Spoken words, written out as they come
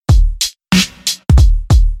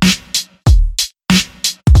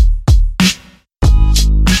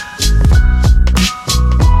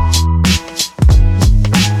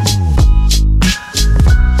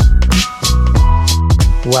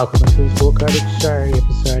Welcome to the Sportcodex show,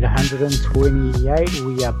 episode 128.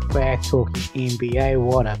 We are back talking NBA.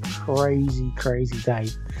 What a crazy day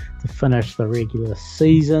to finish the regular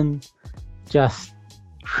season. Just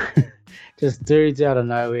dudes out of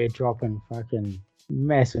nowhere dropping fucking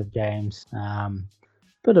massive games.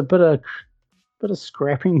 Bit of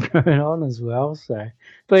scrapping going on as well. So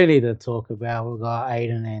plenty to talk about. We've got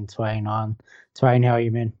Aiden and Twain on. Twain, how are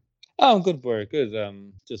you, man? Oh, I'm good, bro. Good.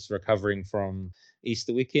 Just recovering from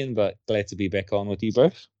Easter weekend, but glad to be back on with you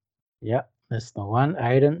both. Yep, that's the one.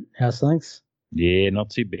 Aiden, how's things? Yeah,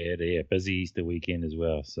 not too bad. Yeah, busy Easter weekend as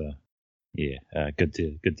well. So, yeah, good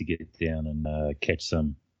to get down and catch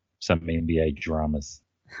some NBA dramas.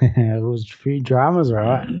 It was a few dramas,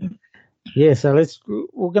 right? Yeah, so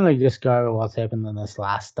we're gonna just go over what's happened in this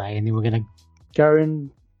last day, and then we're gonna go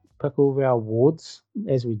and pick all of our awards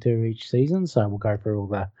as we do each season. So we'll go through all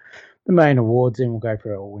the main awards, and we'll go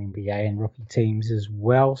through all NBA and rookie teams as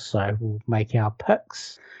well. So we'll make our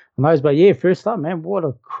picks on those. But yeah, first up, man, what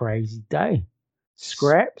a crazy day.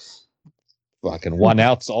 Scraps. Fucking 1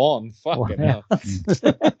 ounce on. Fucking hell.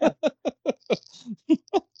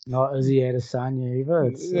 Not Izzy Adesanya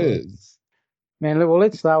either. Man, well,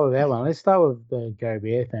 let's start with that one. Let's start with the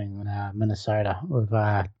Gobert thing in Minnesota with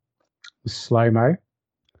Slow-Mo.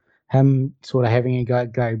 Him sort of having a go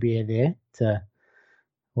at Gobert there to,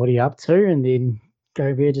 what are you up to? And then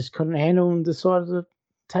Gobert just couldn't handle and decided to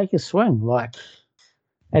take a swing. Like,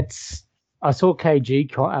 I saw KG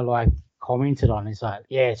commented on it. It's like,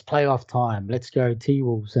 yeah, it's playoff time. Let's go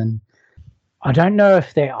T-Wolves. And I don't know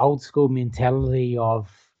if that old school mentality of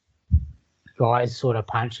guys sort of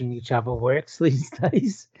punching each other works these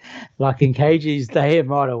days. Like in KG's day, it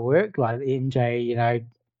might have worked, like MJ,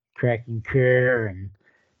 cracking Kerr,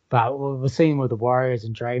 but we've seen with the Warriors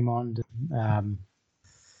and Draymond,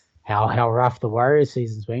 how rough the Warriors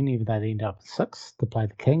season's been, even though they ended up 6th to play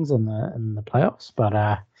the Kings in the playoffs. But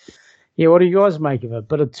yeah, what do you guys make of it? A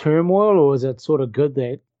bit of turmoil, or is it sort of good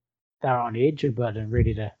that they're on edge a bit and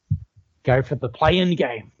ready to go for the play-in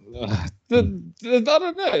game? I don't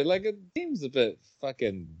know. Like, it seems a bit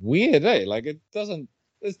fucking weird, eh? Like, it doesn't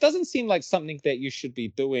seem like something that you should be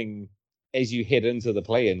doing as you head into the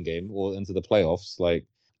play-in game or into the playoffs. Like,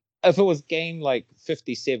 if it was game like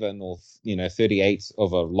 57 or 38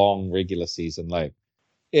 of a long regular season, like,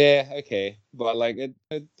 yeah, okay, but like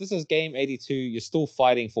this is game 82. You're still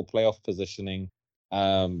fighting for playoff positioning.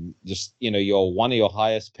 You're one of your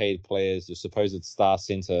highest paid players. Your supposed star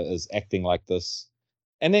center is acting like this.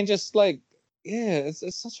 And then just like, yeah, it's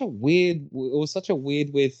such a weird. It was such a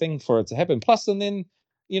weird thing for it to happen. Plus, and then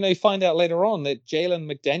you find out later on that Jalen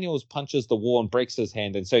McDaniels punches the wall and breaks his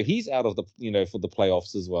hand, and so he's out of the for the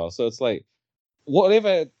playoffs as well. So it's like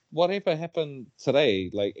whatever happened today,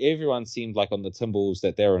 like everyone seemed like on the Timberwolves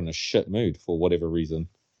that they're in a shit mood for whatever reason.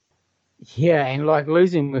 Yeah, and like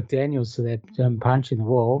losing McDaniels to that punch in the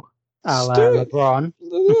wall, LeBron.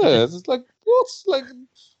 Yeah, it's like what's like,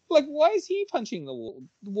 why is he punching the wall?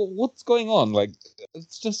 What's going on? Like,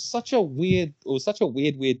 it's just such a weird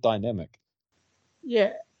dynamic.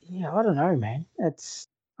 Yeah, I don't know, man.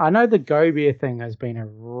 I know the Gobert thing has been a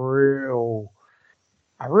real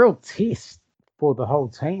test for the whole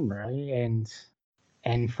team, really,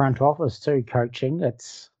 and front office too, coaching. It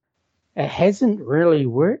hasn't really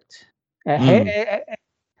worked.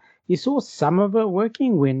 You saw some of it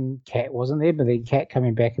working when Cat wasn't there, but then Cat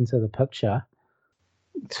coming back into the picture.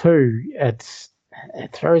 Too, it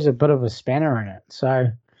throws a bit of a spanner in it.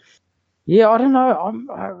 So, yeah, I don't know.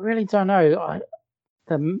 I really don't know.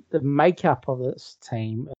 The makeup of this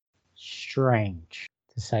team is strange,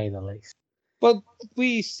 to say the least. But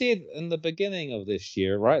we said in the beginning of this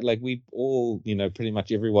year, right? Like we all, pretty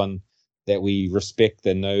much everyone that we respect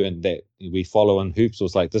and know and that we follow in hoops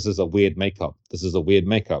was like, this is a weird makeup. This is a weird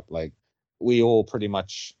makeup. Like we all pretty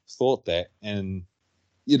much thought that, and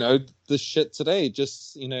this shit today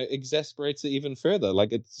just, exasperates it even further.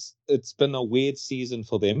 Like it's been a weird season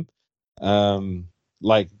for them.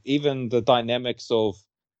 Like even the dynamics of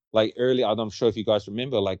like early, I'm sure if you guys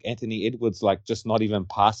remember, like Anthony Edwards, like just not even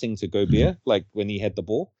passing to Gobert, like when he had the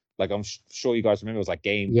ball. Like I'm sure you guys remember, it was like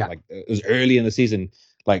like it was early in the season.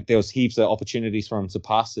 Like there was heaps of opportunities for him to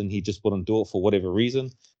pass, and he just wouldn't do it for whatever reason.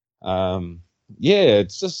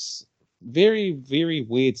 It's just very, very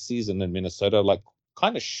weird season in Minnesota. Like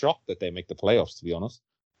kind of shocked that they make the playoffs, to be honest.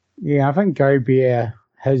 Yeah, I think Gobert,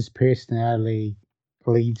 his personality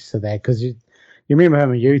leads to that, because you remember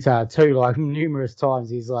him in Utah too, like numerous times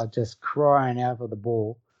he's like just crying out for the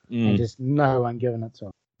ball and just no one giving it to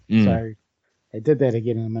him. So they did that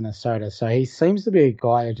again in Minnesota. So he seems to be a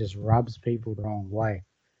guy that just rubs people the wrong way.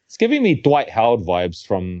 It's giving me Dwight Howard vibes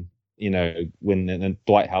from when in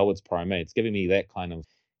Dwight Howard's prime, it's giving me that kind of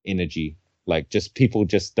energy. Like, just people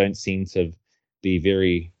just don't seem to be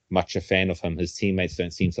very much a fan of him. His teammates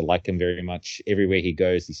don't seem to like him very much. Everywhere he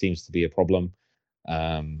goes, he seems to be a problem.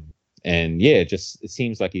 And yeah, it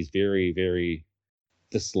seems like he's very, very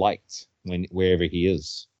disliked wherever he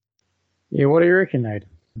is. Yeah, what do you reckon, Nathan?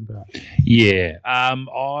 Yeah,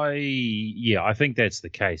 I think that's the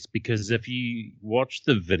case, because if you watch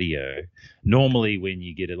the video, normally when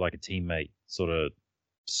you get like a teammate sort of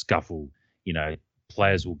scuffle,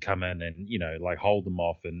 players will come in and like hold them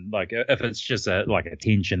off, and like if it's just a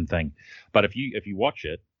tension thing. But if you watch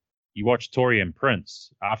it, you watch Torian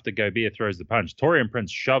Prince after Gobert throws the punch. Torian Prince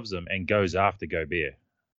shoves him and goes after Gobert.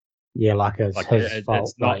 Yeah, like it's his fault.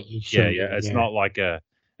 It's not. Like, It's not like a.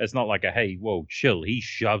 It's not like a hey, whoa, chill. He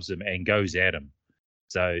shoves him and goes at him.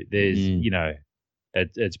 So there's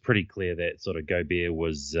it's pretty clear that sort of Gobert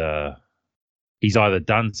was he's either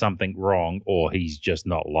done something wrong or he's just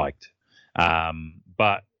not liked.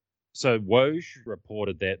 But so Woj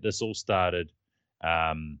reported that this all started.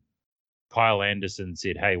 Kyle Anderson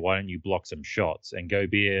said, "Hey, why don't you block some shots?" And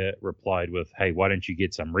Gobert replied with, "Hey, why don't you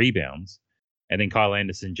get some rebounds?" And then Kyle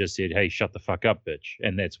Anderson just said, "Hey, shut the fuck up, bitch."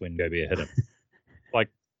 And that's when Gobert hit him. Like,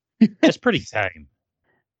 it's pretty tame.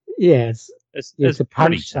 Yeah, it's to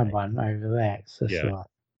punch tame. someone over that. It's just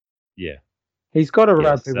yeah. He's got to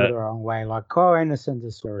rub people the wrong way. Like, Kyle Anderson's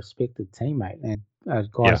just a respected teammate, and a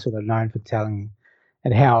guy sort of known for telling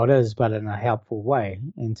it how it is, but in a helpful way.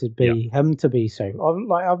 And to be him to be so,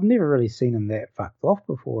 I've never really seen him that fucked off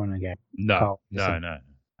before in a game. No.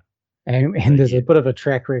 And there's a bit of a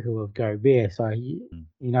track record with Gobert, so you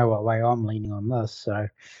know what way I'm leaning on this. So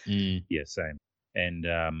yeah, same. And so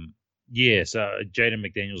Jaden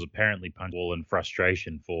McDaniels apparently punched the ball in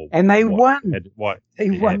frustration and they won. They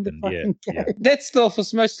won the fucking game. Yeah. That's the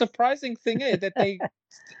most surprising thing, that they,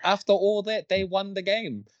 after all that, they won the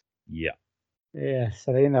game. Yeah. Yeah,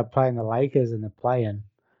 so they end up playing the Lakers in the play-in.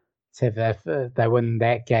 So if they win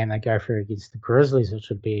that game, they go through against the Grizzlies, which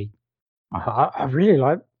would be. I really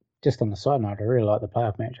like. Just on the side note, I really like the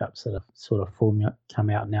playoff matchups that have sort of come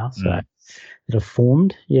out now. So that have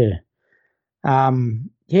formed, yeah.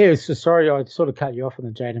 So sorry, I sort of cut you off on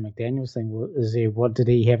the Jaden McDaniels thing. What did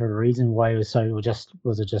he have a reason why he was so?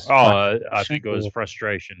 Was it just? I think it was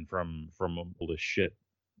frustration from all this shit.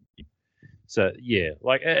 So yeah,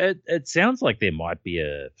 like it sounds like there might be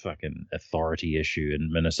a fucking authority issue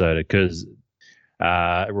in Minnesota, because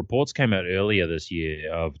reports came out earlier this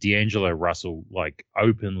year of D'Angelo Russell like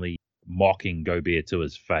openly mocking Gobert to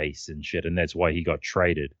his face and shit, and that's why he got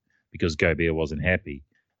traded, because Gobert wasn't happy.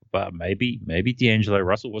 But maybe D'Angelo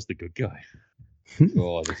Russell was the good guy.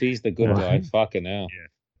 God, if he's the good guy, fucking hell.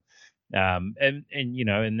 Yeah. And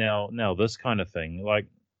now this kind of thing, like,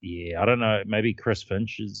 I don't know, maybe Chris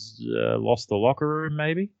Finch has lost the locker room,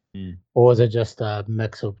 maybe. Or is it just a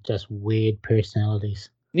mix of just weird personalities?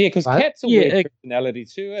 Yeah, because Cat's a weird personality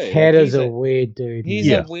too, eh? Cat is a weird dude.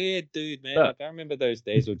 He's a weird dude, man. Like, I remember those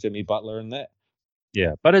days with Jimmy Butler and that.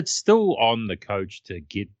 Yeah, but it's still on the coach to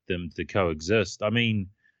get them to coexist. I mean,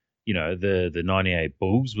 the 98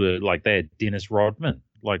 Bulls were like, they had Dennis Rodman,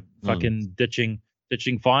 like fucking ditching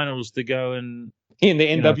finals to go and in the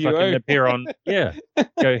NWO fucking appear on, go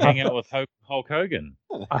hang out with Hulk Hogan.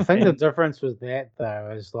 I think the difference with that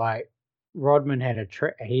though is like Rodman had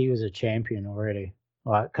he was a champion already,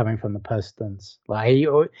 like coming from the Pistons. Like he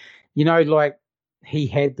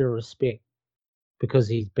had the respect because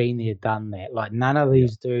he's been there, done that. Like none of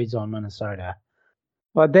these dudes on Minnesota,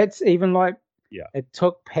 like that's even like. Yeah, it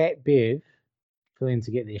took Pat Bev for them to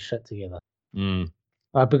get their shit together.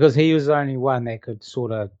 Because he was the only one that could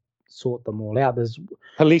sort of sort them all out. There's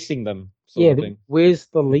policing them. Sort of thing. Where's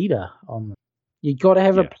the leader on them? You got to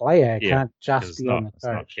have a player. It can't just be on the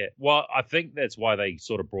coach. Well, I think that's why they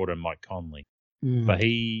sort of brought in Mike Conley. But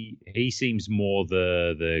he seems more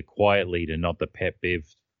the quiet leader, not the Pat Bev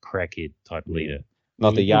crackhead type leader.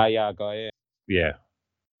 Not the yah guy. Yeah.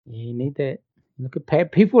 You need that. Look at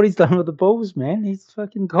Pat Bev, what he's done with the Bulls, man. He's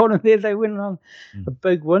fucking gone in there. They went on a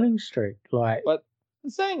big winning streak. But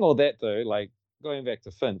saying all that though, like going back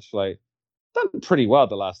to Finch, like done pretty well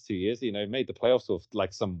the last 2 years. Made the playoffs with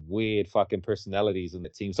like some weird fucking personalities in the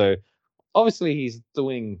team. So obviously he's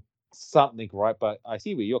doing something right. But I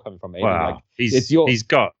see where you're coming from, Andy. Wow. Like he's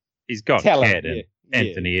got talent, Cat and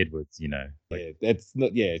Anthony Edwards. That's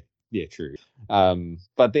not true.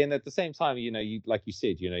 But then at the same time, you like you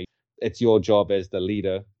said, it's your job as the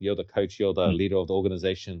leader. You're the coach. You're the leader of the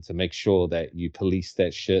organization to make sure that you police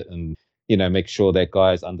that shit and, make sure that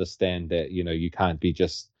guys understand that, you can't be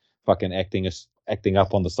just fucking acting acting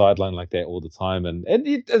up on the sideline like that all the time. And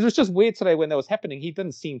it was just weird today when that was happening. He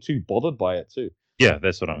didn't seem too bothered by it too. Yeah,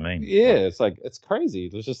 that's what I mean. Yeah, it's like, it's crazy.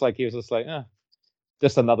 It was just like, he was just like,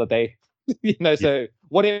 just another day. So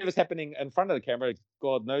whatever's happening in front of the camera,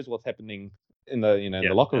 God knows what's happening in the in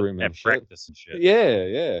the locker room and shit. Practice and shit.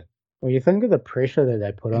 Yeah. Well, you think of the pressure that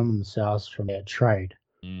they put on themselves from that trade.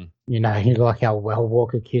 Mm. Like how well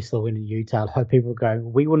Walker Kessler went in Utah. Like people go,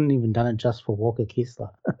 we wouldn't even done it just for Walker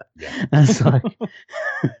Kessler. Yeah. And it's like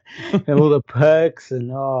and all the perks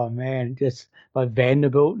and just like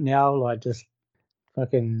Vanderbilt now, like just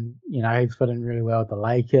fucking, he's fitting really well with the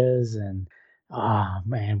Lakers and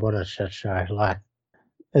man, what a shit show. Like,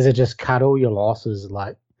 is it just cut all your losses,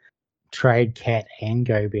 like trade Cat and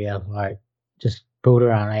Gobert, like just build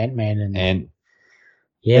around Ant-Man and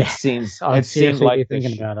yeah, it seemed like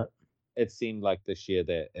thinking about it. It seemed like this year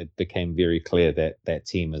that it became very clear that that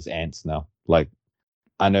team is ants now. Like,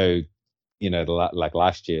 I know, like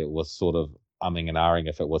last year it was sort of umming and ahhing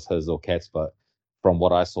if it was his or Cat's, but from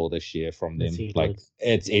what I saw this year from them, like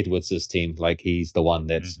it's Edwards' team. Like, he's the one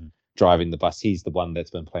that's driving the bus. He's the one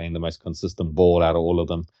that's been playing the most consistent ball out of all of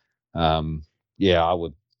them. I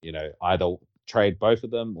would, either trade both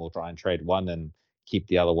of them or try and trade one and keep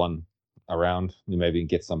the other one around, maybe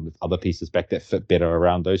get some other pieces back that fit better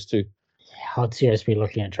around those two. I'd seriously be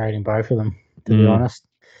looking at trading both of them, to be honest.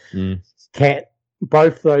 Cat,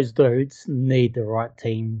 both those dudes need the right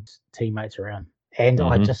teammates around. And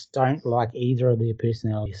I just don't like either of their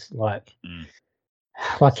personalities. Like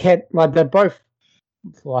Cat, like they're both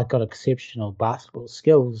like got exceptional basketball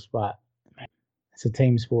skills, but man, it's a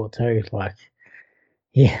team sport too. Like,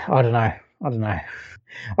 yeah, I don't know.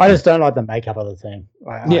 I just don't like the makeup of the team.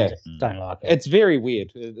 I just don't like it. It's very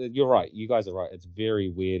weird. You're right. You guys are right. It's very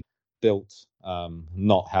weird built.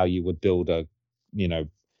 Not how you would build a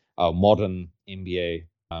modern NBA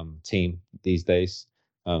team these days.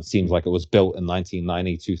 Seems like it was built in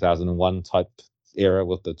 1990, 2001 type era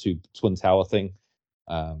with the two Twin Tower thing.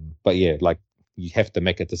 But yeah, like, you have to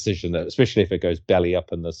make a decision, that, especially if it goes belly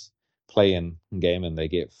up in this play-in game and they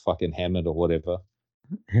get fucking hammered or whatever.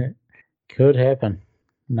 Could happen.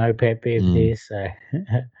 No Pat Bev there, so.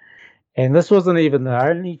 And this wasn't even the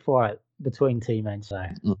only fight between teammates, so.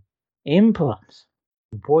 Implants.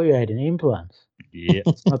 Boy had an implants. Yeah.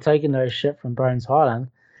 Not taking no shit from Bones Highland.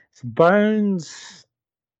 So Bones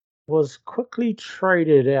was quickly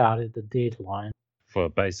traded out at the deadline. For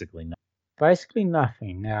basically nothing. Basically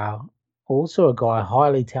nothing. Now, also a guy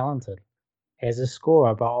highly talented as a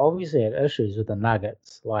scorer, but obviously had issues with the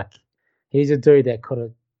Nuggets. Like, he's a dude that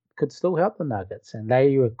could still help the Nuggets, and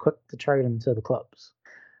they were quick to trade him to the Clips.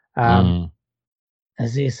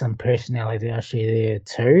 Is there some personality issue there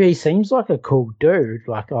too? He seems like a cool dude.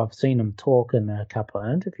 Like, I've seen him talk in a couple of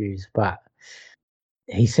interviews, but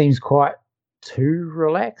he seems quite too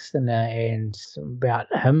relaxed and about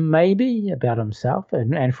him, maybe about himself,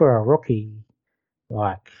 and for a rookie,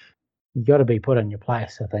 like, you got to be put in your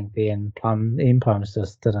place. I think Plums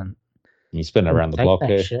just didn't. He's been around the block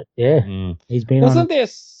here. Shit. Yeah, he's been. Wasn't there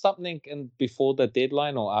something before the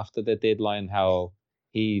deadline or after the deadline how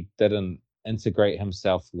he didn't integrate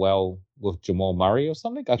himself well with Jamal Murray or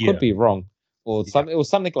something? I could be wrong, or something. It was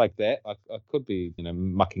something like that. I could be,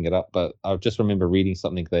 mucking it up, but I just remember reading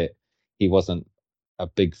something that he wasn't a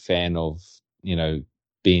big fan of,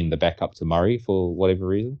 being the backup to Murray for whatever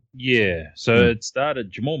reason. Yeah, so it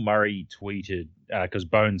started. Jamal Murray tweeted because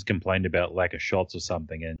Bones complained about lack of shots or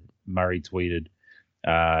something, and Murray tweeted,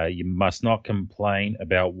 "You must not complain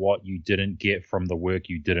about what you didn't get from the work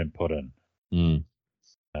you didn't put in."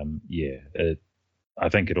 I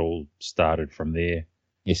think it all started from there.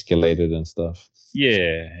 Escalated and stuff.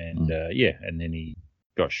 Yeah, and and then he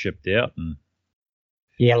got shipped out, and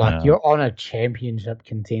you're on a championship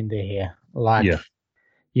contender here. Like,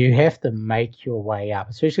 you have to make your way up,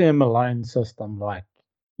 especially in Malone's system. Like,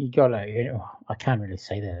 you gotta. I can't really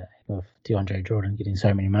say that with DeAndre Jordan getting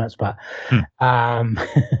so many minutes, but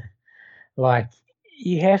like,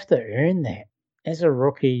 you have to earn that. As a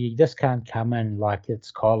rookie, you just can't come in like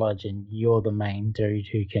it's college and you're the main dude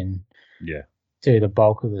who can do the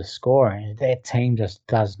bulk of the scoring. That team just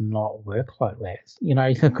does not work like that.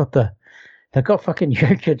 They've got fucking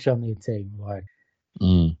Jokic on their team. Like,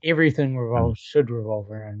 everything should revolve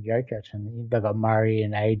around Jokic, and they've got Murray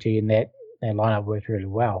and AG, and that lineup worked really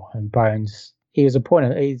well. And Bones, he was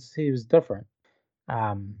he was different.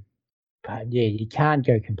 But yeah, you can't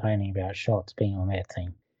go complaining about shots being on that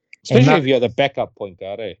team. Especially if you're the backup point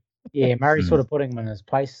guard, eh? Yeah, Murray sort of putting him in his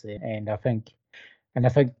place there. And I think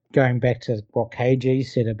going back to what KG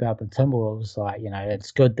said about the Timberwolves, like,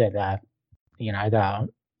 it's good that they're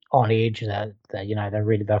on edge, that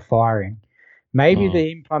they're firing. Maybe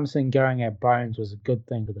the Implums thing going at Bones was a good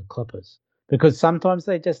thing for the Clippers because sometimes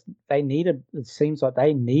they need it seems like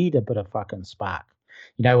they need a bit of fucking spark.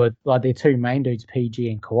 You know, with like their two main dudes, PG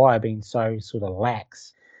and Kawhi, being so sort of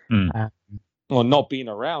lax. Or not being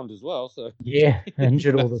around as well. So yeah,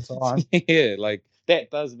 injured all the time. Yeah, like that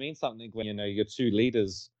does mean something when your two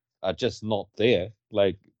leaders are just not there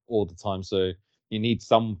like all the time. So you need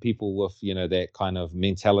some people with that kind of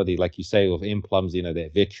mentality, like you say, with Implums,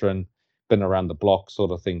 that veteran, been around the block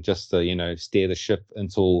sort of thing, just to steer the ship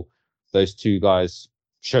until those two guys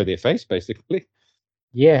show their face, basically.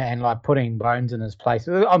 Yeah, and like putting Bones in his place.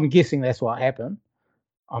 I'm guessing that's what happened.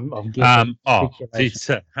 I'm guessing.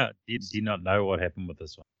 Do you not know what happened with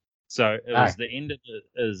this one? So it was the end of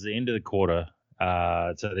the quarter.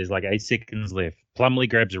 So there's like 8 seconds left. Plumlee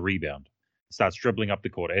grabs a rebound, starts dribbling up the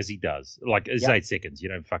court as he does. Like it's 8 seconds. You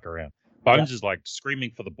don't fuck around. Bones is like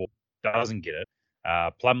screaming for the ball, doesn't get it.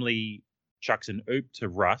 Plumlee chucks an oop to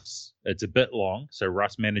Russ. It's a bit long, so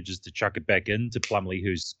Russ manages to chuck it back into Plumlee,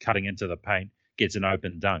 who's cutting into the paint, gets an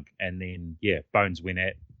open dunk, and then Bones went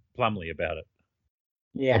at Plumlee about it.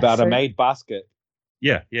 Yeah, about a made basket.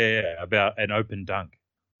 Yeah, about an open dunk.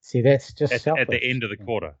 See, that's just at the end of the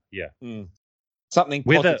quarter. Yeah, something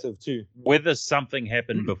positive too. Whether something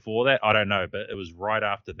happened before that, I don't know, but it was right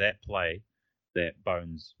after that play that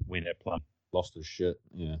Bones went at Plum, lost his shit.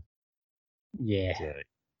 Yeah,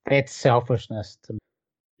 that's selfishness to me.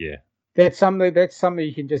 Yeah, that's something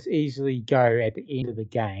you can just easily go at the end of the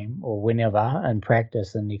game or whenever and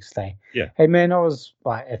practice the next day. Yeah, hey man, I was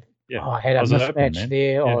like, I had a mismatch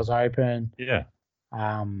there. I was open. Yeah,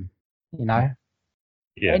 you know.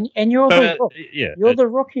 Yeah, and you're the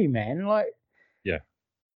rookie, man. Like,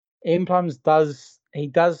 Implums does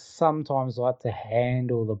sometimes like to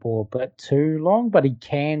handle the ball a bit too long, but he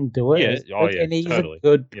can do it. And he's a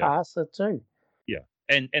good passer too. Yeah,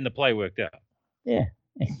 and the play worked out. Yeah,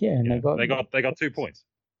 and they got 2 points.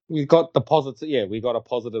 We got the positive. Yeah, we got a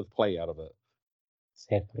positive play out of it.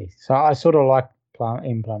 Exactly. So I sort of like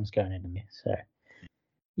Implums going into there. So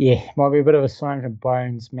yeah, might be a bit of a sign from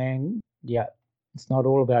Bones, man. Yeah, it's not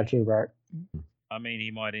all about you, bro. I mean,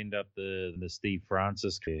 he might end up the Steve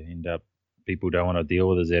Francis. People don't want to deal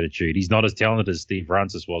with his attitude. He's not as talented as Steve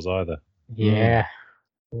Francis was either. Yeah.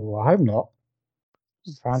 Well, I hope not.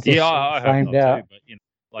 Francis I hope not too.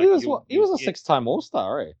 But he was a 6-time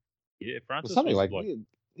All-Star, right? Yeah, Francis something was like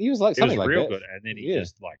he was like something like real that. good, and then he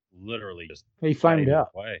just literally he flamed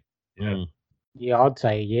out. Yeah, yeah, I'd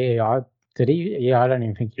say did he? Yeah, I don't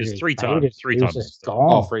even think he was 3 times. 3 times. Just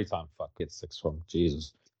gone. Oh, 3 times. Fuck, get 6 from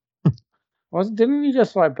Jesus. Didn't he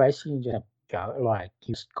just basically just go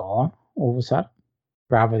he was gone all of a sudden,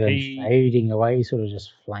 rather than fading away? He sort of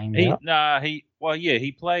just flamed out. He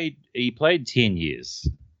played 10 years,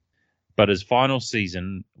 but his final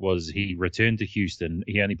season was he returned to Houston.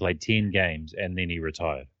 He only played 10 games and then he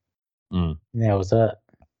retired. And that was it.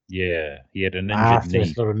 Yeah, he had an injured after knee.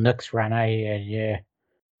 His little Knicks run, yeah.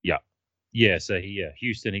 Yeah, so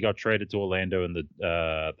Houston. He got traded to Orlando in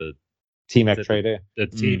the T-Mac trade. The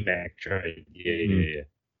T-Mac trade. Yeah.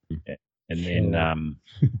 And then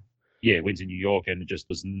went to New York and it just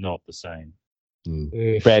was not the same.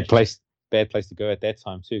 Bad place to go at that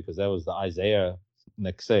time too, because that was the Isaiah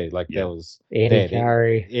Knicks. That was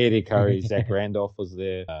Eddie Curry, Zach Randolph was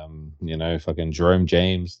there. Fucking Jerome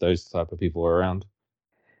James, those type of people were around.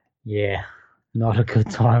 Yeah, not a good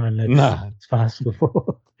time in Knicks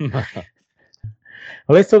basketball.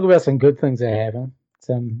 Well, let's talk about some good things that happened.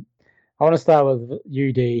 I want to start with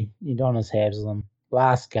UD, Udonis Haslem.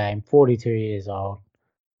 Last game, 42 years old.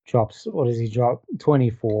 Drops, what does he drop?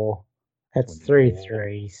 24. That's 3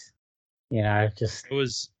 threes. Just... It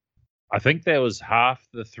was, I think that was half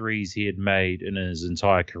the threes he had made in his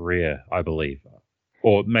entire career, I believe.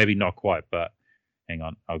 Or maybe not quite, but hang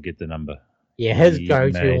on, I'll get the number. Yeah, his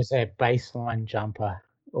go-to was that baseline jumper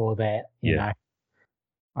or that, you know.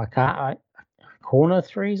 Corner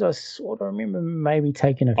threes, I sort of remember maybe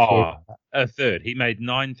taking a few. A third. He made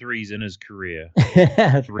 9 threes in his career.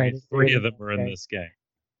 Three of them were in this game.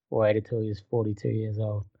 Waited till he was 42 years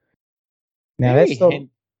old. Now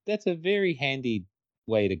that's a very handy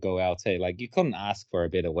way to go out. Hey, you couldn't ask for a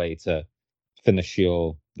better way to finish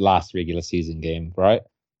your last regular season game, right?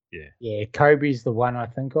 Yeah. Kobe's the one I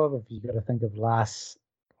think of. If you got to think of last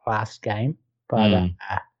game, but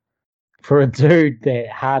for a dude that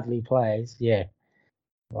hardly plays,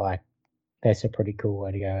 that's a pretty cool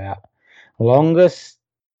way to go out. Longest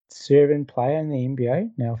serving player in the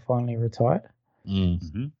NBA, now finally retired.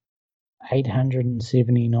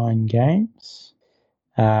 879 games.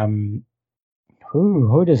 Who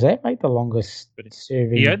does that make the longest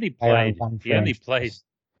serving? He only played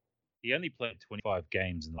He only played 25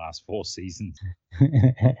 games in the last 4 seasons.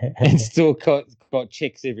 And still got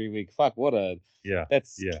checks every week. Fuck,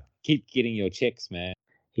 that's yeah. Keep getting your checks, man.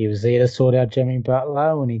 He was there to sort out Jimmy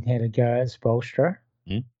Butler when he had a go at Spoelstra.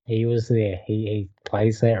 He was there. He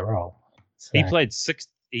plays that role. So. He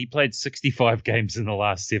played 65 games in the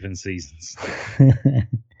last 7 seasons.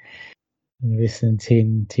 Less than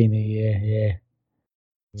 10 a year, yeah.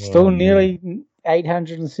 Still nearly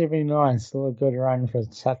 879. Still a good run for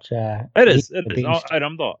such a. It is.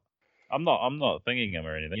 I'm not thinking him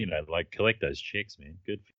or anything. You know, like collect those checks, man.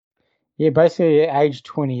 Good. Yeah, basically at age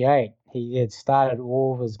 28, he had started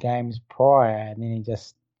all of his games prior, and then he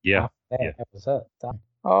just that was it. Done.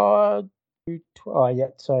 So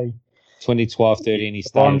 2012, 13, he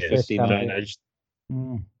started 59.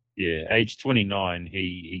 Age 29,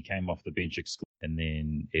 he came off the bench and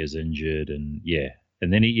then he was injured, and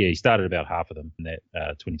then he started about half of them in that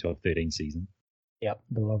 2012-13 season. Yep,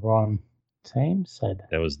 the LeBron team. So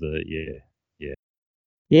that was the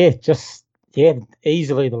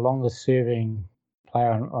easily the longest serving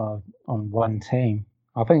player on one team.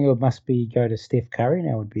 I think it must go to Steph Curry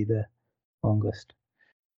now. Would be the longest.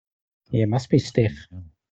 Yeah, it must be Steph.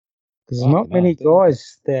 Because there's not many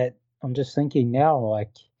guys that I'm just thinking now. Like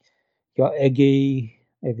you got Iggy.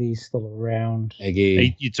 Iggy's still around.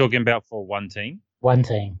 Iggy. You talking about for one team? One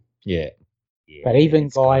team. Yeah. But even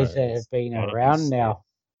guys that have been around now.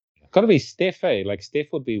 Got to be Steph, eh? Like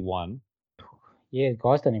Steph would be one. Yeah,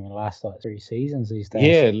 guys don't even last like 3 seasons these days.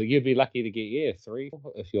 Yeah, you'd be lucky to get 3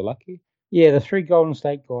 if you're lucky. Yeah, the 3 Golden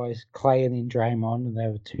State guys, Clay and then Draymond, and they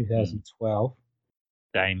were 2012.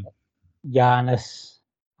 Dame. Giannis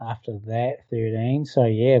after that, 13. So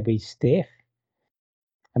yeah, it'd be Steph.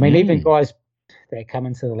 I mean, even guys that come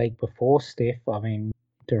into the league before Steph, I mean,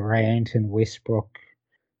 Durant and Westbrook,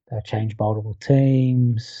 they've changed multiple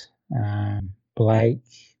teams. Blake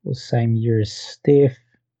was same year as Steph.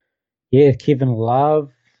 Yeah, Kevin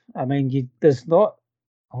Love. I mean, there's not.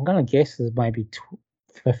 I'm gonna guess there's maybe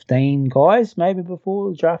 15 guys maybe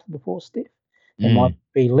drafted before Steph. That might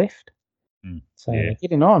be left. So they're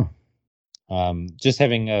getting on. Just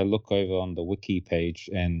having a look over on the wiki page,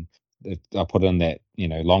 and I put in that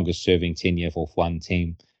longest serving tenure for one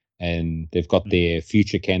team, and they've got their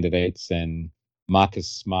future candidates and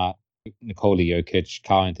Marcus Smart, Nikola Jokic,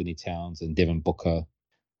 Karl Anthony Towns, and Devin Booker,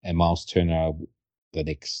 and Miles Turner. The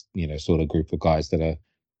next, sort of group of guys that are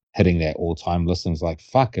hitting that all-time list. And it's like,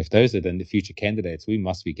 fuck, if those are the future candidates, we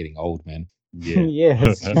must be getting old, man. Yeah. Yeah.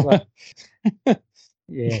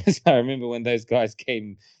 Because I remember when those guys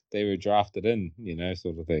came, they were drafted in,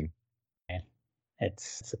 sort of thing.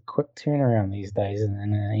 It's a quick turnaround these days in the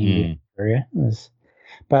NBA career.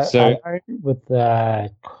 But I know with they're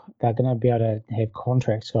going to be able to have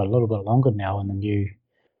contracts for a little bit longer now in the new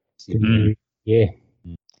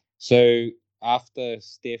So after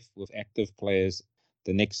Steph with active players,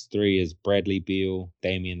 the next 3 is Bradley Beal,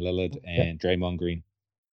 Damian Lillard, and Draymond Green.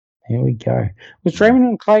 Here we go. Was Draymond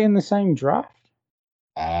and Clay in the same draft?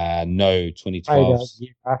 No, 2012.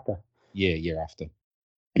 Year after. Yeah, year after.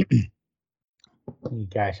 There you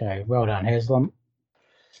go. So well done, Haslam.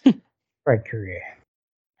 Great career.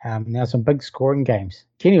 Now some big scoring games.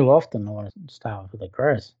 Kenny Lofton, I want to start with the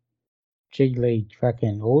Grizz. G League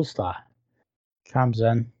fucking all-star. Comes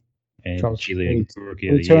in. And G League Rookie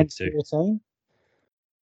of the Year too.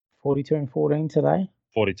 42 and 14 today.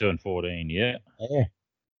 42 and 14, yeah. Yeah.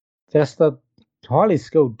 Just a highly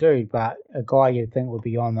skilled dude, but a guy you'd think would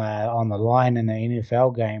be on the line in an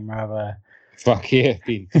NFL game rather. Fuck yeah,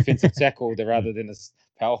 being defensive tackle rather than a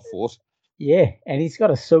power forward. Yeah, and he's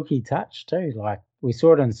got a silky touch too. Like we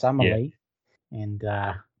saw it in Summer League, and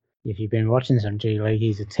if you've been watching some G League,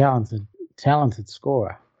 he's a talented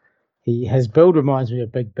scorer. His build reminds me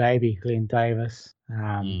of Big Baby Glenn Davis.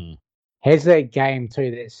 Has that game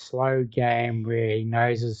too, that slow game where he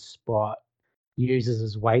knows his spot, uses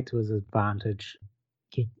his weight to his advantage,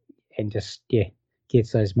 and just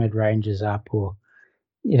gets those mid ranges up, or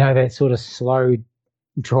that sort of slow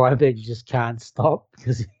drive that you just can't stop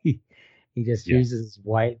because he just uses his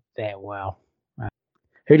weight that well.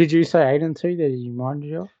 Who did you say 8 and 2 that you reminded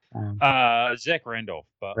you of? Zach Randolph,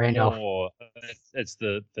 but it's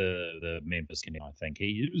the Memphis Kenny. I think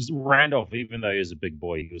he was Randolph, even though he was a big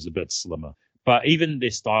boy, he was a bit slimmer. But even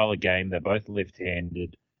their style of game, they're both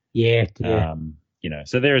left-handed. Yeah.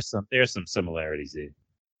 So there are some similarities there.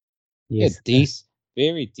 Yes.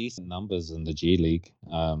 Very decent numbers in the G League.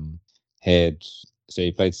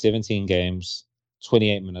 He played 17 games,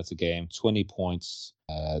 28 minutes a game, 20 points,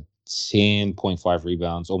 10.5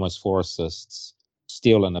 rebounds, almost 4 assists,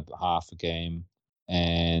 steal and a half a game,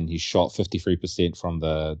 and he shot 53% from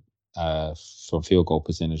the from field goal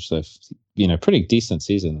percentage. So, pretty decent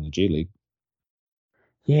season in the G League.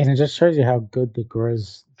 Yeah, and it just shows you how good the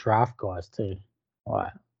Grizz draft guys too.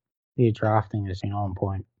 Like their drafting has been on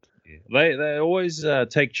point. Yeah. They always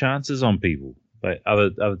take chances on people, but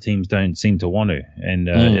other teams don't seem to want to, and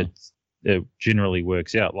it generally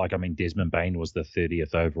works out. Like Desmond Bain was the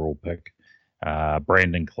 30th overall pick.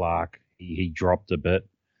 Brandon Clark, he dropped a bit.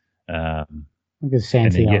 Look at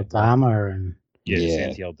Santi Aldama and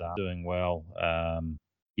Santi Aldama doing well. And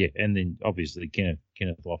then obviously Kenneth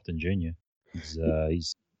Lofton Jr. He's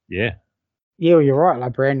Yeah, well, you're right.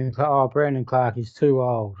 Like Brandon Clark is too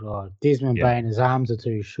old. Desmond Bain, his arms are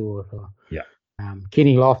too short.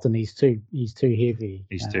 Kenny Lofton, he's too heavy.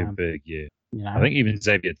 He's too big. Yeah. You know? I think even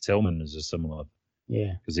Xavier Tillman is a similar.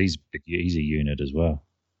 Yeah. Because he's a unit as well.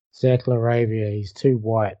 Zach LaRavia, he's too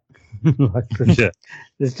white.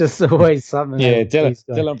 There's just always something. Yeah,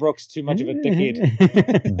 Dylan Brooks, too much of a dickhead.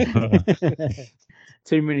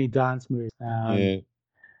 Too many dance moves.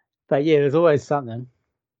 But yeah, there's always something.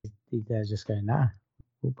 They just go, nah,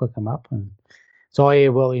 we'll pick him up. And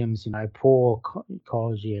Zaire Williams, poor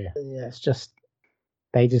college year. Yeah, it's just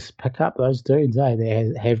they just pick up those dudes.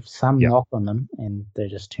 They have some knock on them, and they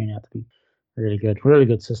just turn out to be really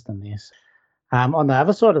good system there. On the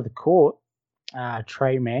other side of the court,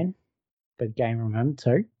 Trey Mann, big game from him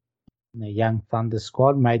too. And the Young Thunder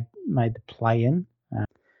squad made the play-in.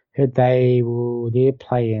 Heard their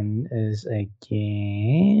play-in is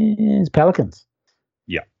against Pelicans.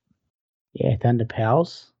 Yeah, Thunder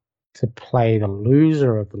Pals to play the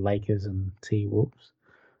loser of the Lakers and T-Wolves.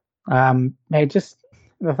 The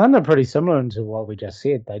Thunder are pretty similar to what we just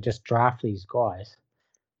said. They just draft these guys.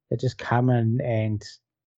 They just come in and,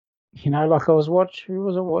 like I was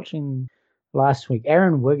watching last week?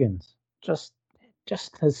 Aaron Wiggins, just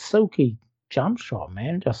his silky jump shot,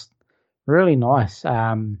 man, just really nice.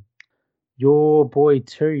 Your boy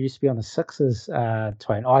too used to be on the Sixers,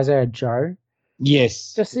 Twain, Isaiah Joe.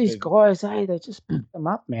 Yes. Just these guys, they just pick them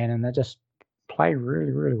up, man, and they just play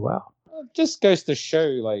really, really well. It just goes to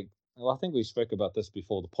show, I think we spoke about this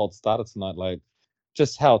before the pod started tonight,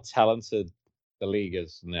 just how talented the league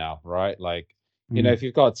is now, right? If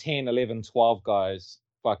you've got 10, 11, 12 guys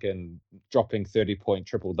fucking dropping 30-point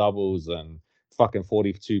triple doubles and fucking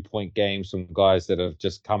 42-point games from guys that have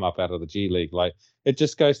just come up out of the G League, it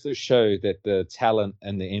just goes to show that the talent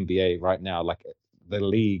in the NBA right now, the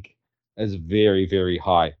league is very, very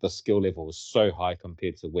high. The skill level is so high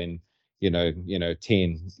compared to when,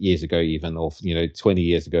 10 years ago even, or 20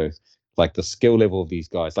 years ago. The skill level of these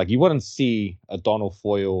guys, you wouldn't see a Donald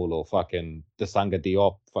Foyle or fucking Desanga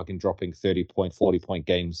Diop fucking dropping 30-point, 40-point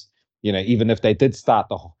games, even if they did start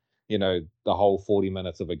the whole 40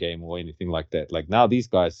 minutes of a game or anything like that. Now these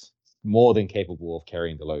guys more than capable of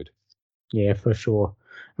carrying the load. Yeah, for sure.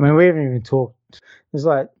 We haven't even talked. There's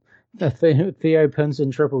the Theo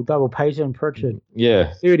Pinson triple double, Peyton Pritchard,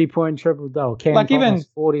 30-point triple double, Cam Thomas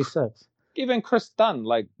 46. Even Chris Dunn,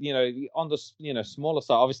 on the smaller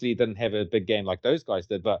side, obviously he didn't have a big game like those guys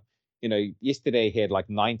did, but yesterday he had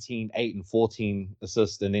 19, 8, and 14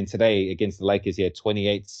 assists, and then today against the Lakers he had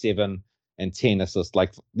 28, 7, and 10 assists.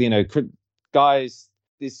 Guys,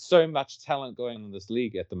 there's so much talent going on in this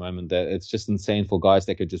league at the moment that it's just insane for guys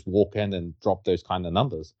that could just walk in and drop those kind of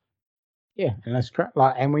numbers. Yeah, and that's correct.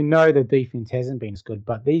 And we know the defense hasn't been as good,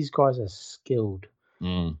 but these guys are skilled.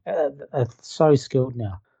 Are so skilled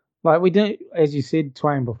now. We do, as you said,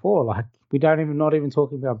 Twain, before. We not even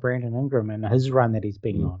talking about Brandon Ingram and his run that he's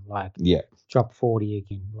been on. Drop 40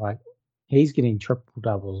 again. He's getting triple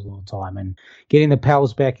doubles all the time and getting the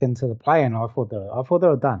Pels back into the play. And I thought they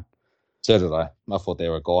were done. So did I. I thought they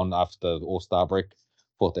were gone after the All-Star break.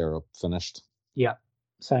 Thought they were finished. Yeah,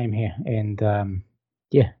 same here. And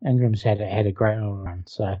Ingram's had a great little run.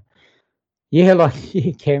 So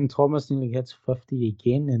Cam Thomas nearly gets 50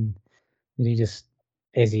 again, and then he just,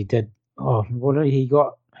 as he did. Oh, what did he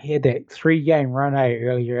got? He had that 3-game run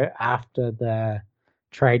earlier after the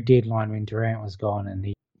trade deadline when Durant was gone, and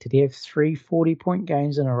did he have 3 40-point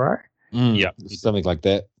games in a row? Yeah, something like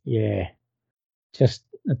that. Yeah, just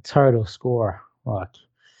a total scorer.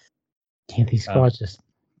 These guys just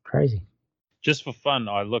crazy. Just for fun,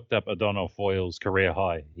 I looked up O'Donnell Foyle's career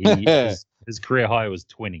high. His career high was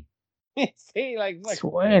 20. See,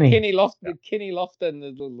 20. Kenny Lofton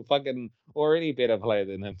is fucking already better player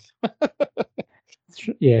than him.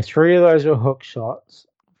 Yeah, 3 of those were hook shots,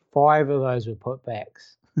 5 of those were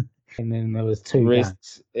putbacks, and then there was 2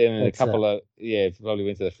 dunks. And a couple of probably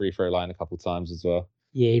went to the free throw line a couple of times as well.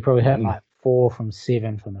 Yeah, he probably had 4 from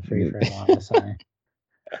 7 from the free throw line or something.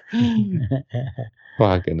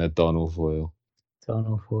 Fucking O'Donnell Foyle.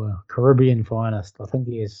 Donald for Caribbean finest. I think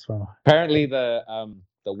he is from. Apparently, the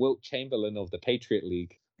Wilt Chamberlain of the Patriot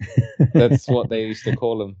League. That's what they used to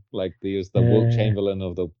call him. Like he was the Wilt Chamberlain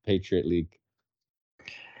of the Patriot League.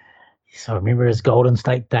 So I remember his Golden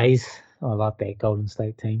State days. I like that Golden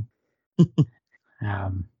State team.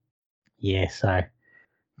 Yeah, so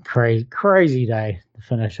crazy day to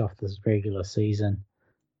finish off this regular season.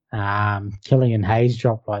 Killian Hayes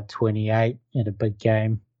dropped like 28 in a big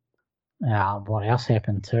game. What else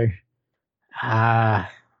happened too? The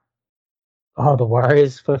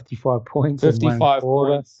Warriors 55 points. 55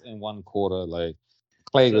 points in one quarter. Like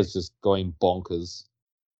Clay was just going bonkers.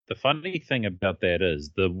 The funny thing about that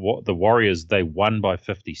is the Warriors, they won by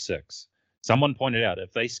 56. Someone pointed out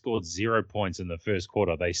if they scored 0 points in the first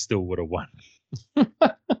quarter, they still would have won.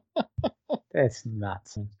 That's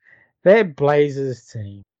nuts. That Blazers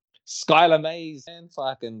team. Skylar Mays, man,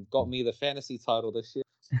 fucking got me the fantasy title this year.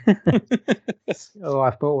 I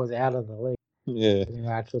thought was out of the league. Yeah. Pretty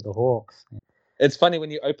much with the Hawks. It's funny when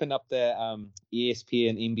you open up their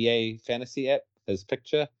ESPN NBA fantasy app, his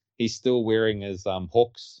picture, he's still wearing his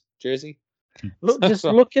Hawks jersey. Look at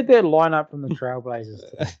that lineup from the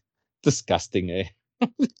Trailblazers. Disgusting, eh?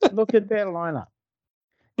 Look at that lineup.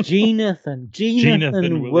 Jonathan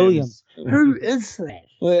Williams. Who is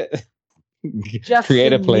that?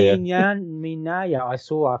 Creator player. Minaya. I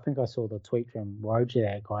think I saw the tweet from Woj,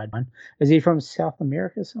 that guy. Is he from South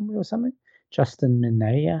America somewhere or something? Justin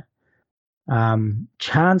Minaya.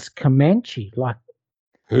 Chance Comanche. Like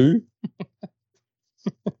who?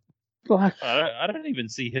 Like I don't even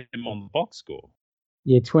see him on the box score.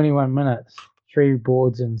 Yeah, 21 minutes, 3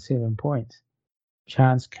 boards and 7 points.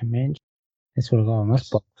 Chance Comanche. That's what I got on this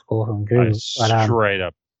box score from Google. Straight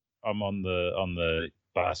up, I'm on the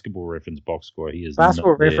Basketball Reference box score. He is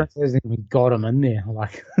Basketball Reference hasn't even got him in there.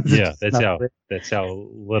 Like, yeah, that's how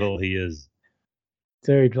little he is.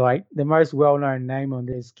 Dude, like the most well-known name on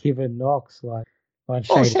this is Kevin Knox. Like that's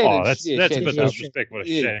a bit disrespectful to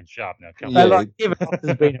Shane Sharp now. Come on. Like Kevin Knox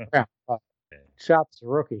has been around. Like, Sharp's a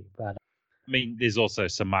rookie, but I mean, there's also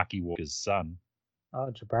Samaki Walker's son.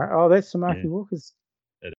 Oh, Jabbar. Oh, that's Samaki Walker's.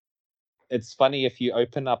 It's funny if you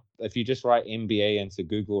just write NBA into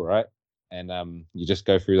Google, right? And you just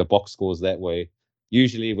go through the box scores that way.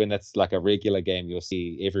 Usually when it's like a regular game, you'll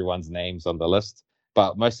see everyone's names on the list.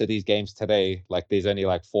 But most of these games today, like there's only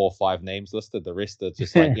like 4 or 5 names listed. The rest are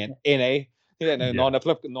just like NA,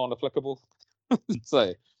 non-applicable. It's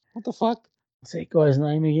like, what the fuck? What's that guy's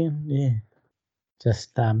name again? Yeah.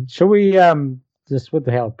 Just should we just with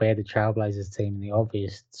how bad the Trailblazers team and the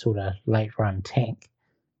obvious sort of late run tank,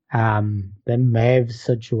 the Mavs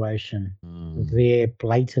situation, their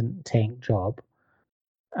blatant tank job.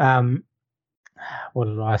 What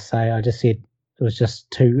did I say? I just said it was just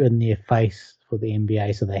too in their face for the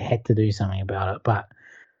NBA, so they had to do something about it. But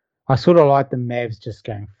I sort of like the Mavs just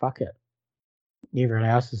going, fuck it. Everyone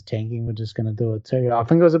else is tanking, we're just going to do it too. I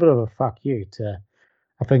think it was a bit of a fuck you to,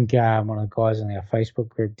 I think one of the guys in our Facebook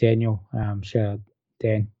group, Daniel, shout out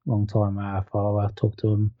Dan, long time follower, talked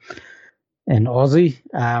to him in Aussie,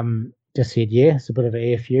 just said, yeah, it's a bit of an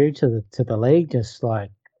AFU to the league, just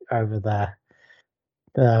like over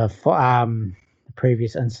the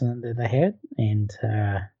previous incident that they had, and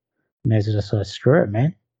Mavs are just sort of screw it,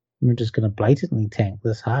 man. We're just going to blatantly tank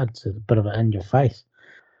this hard. It's a bit of an in your face.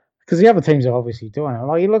 Because the other teams are obviously doing it.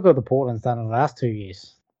 Like, you look at what the Portland's done in the last 2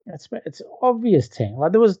 years. It's obvious tank.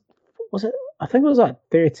 Like, there was it? I think it was like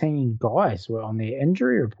 13 guys were on their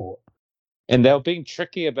injury report. And they were being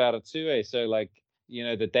tricky about it too, eh? So, like,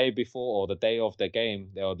 the day before or the day of the game,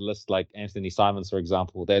 they would list, like, Anthony Simons, for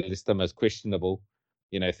example. They'd list them as questionable,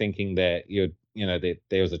 thinking that, that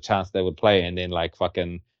there was a chance they would play. And then, like,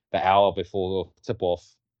 fucking the hour before tip-off,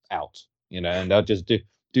 out, and they'll just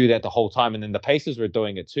do that the whole time. And then the Pacers were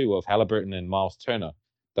doing it too with Halliburton and Miles Turner.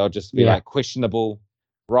 They'll just be like questionable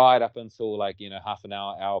right up until like, half an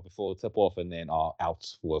hour before the tip-off, and then out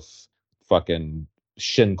with fucking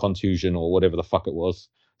shin contusion or whatever the fuck it was.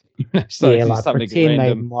 So yeah, like pretend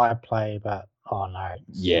random. They might play, but no.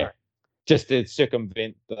 Yeah. Just to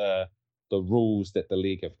circumvent the rules that the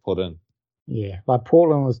league have put in. Yeah, like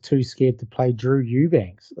Portland was too scared to play Drew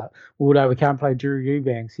Eubanks. Like, although we can't play Drew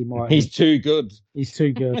Eubanks, He's too good. He's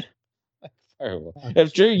too good. Terrible.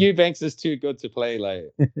 If Drew Eubanks is too good to play,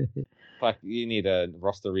 like, fuck, you need a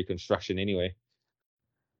roster reconstruction anyway.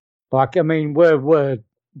 Like, I mean, we're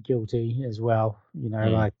guilty as well.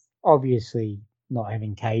 Like, obviously not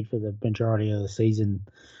having Cade for the majority of the season.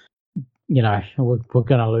 We're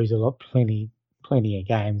going to lose plenty of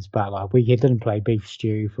games, but like we didn't play beef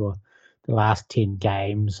stew for the last 10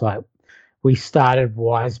 games. Like, we started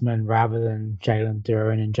Wiseman rather than Jalen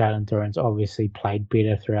Duren, and Jalen Duren's obviously played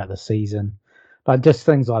better throughout the season. Like just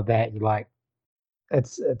things like that,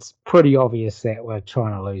 it's pretty obvious that we're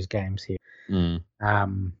trying to lose games here.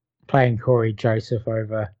 Playing Corey Joseph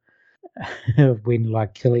over when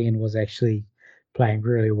like Killian was actually playing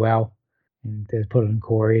really well, and they put in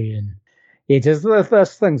Corey, and just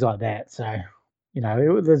there's things like that. So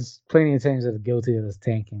there's plenty of teams that are guilty of this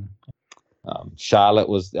tanking. Charlotte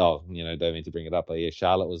was, don't mean to bring it up, but yeah,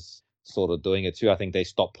 Charlotte was sort of doing it too. I think they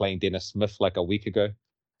stopped playing Dennis Smith like a week ago.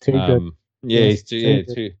 Too good. Yeah, he's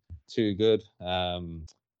too good.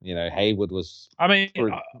 Hayward was. I mean,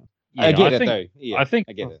 I get it though. Yeah, I think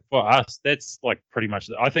I get it. For us, that's like pretty much.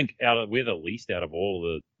 I think we're the least out of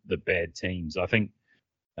all the bad teams. I think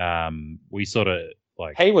we sort of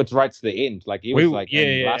like Hayward's right to the end. Like he was last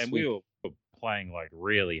week. we were playing like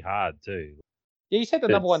really hard too. Yeah, you said the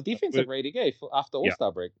number one defensive rating after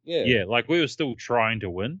All-Star break. Yeah. Yeah, like we were still trying to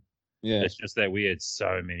win. Yeah. It's just that we had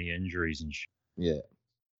so many injuries and shit. Yeah.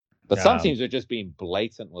 But some teams are just being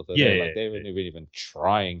blatant with it. Yeah. Like they weren't even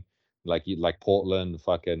trying. Like Portland,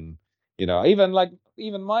 fucking, even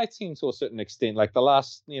my team to a certain extent, like the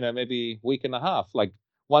last, maybe week and a half, like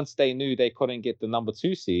once they knew they couldn't get the number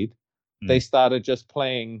 2 seed, they started just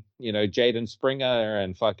playing, Jaden Springer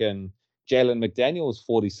and fucking Jalen McDaniels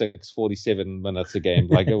 46, 47 minutes a game.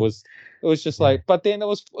 Like it was just like, but then it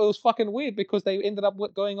was fucking weird because they ended up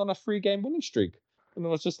going on a 3-game winning streak. And it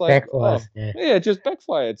was just like, just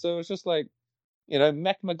backfired. So it was just like,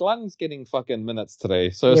 Mac McGlung's getting fucking minutes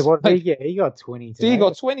today. So what did he get? He got 20 today. He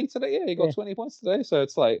got 20 today. Yeah, he got 20 points today. So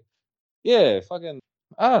it's like, fucking,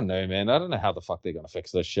 I don't know, man. I don't know how the fuck they're gonna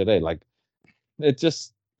fix this shit. Like, it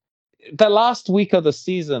just the last week of the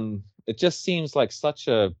season, it just seems like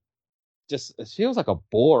it feels like a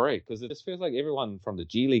bore, right? Because it just feels like everyone from the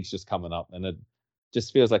G League's just coming up, and it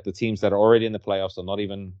just feels like the teams that are already in the playoffs are not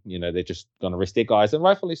even, they're just gonna rest their guys, and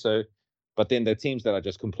rightfully so. But then the teams that are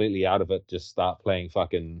just completely out of it just start playing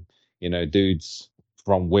fucking, dudes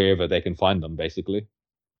from wherever they can find them, basically.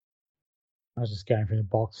 I was just going through the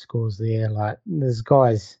box scores there. Like, there's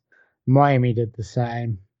guys, Miami did the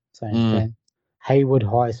same thing. Hayward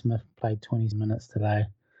Highsmith played 20 minutes today.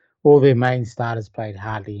 All their main starters played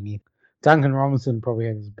hardly any. Duncan Robinson probably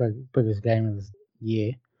had his biggest game of the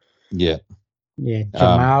year. Yeah. Yeah.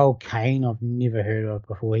 Jamal Cain, I've never heard of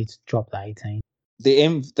before. He's dropped 18. The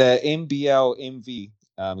NBL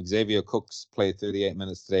MV, Xavier Cooks played 38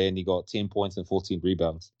 minutes today, and he got 10 points and 14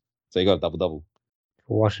 rebounds. So he got a double-double.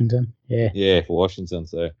 For Washington, yeah. Yeah, for Washington.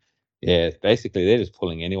 So, yeah, basically they're just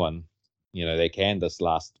pulling anyone, they can this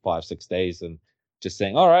last 5-6 days and just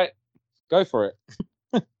saying, all right, go for it.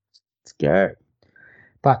 Let's go.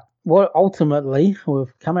 But ultimately,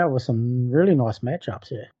 we've come out with some really nice matchups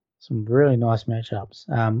here. Some really nice matchups.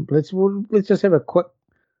 Let's just have a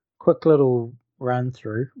quick little run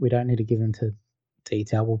through. We don't need to get into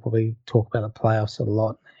detail. We'll probably talk about the playoffs a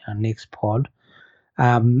lot in our next pod.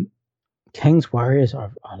 Kings Warriors, I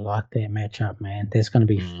like that matchup, man. That's going to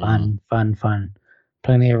be fun.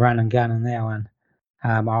 Plenty of run and gun in that one.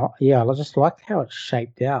 I just like how it's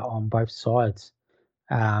shaped out on both sides.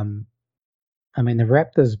 I mean, the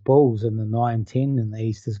Raptors Bulls in the 9-10 in the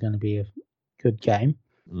East is going to be a good game.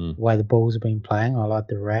 The way the Bulls have been playing, I like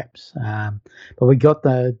the Raps. But we got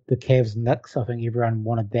the Cavs Knicks. I think everyone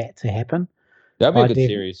wanted that to happen. That'd be a good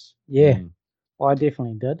series. Yeah, I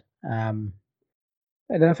definitely did.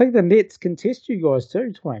 And I think the Nets can test you guys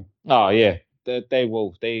too, Twain. Oh yeah, they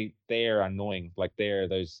will. They are annoying. Like they're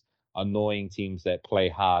those annoying teams that play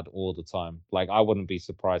hard all the time. Like I wouldn't be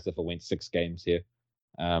surprised if it went 6 games here,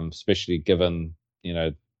 especially given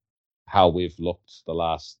how we've looked the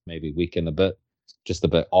last maybe week and a bit, just a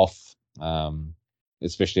bit off,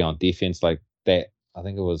 especially on defense. Like that, I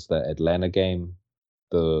think it was the Atlanta game,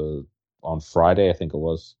 on Friday. I think it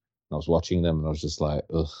was. And I was watching them and I was just like,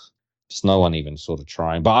 ugh. Just no one even sort of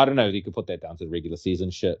trying. But I don't know. You could put that down to the regular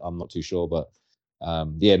season shit. I'm not too sure. But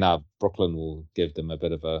Brooklyn will give them a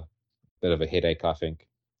bit of a headache, I think,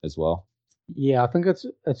 as well. Yeah, I think it's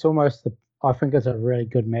almost I think it's a really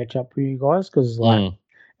good matchup for you guys because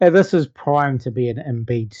this is primed to be an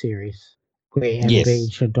Embiid series where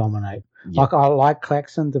Embiid should dominate. Yeah. Like I like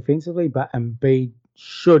Claxton defensively, but Embiid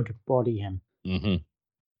should body him. Mm-hmm.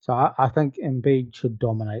 So I think Embiid should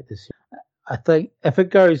dominate this year. I think if it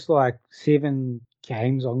goes like 7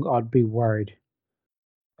 games, I'd be worried.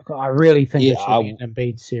 I really think it should be an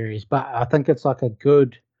Embiid series, but I think it's like a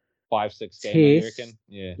good 5-6 game American.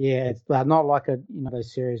 Yeah, it's not like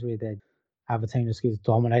those series where the other team just gets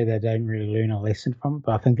dominated. They don't really learn a lesson from it.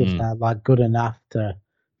 But I think it's like good enough to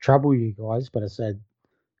trouble you guys. But it's a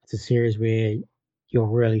series where you'll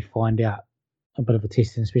really find out a bit of a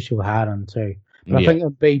testing, especially with Harden too. But I think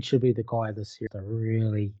Embiid should be the guy this year to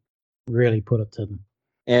really, really put it to them.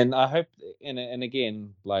 And I hope, and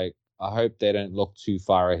again, like I hope they don't look too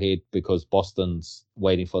far ahead because Boston's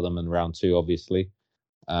waiting for them in round 2, obviously,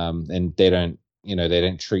 and they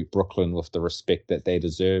don't treat Brooklyn with the respect that they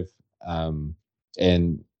deserve.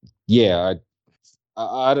 And yeah,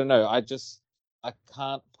 I don't know. I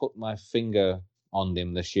can't put my finger on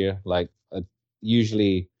them this year. Like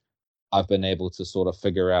usually, I've been able to sort of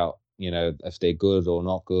figure out, if they're good or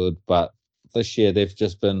not good. But this year they've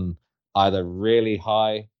just been either really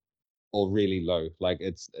high or really low. Like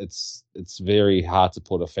it's very hard to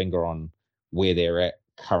put a finger on where they're at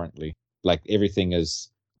currently. Like everything is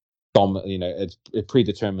it's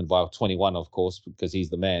predetermined by 21, of course, because he's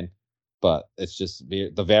the man. But it's just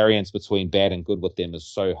the variance between bad and good with them is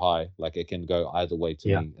so high. Like it can go either way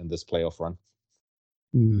to me in this playoff run.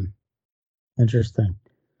 Interesting.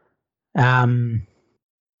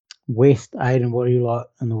 West, Aiden, what do you like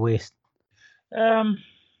in the West? I'll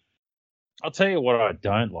tell you what I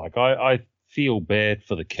don't like. I feel bad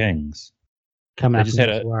for the Kings. They just had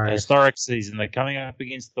a historic season. They're coming up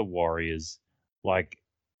against the Warriors. Like,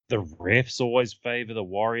 the refs always favor the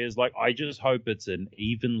Warriors. Like, I just hope it's an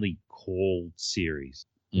evenly called series.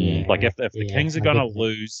 Yeah. Like, if the Kings are going to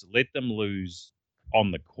lose, let them lose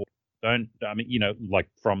on the court. Like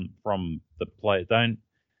from the play. Don't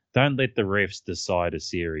let the refs decide a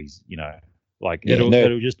series. Like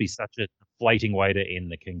it'll just be such a deflating way to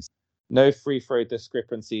end the Kings. No free throw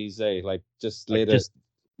discrepancies, eh? Like just let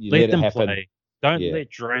them happen. Play. Don't let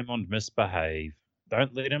Draymond misbehave.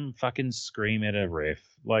 Don't let him fucking scream at a ref.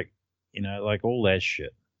 Like all that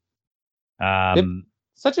shit.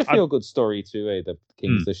 Such a feel good story too, eh? The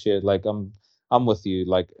Kings this year. Like I'm with you.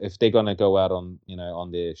 Like if they're gonna go out on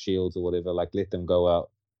on their shields or whatever, like let them go out.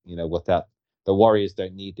 Without the Warriors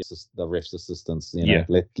don't need the refs' assistance.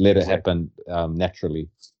 Let it happen naturally.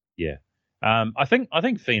 Yeah. I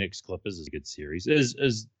think Phoenix Clippers is a good series.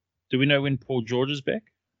 Do we know when Paul George is back?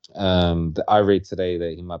 I read today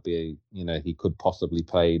that he might be, he could possibly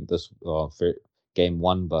play this for game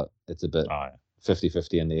 1, but it's a bit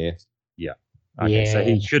 50-50 in the air. Yeah. Okay, so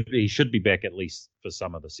he should be back at least for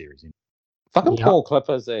some of the series. Fucking poor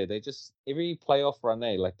Clippers, eh? They just every playoff run,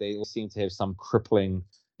 eh? Like they all seem to have some crippling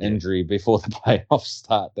injury before the playoffs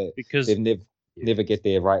start. Because they never get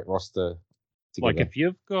their right roster together. Like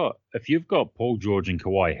if you've got Paul George and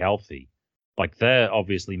Kawhi healthy, like they're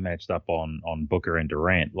obviously matched up on Booker and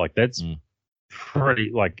Durant. Like that's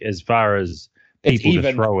pretty, like as far as people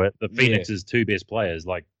to throw it, the Phoenix's 2 best players,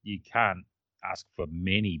 like you can't ask for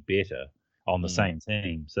many better on the same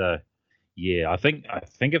team. So I think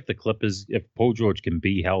if the Clippers, if Paul George can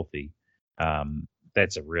be healthy,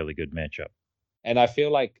 that's a really good matchup. And I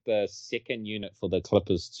feel like the second unit for the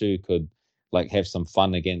Clippers too could like have some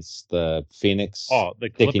fun against the Phoenix. Oh, the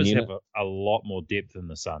Clippers have a lot more depth than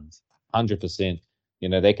the Suns. 100%.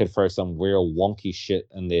 They could throw some real wonky shit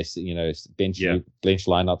in their, bench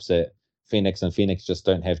lineups at Phoenix, and Phoenix just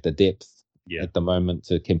don't have the depth at the moment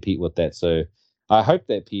to compete with that. So I hope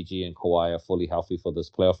that PG and Kawhi are fully healthy for this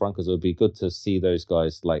playoff run, because it would be good to see those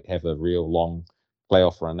guys like have a real long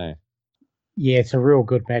playoff run, eh? Yeah, it's a real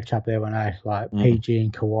good matchup there when like PG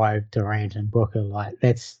and Kawhi, Durant and Booker. Like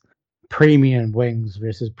that's premium wings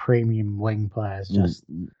versus premium wing players.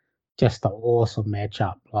 Just an awesome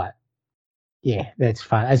matchup. Like, yeah, that's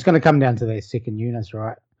fun. It's going to come down to their second units,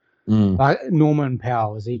 right? Like Norman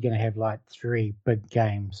Powell, is he going to have like 3 big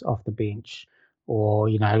games off the bench, or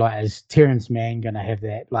like is Terrence Mann going to have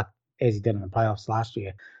that, like as he did in the playoffs last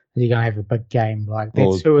year? Is he going to have a big game? Like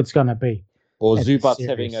that's who it's going to be. Or Zubac's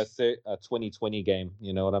having a 2020 game.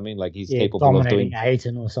 You know what I mean? Like he's capable of doing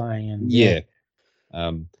Ayton or something.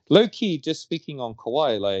 And low key, just speaking on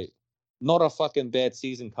Kawhi, like not a fucking bad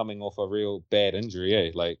season coming off a real bad injury,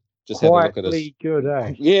 eh? Like just have a look at this. Good,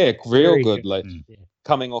 eh? Yeah, real good. Like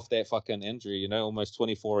coming off that fucking injury, almost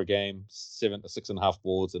 24 a game, 6.5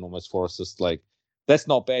 boards, and almost 4 assists. Like that's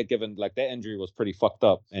not bad given like that injury was pretty fucked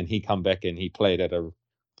up, and he come back and he played at a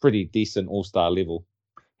pretty decent all-star level.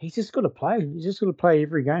 He's just got to play. He's just got to play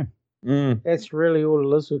every game. That's really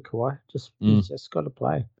all it is with Kawhi. He's just got to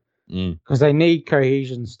play. Because they need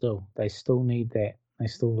cohesion still. They still need that. They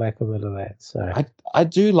still lack a bit of that. So I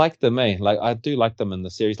do like them, eh? Like I do like them in the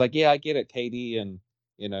series. Like I get it, KD and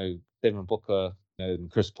Devin Booker and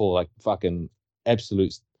Chris Paul, like fucking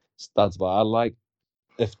absolute studs. But I like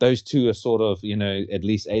if those two are sort of at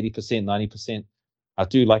least 80%, 90%. I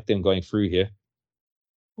do like them going through here.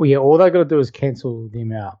 Well, yeah, all they got to do is cancel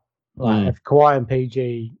them out. Like if Kawhi and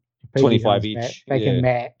PG 25 each, they can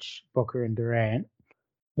match Booker and Durant.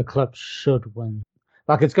 The Clips should win.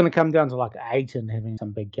 Like it's going to come down to like Ayton having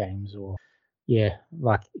some big games, or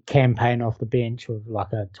like campaign off the bench with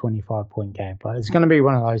like a 25-point game. But it's going to be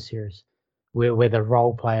one of those series where the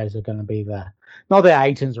role players are going to be not that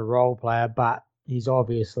Ayton's a role player, but he's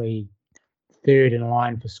obviously third in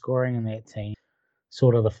line for scoring in that team,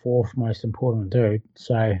 sort of the fourth most important dude.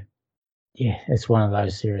 So yeah, it's one of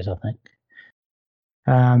those series, I think.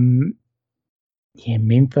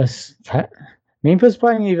 Memphis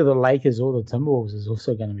playing either the Lakers or the Timberwolves is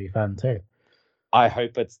also going to be fun too. I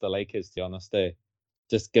hope it's the Lakers, to be honest.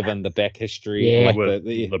 Just given the back history, with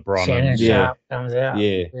the LeBron Shannon and Sharp comes out.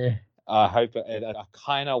 Yeah. I hope I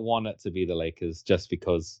kind of want it to be the Lakers, just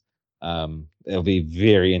because it'll be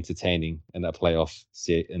very entertaining in the playoff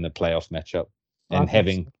matchup, and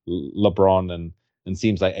having LeBron and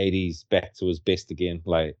seems like AD's back to his best again.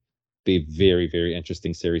 Like, be very, very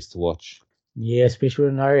interesting series to watch. Yeah, especially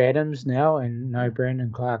with no Adams now and no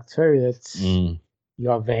Brandon Clark too. That's you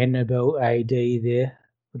got Vanderbilt, AD there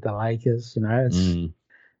with the Lakers. You know,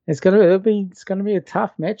 it's gonna be a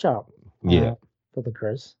tough matchup. For the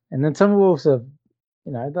Grizz, and then Timberwolves have,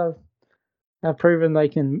 they've proven they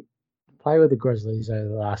can play with the Grizzlies over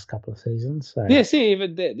the last couple of seasons. So yeah, see,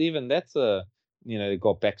 even that's a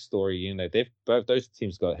got backstory. They've both those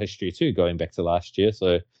teams got history too, going back to last year.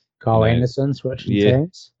 So Kyle Anderson switching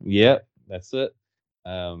teams. Yeah, that's it.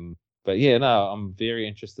 But yeah, no, I'm very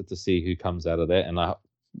interested to see who comes out of that, and I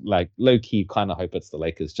like low key kind of hope it's the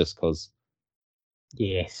Lakers, just because.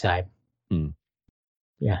 Yeah, same.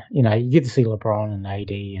 Yeah, you get to see LeBron and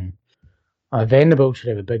AD, and Vanderbilt should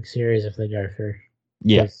have a big series if they go through.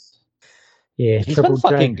 Yeah, he's been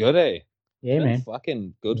fucking good, eh? Yeah, man,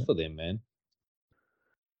 fucking good for them,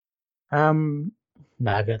 man.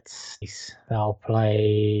 Nuggets, they'll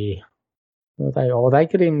play. They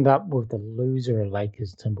could end up with the loser of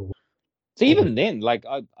Lakers Timberwolves. So even then, like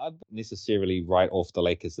I'd necessarily write off the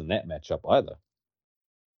Lakers in that matchup either.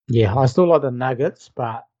 Yeah, I still like the Nuggets,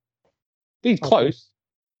 but be close.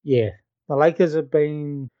 The Lakers have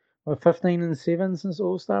been 15-7 since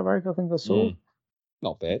All-Star break. I think I saw.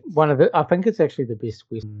 Not bad. I think it's actually the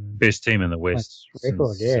best team in the West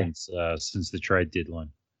record, since the trade deadline.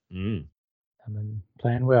 I mean,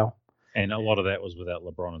 playing well, and a lot of that was without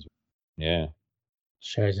LeBron as well. Yeah,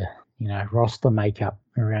 shows roster makeup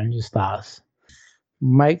around your stars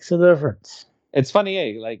makes a difference. It's funny,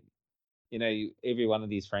 eh? Like, every one of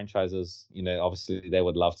these franchises, obviously they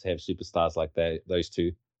would love to have superstars like those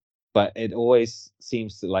two, but it always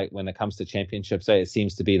seems to, like, when it comes to championships, it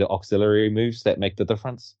seems to be the auxiliary moves that make the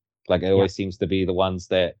difference. Like, it always seems to be the ones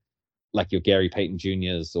that, like your Gary Payton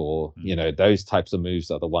Jr.'s or those types of moves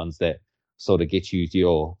are the ones that sort of get you to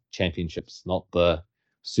your championships, not the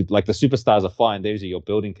like the superstars are fine. Those are your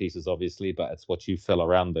building pieces, obviously, but it's what you fill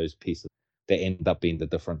around those pieces that end up being the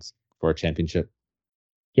difference for a championship.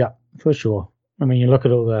 Yeah, for sure. I mean, you look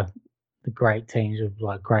at all the great teams with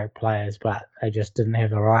like great players, but they just didn't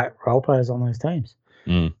have the right role players on those teams.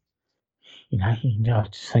 Mm. You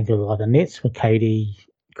just think of like the Nets with KD,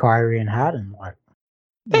 Kyrie, and Harden. Like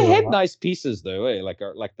they had nice pieces though, eh? Like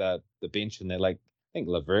the bench, and they're like, I think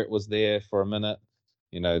Levert was there for a minute.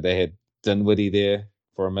 They had Dinwiddie there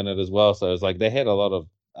for a minute as well. So it was like they had a lot of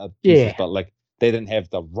pieces, but like they didn't have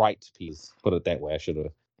the right piece. Put it that way. I should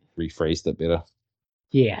have rephrased it better.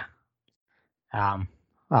 Yeah.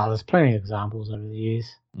 There's plenty of examples over the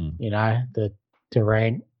years. The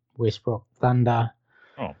Durant, Westbrook, Thunder.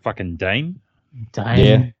 Oh, fucking Dame,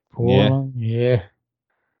 Portland. Yeah.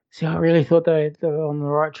 See, I really thought they were on the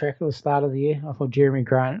right track at the start of the year. I thought Jeremy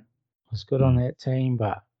Grant was good on that team,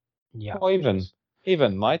 but yeah. Well,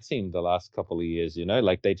 even my team the last couple of years,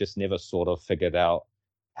 like they just never sort of figured out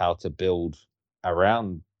how to build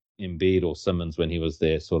around Embiid or Simmons when he was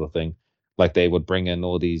there, sort of thing. Like they would bring in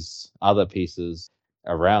all these other pieces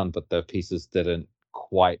around, but the pieces didn't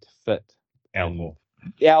quite fit. Al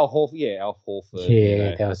Horford.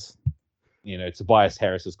 Yeah, that was. Tobias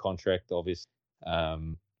Harris's contract, obviously.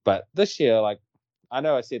 But this year, like, I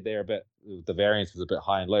know I said the variance was a bit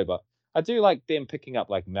high and low, but I do like them picking up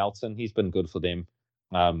like Melton. He's been good for them.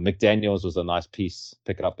 McDaniels was a nice piece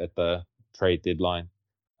pick up at the trade deadline,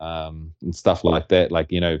 and stuff like that.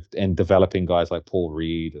 Like, and developing guys like Paul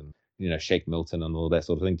Reed and, Shake Milton and all that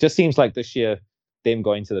sort of thing. Just seems like this year, them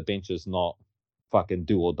going to the bench is not fucking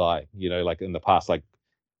do or die. Like in the past, like,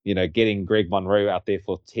 getting Greg Monroe out there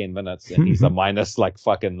for 10 minutes and he's a minus like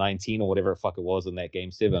fucking 19 or whatever it was in that game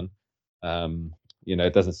 7.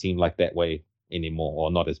 It doesn't seem like that way anymore, or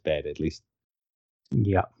not as bad at least.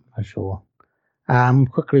 Yeah, for sure.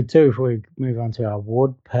 Quickly too, before we move on to our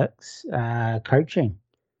award picks, coaching.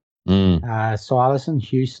 Silas in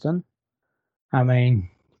Houston. I mean,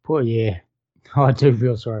 poor year. I do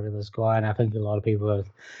feel sorry for this guy, and I think a lot of people have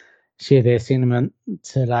shared their sentiment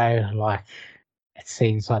today. Like, it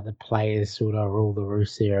seems like the players sort of rule the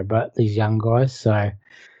roost there, but these young guys. So,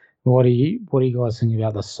 what do you guys think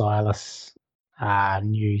about the Silas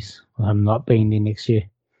news of him not being there next year?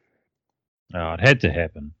 Oh, it had to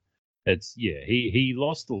happen. He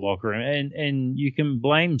lost the locker room, and you can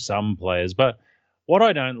blame some players, but what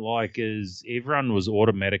I don't like is everyone was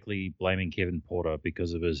automatically blaming Kevin Porter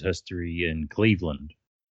because of his history in Cleveland.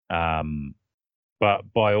 But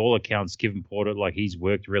by all accounts, Kevin Porter, like, he's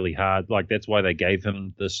worked really hard. Like, that's why they gave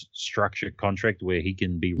him this structured contract where he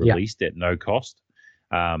can be released at no cost,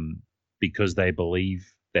 because they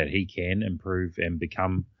believe that he can improve and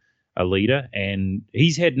become a leader. And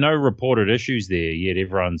he's had no reported issues there, yet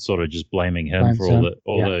everyone's sort of just blaming him for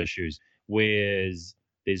all the issues. Whereas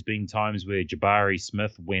there's been times where Jabari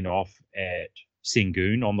Smith went off at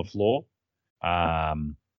Sengun on the floor.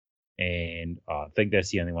 And I think that's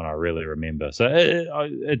the only one I really remember. So,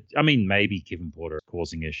 I mean, maybe Kevin Porter is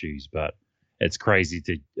causing issues, but it's crazy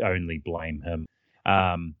to only blame him.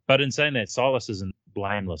 But in saying that, Silas isn't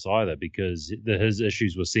blameless either, because his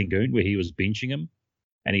issues with Sengun, where he was benching him,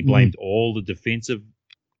 and he blamed all the defensive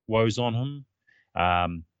woes on him.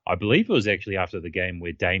 I believe it was actually after the game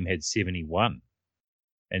where Dame had 71.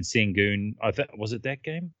 And Sengun, was it that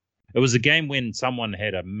game? It was a game when someone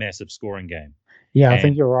had a massive scoring game. Yeah, I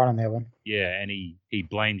think you're right on that one. Yeah, and he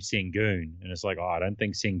blamed Sengun, and it's like, I don't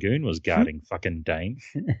think Sengun was guarding fucking Dame.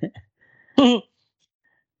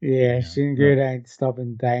 Sengun ain't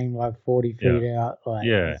stopping Dame like 40 feet out. Like,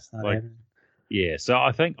 So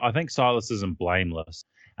I think Silas isn't blameless,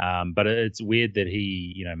 but it's weird that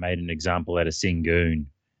he made an example out of Sengun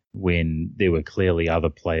when there were clearly other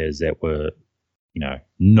players that were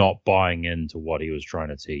not buying into what he was trying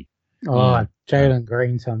to teach. Jalen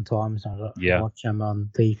Green sometimes. I watch him on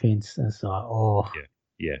defense. It's like,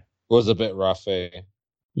 it was a bit rough, eh?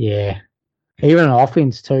 Yeah, even on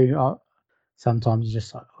offense too. Sometimes you're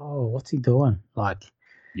just like, what's he doing? Like,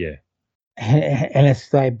 and it's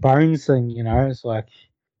that Bones thing, It's like,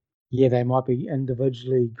 they might be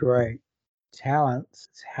individually great talents.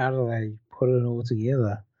 It's how do they put it all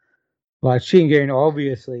together? Like, Shingun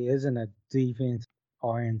obviously isn't a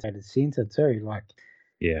defense-orientated center too. Like,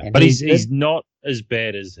 but he's not as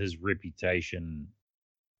bad as his reputation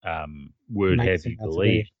would have you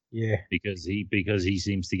believe. Because he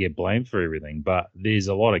seems to get blamed for everything. But there's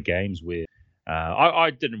a lot of games where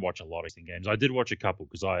I didn't watch a lot of games. I did watch a couple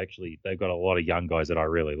because they've got a lot of young guys that I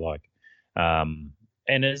really like. And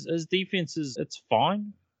his defense it's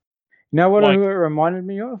fine. You know what it reminded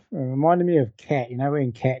me of? It reminded me of Cat.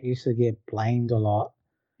 When Cat used to get blamed a lot.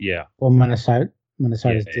 Yeah. For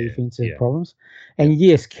Minnesota's defensive problems. And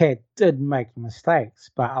yes, Cat did make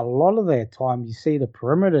mistakes, but a lot of that time you see the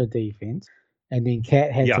perimeter defense, and then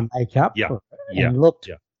Cat had to make up for it and looked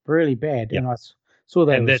really bad. And I saw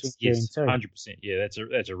that. And that's 100%. Yeah,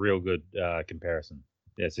 that's a real good comparison.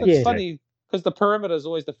 It's funny because the perimeter is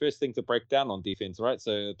always the first thing to break down on defense, right?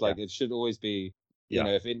 So it should always be,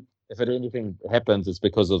 if anything happens, it's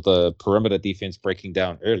because of the perimeter defense breaking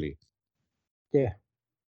down early. Yeah.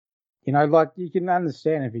 Like you can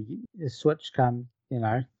understand if the switch comes,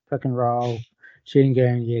 pick and roll,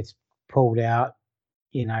 Shingun gets pulled out,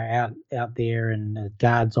 out there, and the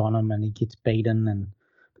guards on him, and he gets beaten, and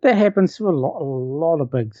that happens to a lot of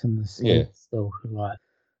bigs in this. Still, like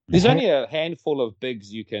there's only a handful of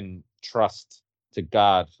bigs you can trust to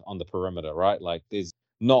guard on the perimeter, right? Like there's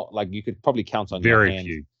not like you could probably count on your hand.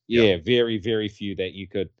 Few. Yeah, very, very few that you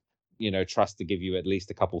could, trust to give you at least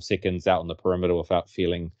a couple seconds out on the perimeter without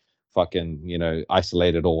feeling fucking,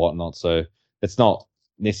 isolated or whatnot. So it's not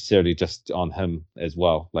necessarily just on him as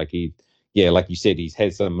well. Like like you said, he's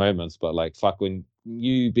had some moments, but like when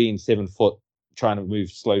you being 7 foot trying to move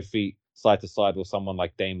slow feet side to side with someone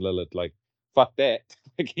like Dame Lillard, like fuck that.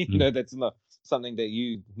 That's not something that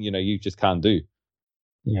you just can't do.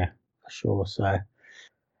 Yeah, sure. So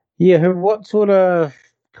what sort of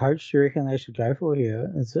coach do you reckon they should go for here?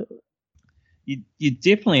 Is it? You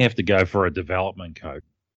definitely have to go for a development coach.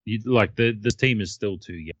 This team is still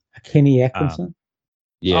too young. Kenny Atkinson?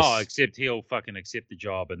 Yes. Oh, except he'll fucking accept the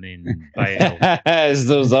job and then bail.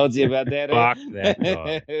 Still salty about that. Fuck that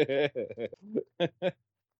guy.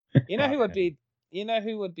 Who would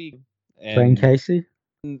be? Dwayne Casey?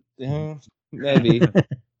 Maybe.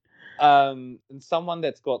 And someone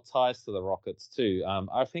that's got ties to the Rockets too.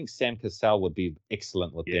 I think Sam Cassell would be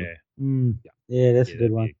excellent with them. Yeah, that's a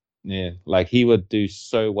good one. Yeah, like he would do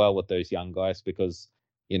so well with those young guys because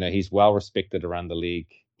he's well respected around the league.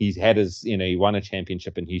 He's had he won a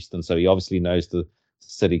championship in Houston, so he obviously knows the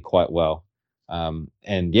city quite well.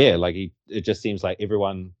 And yeah, like it just seems like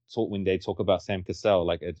everyone when they talk about Sam Cassell,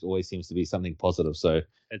 like it always seems to be something positive. So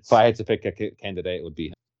if I had to pick a candidate, it would be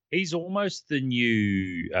him. He's almost the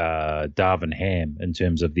new Darvin Ham in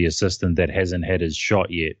terms of the assistant that hasn't had his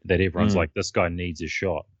shot yet. That everyone's like, this guy needs a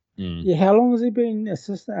shot. Yeah, how long has he been an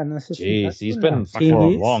assistant Jeez, he's coach? been Like for 10 a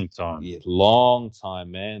years? long time. Yeah, long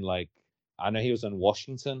time, man. Like I know he was in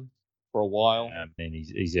Washington for a while. And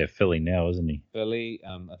he's at Philly now, isn't he? Philly.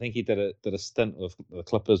 I think he did a stint with the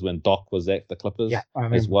Clippers when Doc was at the Clippers as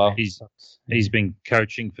remember well. He's been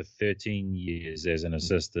coaching for 13 years as an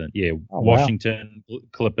assistant. Yeah, Oh, Washington,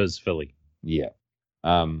 Clippers, Philly. Yeah.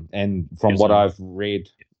 And from what I've read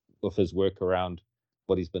with his work around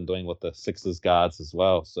what he's been doing with the Sixers guards as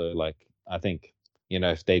well. So like I think,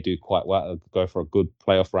 if they do quite well, go for a good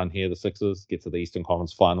playoff run here, the Sixers get to the Eastern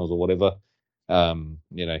Conference Finals or whatever.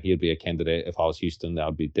 He'd be a candidate if I was Houston that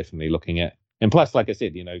I'd be definitely looking at. And plus, like I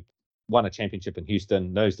said, won a championship in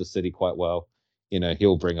Houston, knows the city quite well.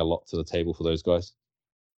 He'll bring a lot to the table for those guys.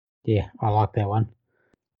 Yeah, I like that one.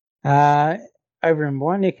 Over in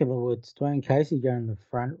my neck of the woods, Dwayne Casey going to the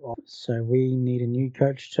front office, so we need a new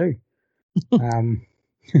coach too.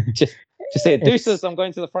 Just say, deuces, I'm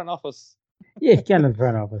going to the front office. Yeah, going to the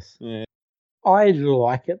front office. Yeah. I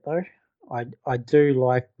like it though. I do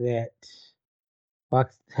like that. Like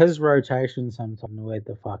his rotation sometimes annoyed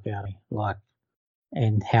the fuck out of me. Like,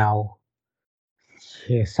 and how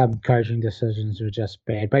some coaching decisions were just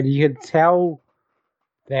bad. But you could tell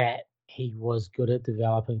that he was good at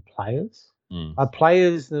developing players.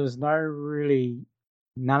 Players, there was none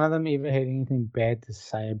of them ever had anything bad to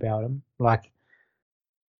say about him. Like,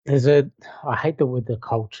 I hate the word the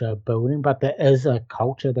culture building, but there is a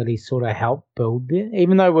culture that he sort of helped build there,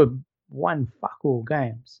 even though we've won fuck all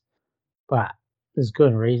games. But there's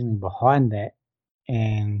good reasoning behind that.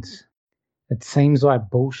 And it seems like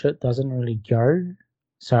bullshit doesn't really go.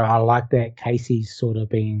 So I like that Casey's sort of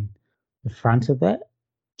being the front of that,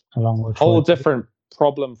 along with whole different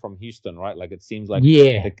problem from Houston, right? Like it seems like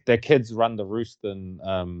the kids run the roost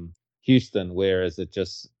in Houston, whereas it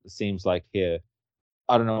just seems like here,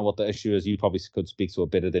 I don't know what the issue is. You probably could speak to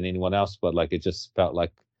it better than anyone else, but like it just felt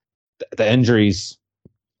like the injuries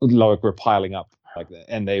were piling up,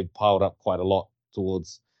 and they piled up quite a lot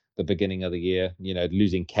towards the beginning of the year.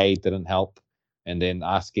 Losing Cade didn't help, and then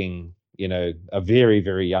asking a very,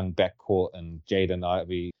 very young backcourt and Jaden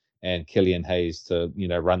Ivey and Killian Hayes to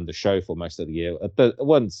run the show for most of the year. It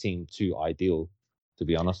wouldn't seem too ideal, to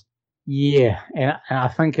be honest. Yeah, and I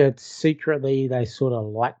think it's secretly they sort of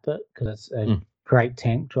liked it because it's a great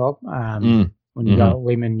tank job when you got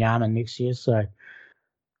Wembanyama next year. So,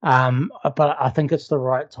 but I think it's the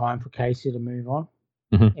right time for Casey to move on.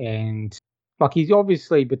 And like he's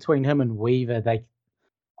obviously between him and Weaver,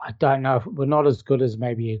 I don't know if we're not as good as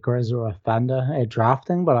maybe a Grizz or a Thunder at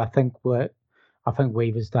drafting, but I think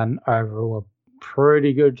Weaver's done overall a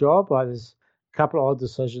pretty good job. Like there's a couple of odd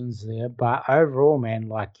decisions there, but overall, man,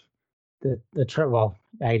 like the trip. Well,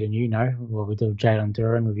 Aiden, we did Jalen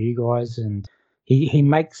Duran with you guys, and he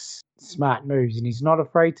makes smart moves, and he's not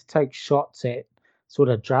afraid to take shots at sort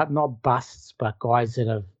of not busts, but guys that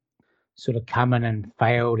have sort of come in and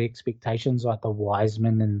failed expectations, like the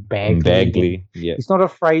Wiseman and Bagley. Yeah, he's not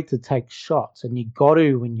afraid to take shots, and you got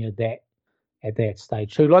to when you're at that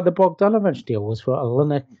stage too. Like the Bogdanovich deal was for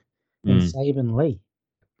Olynyk and Saban Lee.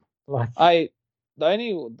 Like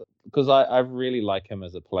because I really like him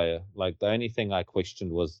as a player. Like the only thing I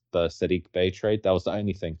questioned was the Sadiq Bey trade. That was the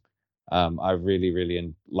only thing. I really,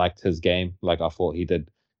 really liked his game. Like I thought he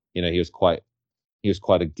did. He was quite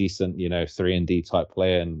a decent, 3-and-D type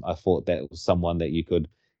player, and I thought that was someone that you could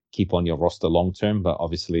keep on your roster long term. But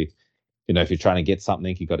obviously, if you're trying to get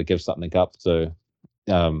something, you got to give something up. So,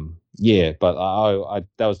 yeah. But I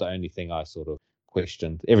that was the only thing I sort of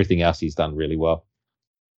questioned. Everything else he's done really well.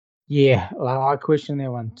 Yeah, I questioned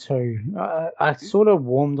that one too. I sort of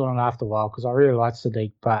warmed on it after a while because I really liked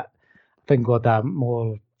Sadiq, but I think what they're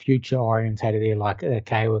more future orientated, they're like,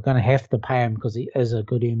 okay, we're going to have to pay him because he is a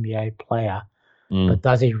good NBA player, but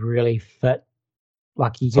does he really fit?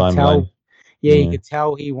 Like you could tell, you could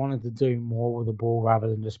tell he wanted to do more with the ball rather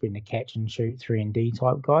than just being a catch and shoot 3-and-D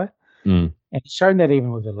type guy. And he's shown that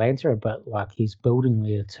even with Atlanta, but like he's building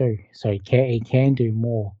there too, so he can do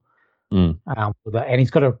more. And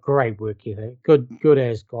he's got a great work ethic, good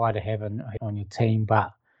as guy to have on your team.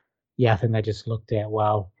 But yeah, I think they just looked at,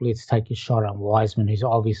 well, let's take a shot on Wiseman, who's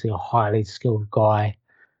obviously a highly skilled guy,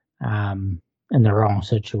 in the wrong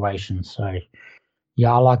situation. So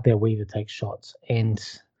yeah, I like that Weaver takes shots, and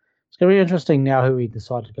it's gonna be interesting now who we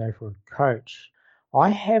decide to go for a coach. I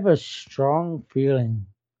have a strong feeling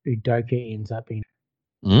Udoka ends up being.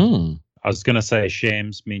 I was going to say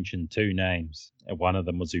Shams mentioned two names. One of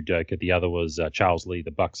them was Udoka. The other was Charles Lee,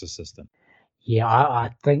 the Bucks assistant. Yeah,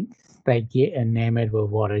 I think they get enamored with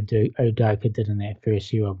what Udoka did in that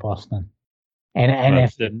first year of Boston. And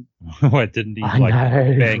if didn't he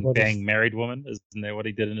bang married woman? Isn't that what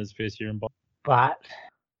he did in his first year in Boston? But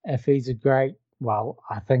if he's I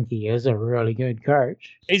think he is a really good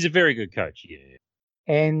coach. He's a very good coach, yeah.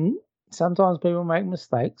 And sometimes people make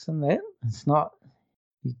mistakes, and that it's not.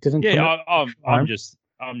 He didn't. Yeah, I'm just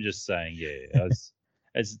saying, yeah. It was.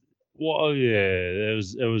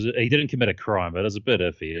 He didn't commit a crime, but it was a bit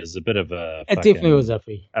iffy. It was a bit of a. It definitely was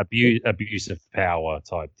iffy. Abuse of power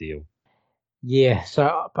type deal. Yeah.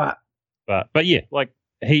 So, but yeah, like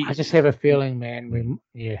I just have a feeling, man.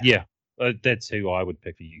 Yeah, that's who I would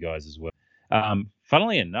pick for you guys as well.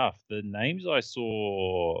 Funnily enough, the names I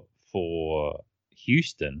saw for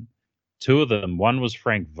Houston, two of them, one was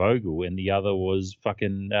Frank Vogel and the other was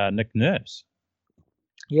fucking Nick Nurse.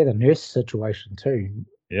 Yeah, the Nurse situation too.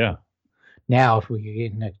 Yeah. Now, if we could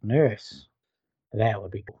get Nick Nurse, that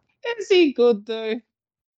would be cool. Is he good though?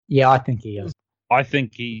 Yeah, I think he is. I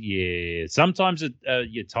think sometimes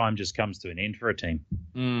your time just comes to an end for a team.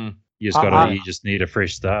 Mm. You just need a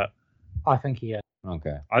fresh start. I think he is.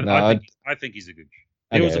 Okay. I think he's a good.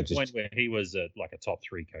 There was a point where he was like a top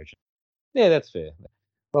 3 coach. Yeah, that's fair.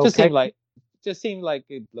 Well, just seemed like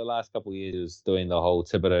the last couple of years he was doing the whole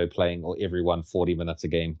Thibodeau playing or everyone 40 minutes a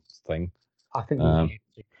game thing. I think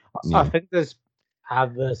I think there's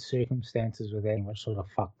other circumstances with that which sort of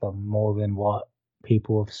fucked them more than what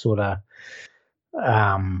people have sort of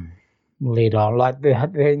led on. Like they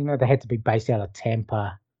had to be based out of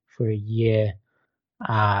Tampa for a year.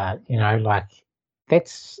 Like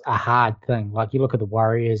that's a hard thing. Like you look at the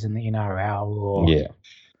Warriors in the NRL,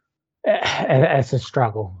 it's a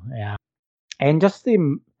struggle. Yeah, and just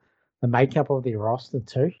the makeup of their roster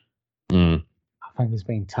too. I think has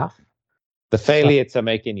been tough. The failure to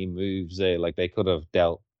make any moves there, like they could have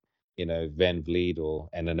dealt, Van Vliet or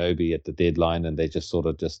Anunoby at the deadline, and they just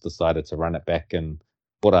decided to run it back. And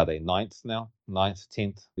what are they, 9th now? 9th,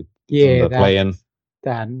 10th? Yeah, they're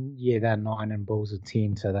 9 and Bulls are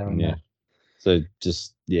 10, so they're in there. So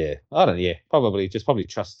probably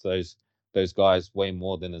trust those guys way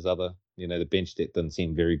more than his other. The bench depth doesn't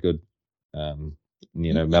seem very good.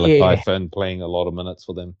 Malachi Finn playing a lot of minutes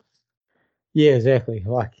for them. Yeah, exactly.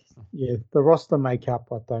 The roster makeup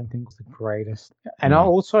I don't think is the greatest. And I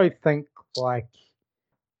also think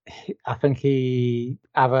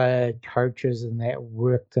other coaches and that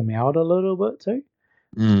worked him out a little bit too.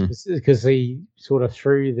 Because he sort of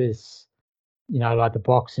threw this, like the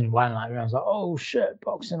boxing one, like everyone's like, oh shit,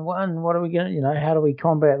 boxing one, what are we gonna, how do we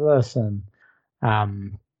combat this? And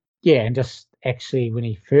and just actually when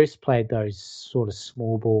he first played those sort of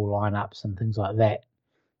small ball lineups and things like that.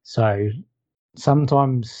 So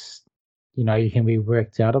sometimes, you can be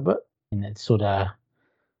worked out a bit, and it's sort of.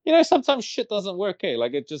 Sometimes shit doesn't work,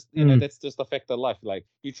 Like it just, that's just the fact of life. Like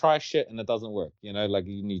you try shit and it doesn't work, like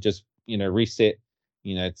you just, reset,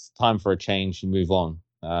 it's time for a change, you move on.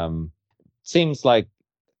 Seems like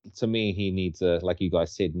to me, he needs like you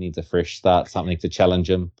guys said, needs a fresh start, something to challenge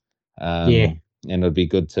him. And it would be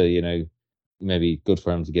good to, maybe good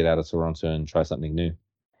for him to get out of Toronto and try something new.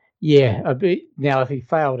 Yeah, a bit. Now, if he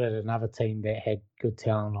failed at another team that had good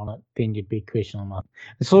talent on it, then you'd be questioning him.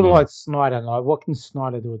 It's sort of like Snyder. Like, what can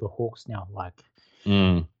Snyder do with the Hawks now? Like,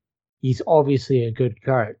 he's obviously a good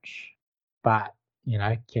coach, but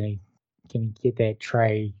can he get that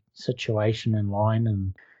trade situation in line?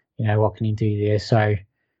 And what can he do there? So,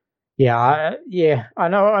 I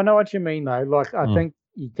know what you mean though. Like, I think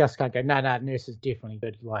you just can't go. No, Nurse is definitely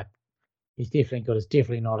good. Like. He's definitely good. It's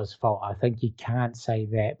definitely not his fault. I think you can't say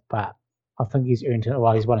that, but I think he's earned it.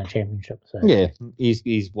 Well, he's won a championship. So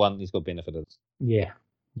he's won. He's got benefit of it. Yeah.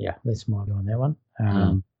 That's my view on that one.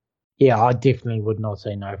 I definitely would not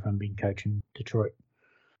say no from being coach in Detroit.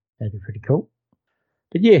 That'd be pretty cool.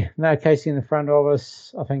 But Casey in the front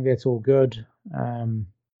office. I think that's all good. Now's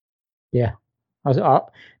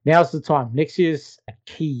the time. Next year's a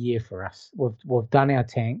key year for us. We've done our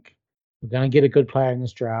tank. We're going to get a good player in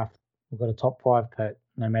this draft. We've got a top 5 pick,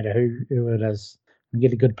 no matter who it is. We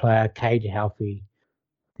get a good player, Cade healthy.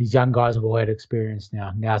 These young guys have all had experience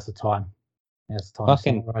now. Now's the time. Now's the time to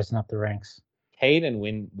start rising up the ranks. Cade and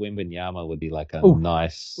Wembanyama would be like a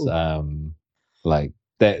nice, like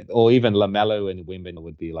that, or even LaMelo and Wembanyama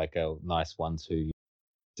would be like a nice 1-2.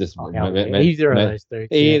 Just either of those dudes.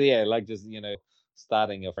 Yeah, like just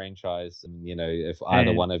starting a franchise, and if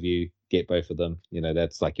either one of you get both of them,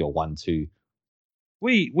 that's like your 1-2.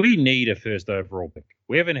 We need a first overall pick.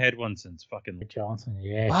 We haven't had one since fucking Johnson.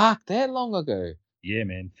 Fuck, that long ago. Yeah,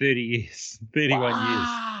 man. 30 years. 31 years.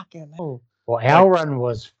 Fucking hell. Well, our run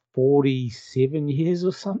was 47 years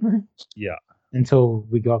or something. Yeah. Until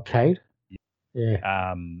we got Cade.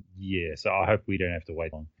 Yeah. Yeah, so I hope we don't have to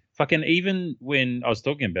wait long. Fucking even when I was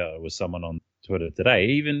talking about it with someone on Twitter today,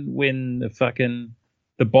 even when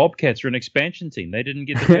the Bobcats were an expansion team, they didn't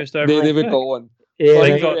get the first overall They never pick. got one. Yeah,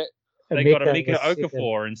 They got Emeka was second.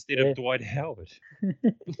 Okafor instead of Dwight Howard.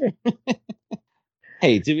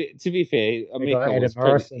 Hey, to be fair, Emeka was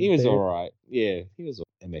Morrison, he was too. all right. Yeah, he was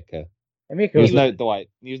Emeka. Emeka He was was no Dwight.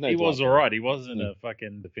 He was no. He Dwight was all right. He wasn't a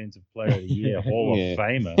fucking defensive player of the year, Hall Yeah. of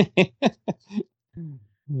Famer.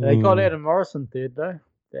 They got Adam Morrison third though.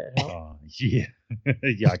 That helped. Oh yeah,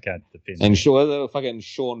 yeah. I can't defend. And that. sure, the fucking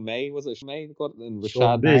Sean May was it? Sean May got and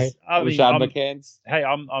Sean Rashad May. Rashad McCants. Hey,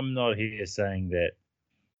 I'm not here saying that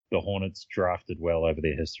the Hornets drafted well over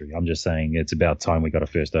their history. I'm just saying it's about time we got a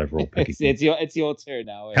first overall pick. It's your turn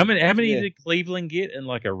now. How many did Cleveland get in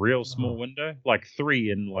like a real small window? Like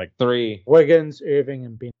 3 in like 3. Wiggins, Irving,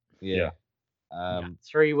 and Ben. Yeah.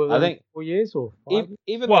 3 within I think 4 years or 5.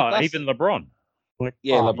 even LeBron.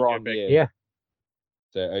 LeBron. Yeah.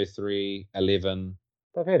 So 03, 11.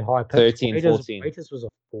 They've had high picks. 13, 14. Waiters was a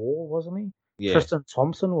 4, wasn't he? Yeah. Tristan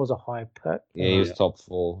Thompson was a high pick. Yeah, he was top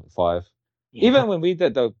 4, 5. Yeah. Even when we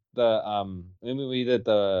did the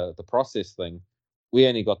process thing, we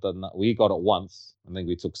only got we got it once. I think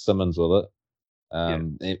we took Simmons with it.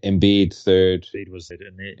 Embiid third. Embiid was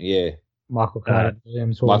in it. Yeah. Michael Carter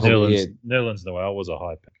Williams. Nerlens Noel was a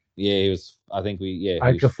high pick. Yeah, he was. I think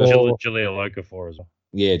Okafor. Jaleel Okafor as well.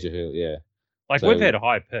 Yeah, Jaleel. Yeah. Like we've had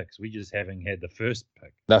high picks, we just haven't had the first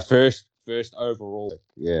pick. The first overall pick.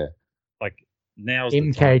 Yeah. Like now's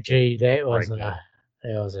MKG. That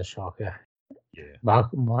was a shocker. Yeah.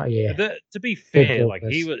 Yeah. To be fair, like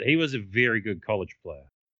he was a very good college player.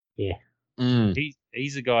 Yeah.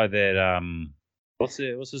 He's a guy that what's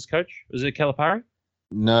his coach? Was it Calipari?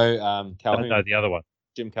 No, Calhoun. No, the other one.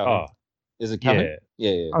 Jim Calhoun. Oh. Is it Calhoun?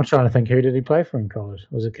 Yeah. I'm trying to think, who did he play for in college?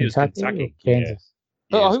 Was it Kentucky or Kansas?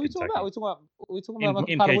 Yeah, who are we talking about? Are we talking about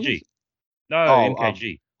MKG. No,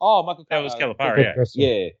 MKG. Michael. That was Calipari.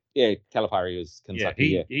 Yeah. Calipari was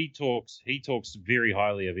Kentucky. He talks very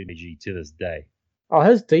highly of MKG to this day. Oh,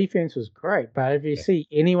 his defense was great, but if you see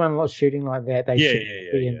anyone shooting like that, they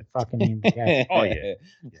should be in fucking NBA. Oh yeah.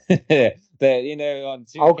 On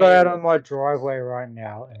 2K, I'll go out on my driveway right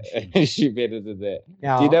now and shoot better than that.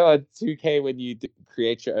 Now, do you know on 2K when you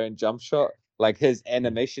create your own jump shot, like his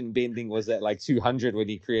animation bending was at like 200 when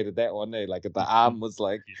he created that one? No, like the arm was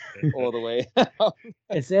like all the way.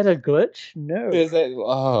 Is that a glitch? No.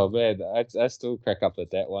 Oh man, I still crack up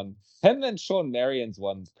at that one. Him and Sean Marion's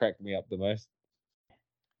one cracked me up the most.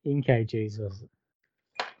 MKG's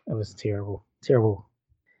was terrible.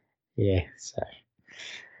 Yeah, so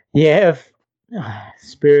if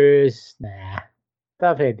Spurs,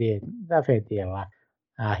 they've had their luck.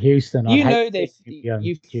 Houston, you know that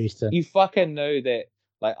Houston. You fucking know that.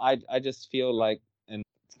 Like I just feel like, and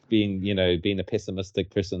being a pessimistic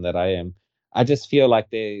person that I am, I just feel like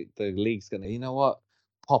the league's gonna. You know what?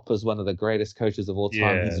 Pop is one of the greatest coaches of all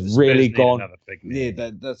time. He's really gone. Yeah,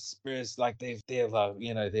 the Spurs, like they're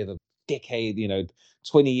the decade,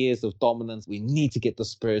 20 years of dominance. We need to get the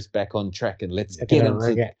Spurs back on track and let's get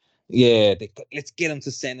them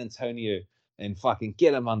to San Antonio and fucking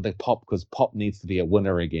get him under Pop, because Pop needs to be a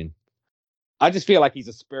winner again. I just feel like he's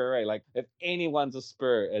a Spur. Right? Like if anyone's a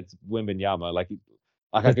Spur, it's Wembanyama. Like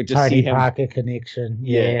I could just see him. Parker connection.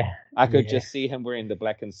 Yeah. I could just see him wearing the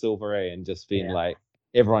black and silver, and just being like.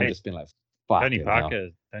 Everyone just been like, fuck Tony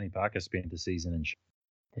Parker spent the season in.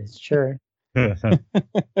 It's true.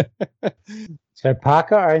 So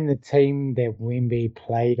Parker owned the team that Wemby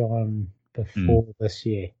played on before this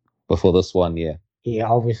year. Before this one, yeah. Yeah,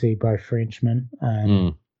 obviously both Frenchmen.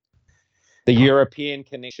 The European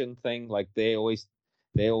connection thing, like they always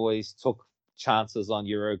took chances on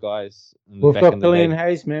Euro guys. We've got Killian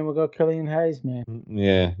Hayes, man.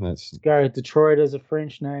 Yeah, let's go. Detroit is a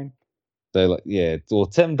French name. So or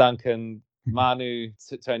Tim Duncan, Manu,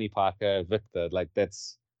 Tony Parker, Victor, like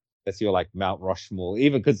that's your like Mount Rushmore.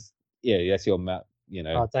 Even because that's your Mount.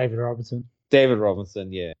 David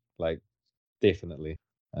Robinson. Yeah, like definitely.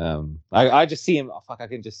 I just see him. I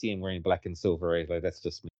can just see him wearing black and silver. Like that's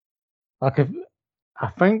just me. Like I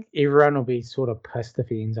think everyone will be sort of pissed if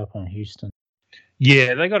he ends up on Houston.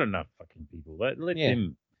 Yeah, they got enough fucking people. Let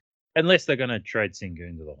them, unless they're gonna trade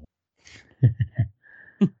Sengun to the Hornets.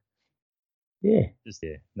 Yeah.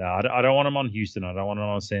 No, I don't want him on Houston. I don't want him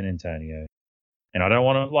on San Antonio. And I don't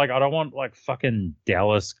want fucking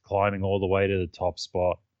Dallas climbing all the way to the top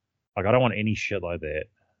spot. Like I don't want any shit like that.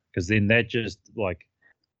 Because then that just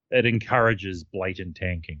it encourages blatant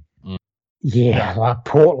tanking. Yeah, like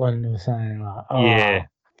Portland was saying, like, oh, Yeah.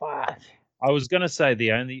 fuck. I was gonna say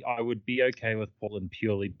I would be okay with Portland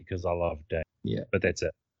purely because I love Dame. Yeah. But that's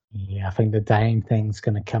it. Yeah, I think the Dame thing's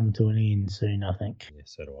going to come to an end soon, I think. Yeah,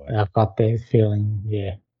 so do I. I've got that feeling,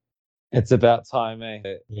 yeah. It's about time, eh?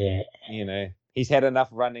 Yeah. You know, he's had enough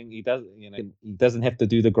running. He doesn't have to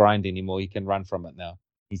do the grind anymore. He can run from it now.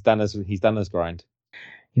 He's done his grind.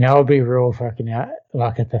 You know, it'll be real fucking out,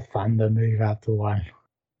 like if the Thunder move up to one.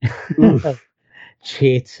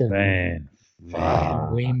 Chet and Man.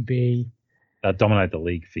 Wemby. They'll dominate the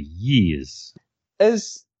league for years.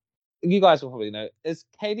 You guys will probably know, is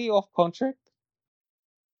KD off contract?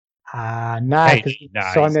 No, because he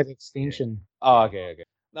signed that extension. Oh, okay.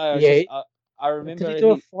 No, yeah. I remember. Did he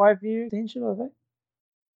do a 5-year extension, I think?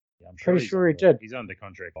 Yeah, I'm pretty sure he did. He's under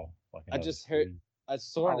contract. I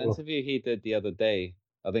saw an interview he did the other day.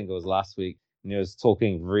 I think it was last week. And he was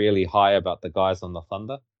talking really high about the guys on the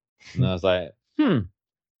Thunder. And I was like,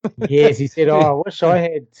 Yes, he said, I wish I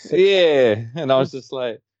had 6. Yeah. And I was just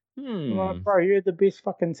like, Like, bro, you're the best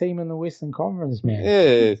fucking team in the Western Conference, man.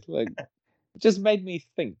 Yeah, like, it just made me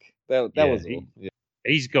think. That was all. Yeah.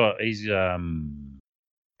 He's got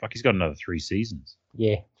another 3 seasons.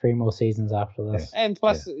 Yeah, 3 more seasons after this. And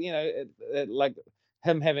plus, you know, like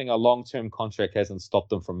him having a long-term contract hasn't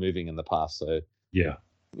stopped him from moving in the past. So yeah,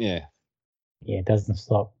 it doesn't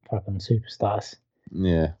stop fucking superstars.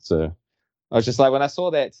 Yeah, so I was just like, when I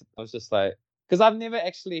saw that, I was just like, because I've never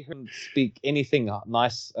actually heard him speak anything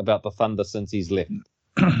nice about the Thunder since he's left,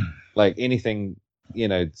 like anything, you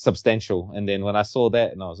know, substantial. And then when I saw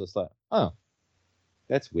that, and I was just like, oh,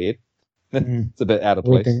 that's weird. It's a bit out of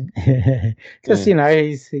place. Because you know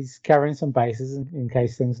he's covering some bases in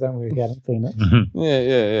case things don't work out in Phoenix.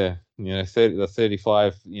 Yeah. You know, the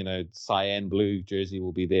 35, you know, cyan blue jersey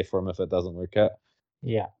will be there for him if it doesn't work out.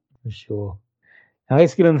 Yeah, for sure. Now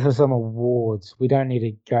let's get into some awards. We don't need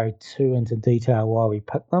to go too into detail why we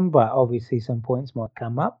picked them, but obviously some points might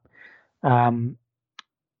come up.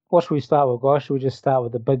 What should we start with, guys? Should we just start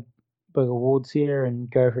with the big awards here and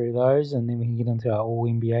go through those, and then we can get into our All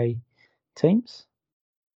NBA teams?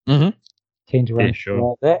 Keen to run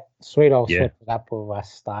through that. Sweet, I'll switch it up with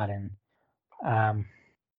us starting.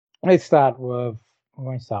 Let's start with. We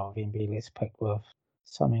won't start with NBA. Let's pick with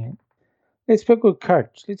something. Let's pick with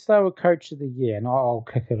coach. Let's start with coach of the year, and I'll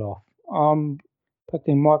kick it off. I'm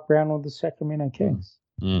picking Mike Brown with the Sacramento Kings.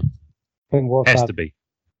 Has to be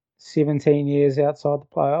 17 years outside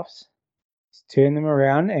the playoffs. He's turned them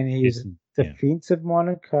around, and he's a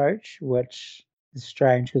defensive-minded coach, which is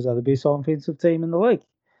strange because they're the best offensive team in the league.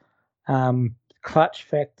 Clutch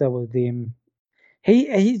factor with them.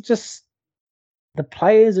 He's just, the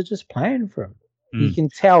players are just playing for him. You can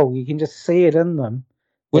tell, you can just see it in them.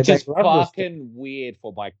 Which is fucking weird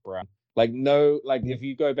for Mike Brown. Like, if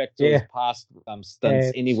you go back to his past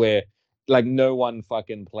stunts anywhere, like, no one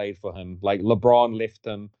fucking played for him. Like, LeBron left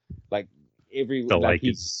him. Like, the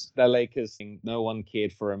Lakers, no one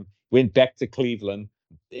cared for him. Went back to Cleveland.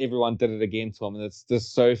 Everyone did it again to him. And it's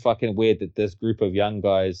just so fucking weird that this group of young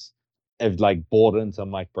guys have, like, bought into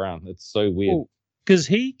Mike Brown. It's so weird. Well, because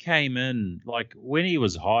he came in, like, when he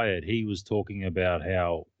was hired, he was talking about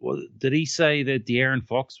how, did he say that De'Aaron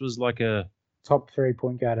Fox was like a top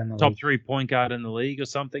 3-point guard in the league? Top 3-point guard in the league or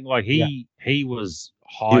something? Like, he was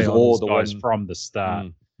high on those guys from the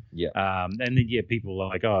start. And then, people were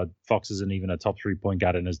like, oh, Fox isn't even a top 3-point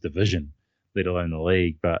guard in his division, let alone the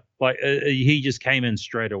league. But, like, he just came in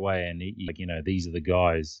straight away and, these are the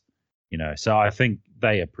guys. So I think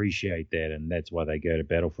they appreciate that, and that's why they go to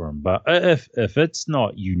battle for him. But if it's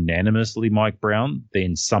not unanimously Mike Brown,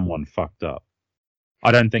 then someone fucked up.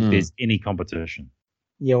 I don't think there's any competition.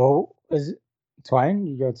 Yeah, well, Twain,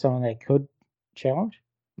 you got someone that could challenge?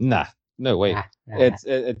 Nah, no way. Nah.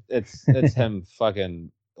 It's him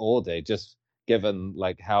fucking all day. Just given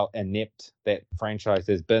like how inept that franchise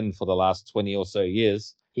has been for the last 20 or so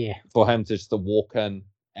years. Yeah, for him just to walk in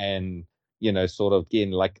and, sort of, again,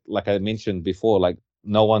 like I mentioned before, like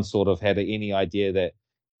no one sort of had any idea that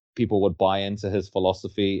people would buy into his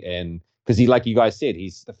philosophy. And because he, like you guys said,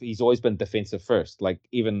 he's always been defensive first. Like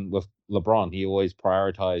even with LeBron, he always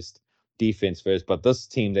prioritized defense first. But this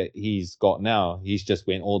team that he's got now, he's just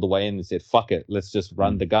went all the way in and said, fuck it, let's just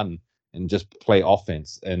run the gun and just play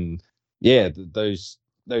offense. And yeah, those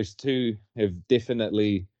two have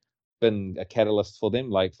definitely been a catalyst for them.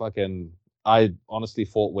 Like fucking, I honestly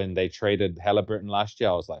thought when they traded Halliburton last year,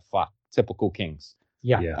 I was like, fuck, typical Kings.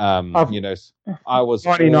 Yeah. I was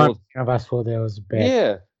 99% of us thought that was bad.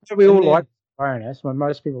 Yeah. So we all liked Sabonis. Well,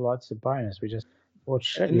 most people liked Sabonis. We just thought,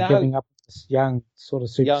 shit, you're giving up this young sort of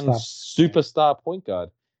superstar. Young superstar point guard.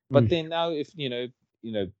 But then now, if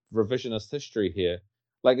revisionist history here,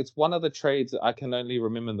 like it's one of the trades that I can only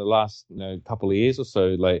remember in the last couple of years or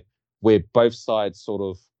so, like where both sides sort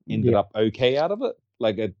of ended up okay out of it.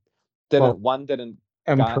 Like it didn't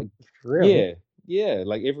really. yeah.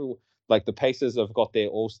 Like the Pacers have got their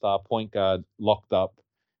all-star point guard locked up,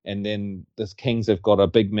 and then the Kings have got a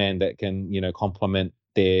big man that can complement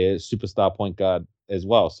their superstar point guard as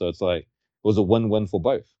well. So it's like it was a win-win for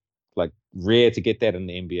both. Like rare to get that in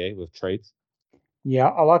the NBA with trades. Yeah,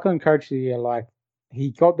 I like on Coach of the Year. Like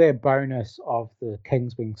he got their bonus of the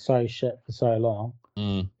Kings being so shit for so long.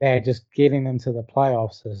 They're just getting into the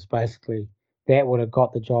playoffs is basically that would have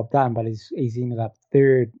got the job done. But he's ended up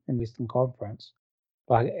third in Western Conference,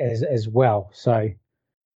 like as well. So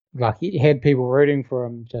like he had people rooting for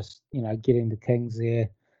him, just getting the Kings there.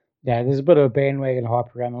 Yeah, there's a bit of a bandwagon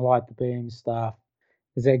hype around the Light the Beam stuff.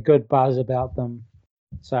 There's that good buzz about them.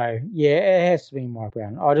 So, yeah, it has to be Mike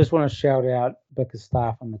Brown. I just want to shout out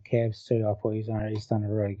Bickerstaff and the Cavs too. I thought he's done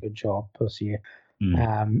a really good job this year.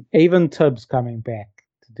 Even Tibbs coming back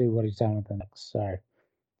to do what he's done with the Knicks. So,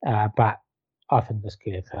 but I think this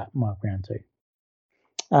kid cut Mike Brown too.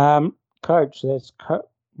 Coach, it's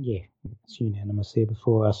unanimous here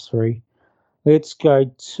before us three. Let's go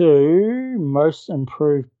to most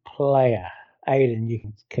improved player. Aiden, you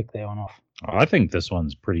can kick that one off. I think this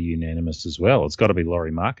one's pretty unanimous as well. It's got to be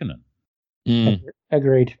Lauri Markkanen.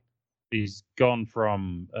 Agreed. He's gone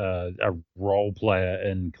from a role player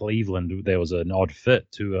in Cleveland. There was an odd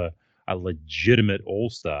fit to a legitimate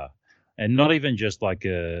all-star. And not even just like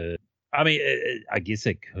I guess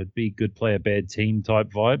it could be good player, bad team type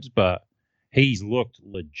vibes, but he's looked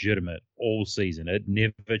legitimate all season. It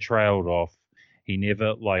never trailed off. He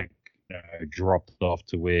never dropped off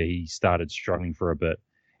to where he started struggling for a bit.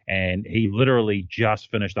 And he literally just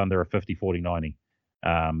finished under a 50-40-90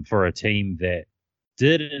 for a team that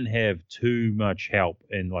didn't have too much help,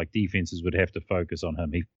 and like defenses would have to focus on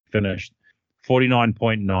him. He finished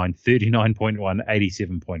 49.9, 39.1,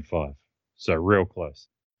 87.5. So real close.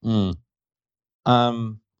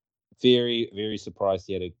 Very, very surprised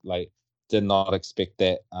he had did not expect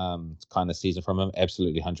that kind of season from him.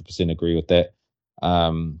 Absolutely 100% agree with that.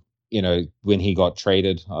 When he got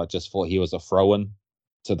traded, I just thought he was a throw-in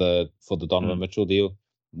for the Donovan Mitchell deal.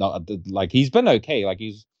 Not he's been okay. Like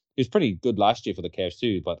he was pretty good last year for the Cavs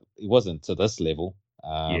too, but he wasn't to this level.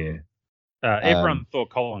 Everyone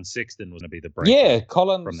thought Colin Sexton was going to be the break. Yeah,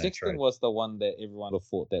 Colin Sexton was the one that everyone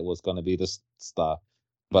thought that was going to be the star.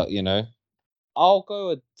 But I'll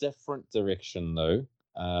go a different direction though,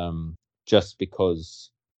 just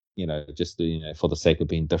because for the sake of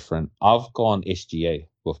being different. I've gone SGA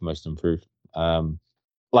with most improved. I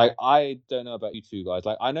don't know about you two guys.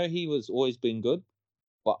 Like I know he was always been good,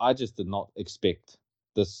 but I just did not expect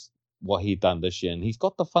what he'd done this year. And he's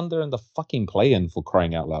got the Thunder in the fucking play-in, for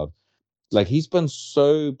crying out loud. Like he's been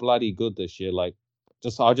so bloody good this year. Like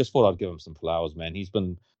I just thought I'd give him some flowers, man. He's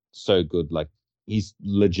been so good. Like he's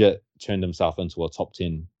legit turned himself into a top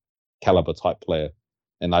 10 caliber type player.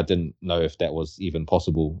 And I didn't know if that was even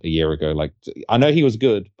possible a year ago. Like I know he was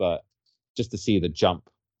good, but just to see the jump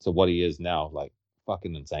to what he is now, like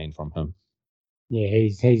fucking insane from him. Yeah,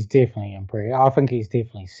 he's definitely improved. I think he's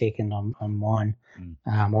definitely second on mine.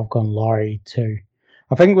 I've gone Laurie too.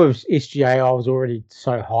 I think with SGA, I was already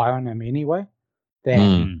so high on him anyway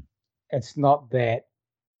that it's not that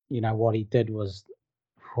what he did was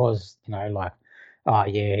he's how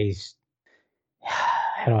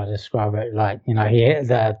do I describe it?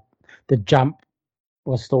 The jump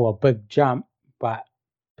was still a big jump, but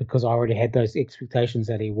because I already had those expectations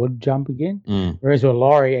that he would jump again. Whereas with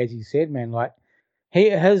Laurie, as you said, man,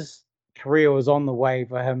 his career was on the way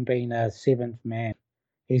for him being a seventh man.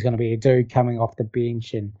 He's going to be a dude coming off the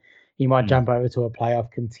bench, and he might jump over to a playoff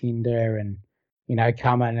contender and,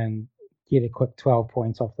 come in and get a quick 12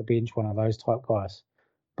 points off the bench, one of those type guys.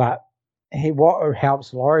 But what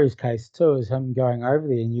helps Laurie's case too is him going over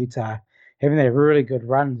there in Utah, having that really good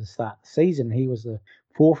run to start the season. He was the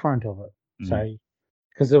forefront of it. So,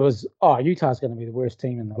 because it was, Utah's going to be the worst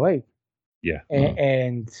team in the league. Yeah.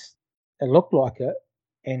 And it looked like it,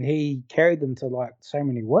 and he carried them to so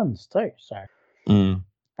many wins too. So,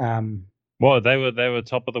 well, they were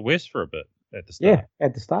top of the West for a bit at the start. Yeah,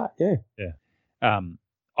 at the start, yeah.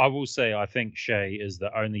 I will say I think Shea is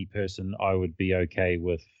the only person I would be okay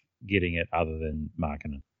with getting it other than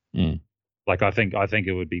Markkanen. I think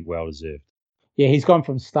it would be well deserved. Yeah, he's gone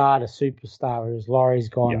from star to superstar, whereas Laurie's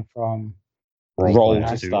gone from role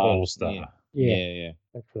to all-star. Yeah.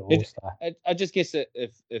 All-star. I just guess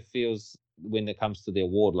it feels when it comes to the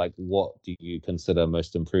award, what do you consider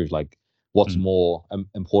most improved? what's more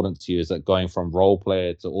important to you? Is it going from role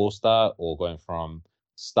player to all-star, or going from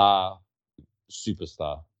star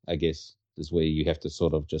superstar? I guess is where you have to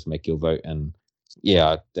sort of just make your vote. And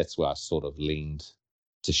yeah, that's where I sort of leaned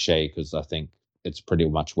to Shea, because I think it's pretty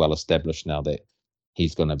much well established now that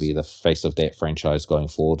he's going to be the face of that franchise going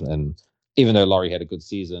forward. And even though Laurie had a good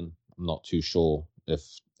season, I'm not too sure if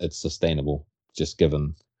it's sustainable, just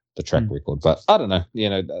given the track record. But I don't know.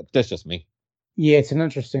 That's just me. Yeah, it's an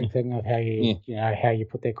interesting thing of how how you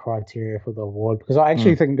put that criteria for the award, because I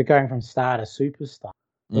actually think that going from star to superstar,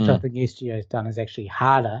 which I think SGA's done, is actually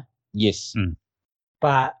harder. Yes.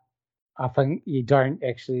 But I think you don't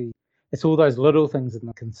actually. It's all those little things and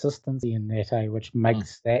the consistency in that, which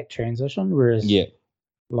makes that transition. Whereas,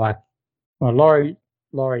 like, well,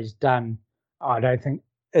 Laurie's done, I don't think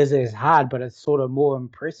is as hard, but it's sort of more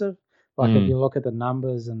impressive. Like if you look at the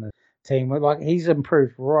numbers and the team, like he's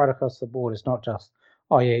improved right across the board. It's not just,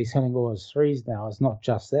 oh yeah, he's hitting all his threes now. It's not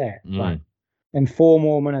just that. Like in 4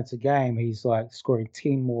 more minutes a game, he's like scoring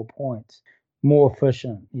 10 more points, more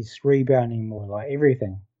efficient. He's rebounding more, like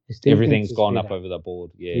everything. Everything's gone up over the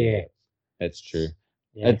board. Yeah. That's true.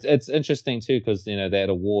 Yeah. It's interesting too, because that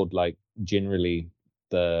award, like, generally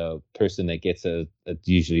the person that gets it, it's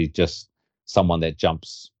usually just someone that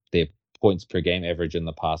jumps their points per game average in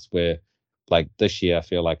the past, where like this year I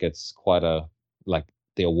feel like it's quite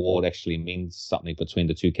the award actually means something between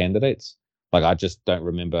the two candidates. Like I just don't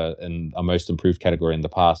remember in a most improved category in the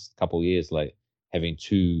past couple of years like having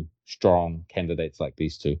two strong candidates like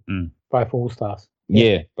these two. Both all-stars.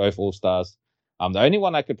 Yeah, both all-stars. The only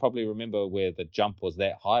one I could probably remember where the jump was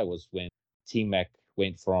that high was when T-Mac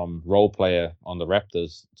went from role player on the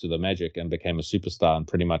Raptors to the Magic and became a superstar, and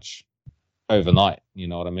pretty much overnight. You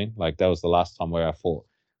know what I mean? Like that was the last time where I thought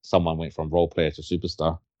someone went from role player to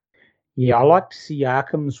superstar. Yeah, I liked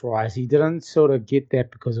Siakam's rise. He didn't sort of get that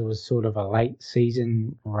because it was sort of a late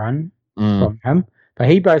season run from him, but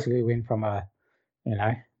he basically went from a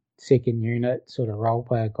second unit sort of role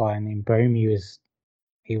player guy, and then boom, he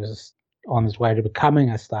was on his way to becoming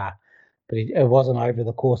a star, but it wasn't over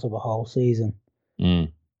the course of a whole season.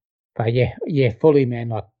 But yeah, fully, man.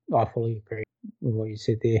 Like I fully agree with what you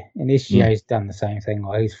said there. And SGA's done the same thing.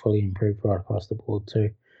 Like he's fully improved right across the board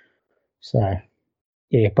too. So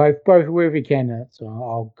yeah, both wherever you can. So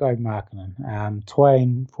I'll go marketing.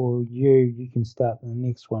 Twain, for you can start the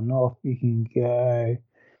next one off. You can go.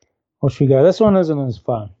 What should we go? This one isn't as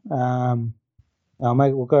fun.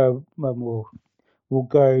 We'll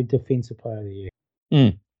go defensive player of the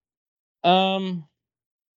year.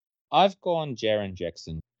 I've gone Jaren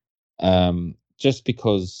Jackson. Just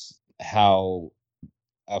because how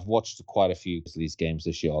I've watched quite a few of these games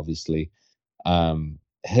this year, obviously. The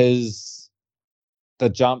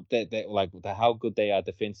jump that like how good they are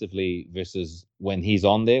defensively versus when he's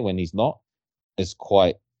on there, when he's not, is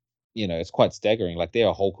quite it's quite staggering. Like they're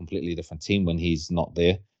a whole completely different team when he's not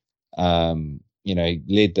there. He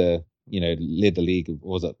led the league.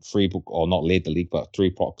 Was it not led the league, but 3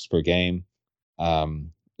 blocks per game. I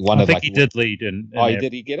think he did lead in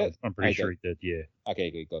did he get it? I'm pretty sure he did, yeah.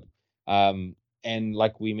 Okay, good. And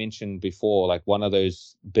like we mentioned before, like one of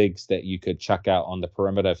those bigs that you could chuck out on the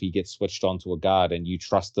perimeter if he gets switched onto a guard and you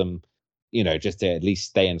trust him, just to at least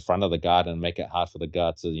stay in front of the guard and make it hard for the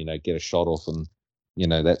guard to, get a shot off and,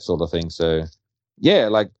 that sort of thing. So, yeah,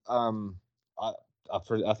 like I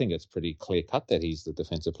think it's pretty clear cut that he's the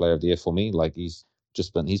defensive player of the year for me. Like he's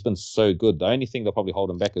been so good. The only thing that'll probably hold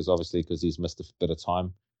him back is obviously because he's missed a bit of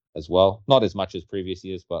time as well. Not as much as previous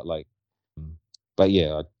years, but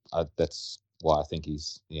yeah, that's why I think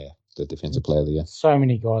he's the defensive player of the year. So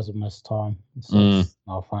many guys have missed time. It's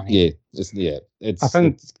not funny. Yeah, it's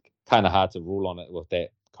kind of hard to rule on it with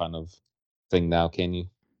that kind of thing now, can you?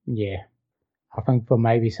 Yeah, I think for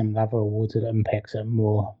maybe some other awards it impacts it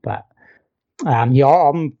more, but I'm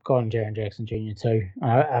going Jaren Jackson Jr. too.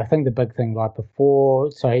 I think the big thing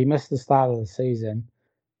before, so he missed the start of the season,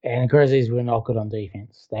 and the Grizzlies were not good on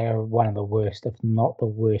defense. They are one of the worst, if not the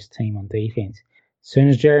worst team on defense. As soon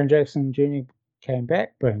as Jaren Jackson Jr. came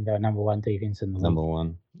back, boom, they were number 1 defense in the league. Number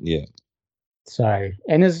 1, yeah. So,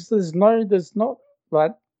 and there's not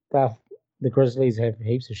like the Grizzlies have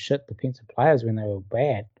heaps of shit defensive players when they were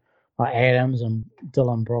bad. Like Adams and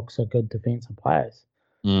Dylan Brooks are good defensive players.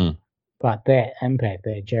 But that impact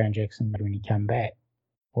that Jaren Jackson made when he came back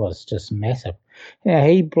was just massive. Yeah,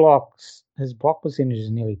 his block percentage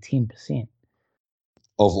is nearly 10%.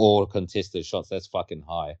 Of all contested shots, that's fucking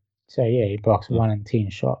high. So yeah, he blocks 1 in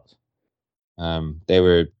 10 shots. They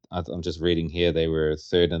were, I'm just reading here, they were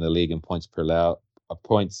 3rd in the league in points per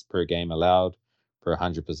game allowed per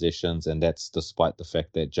 100 possessions, and that's despite the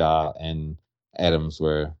fact that Ja and Adams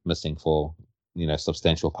were missing for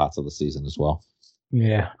substantial parts of the season as well.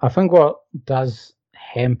 Yeah, I think what does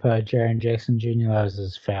hamper Jaren Jackson Jr. is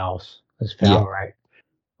his foul rate,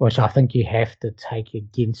 which I think you have to take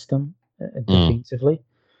against him defensively.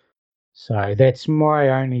 So that's my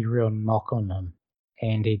only real knock on him.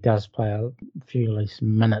 And he does play a few less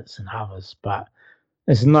minutes than others, but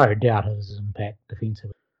there's no doubt his impact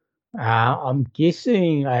defensively. I'm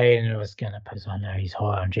guessing Ian was going to pick, because I know he's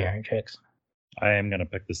high on Jaren Jackson. I am going to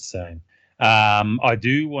pick the same. I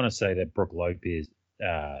do want to say that Brook Lopez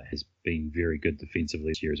has been very good defensively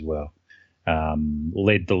this year as well.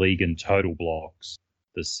 Led the league in total blocks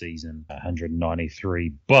this season,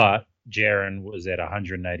 193, but Jaren was at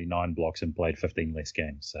 189 blocks and played 15 less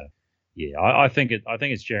games. So, yeah, I think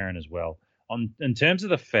it's Jaren as well. In terms of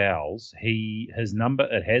the fouls, his number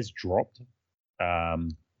has dropped.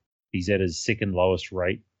 He's at his second lowest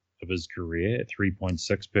rate of his career at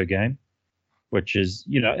 3.6 per game, which is,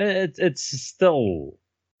 it's still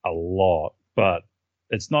a lot, but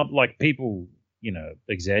it's not like people,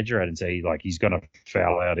 exaggerate and say like he's going to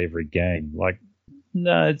foul out every game. Like,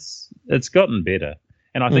 no, it's gotten better,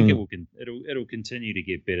 and I think it'll continue to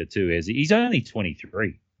get better too. As he's only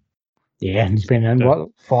 23. Yeah, and he's been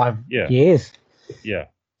in 5 years. Yeah.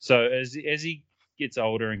 So as he gets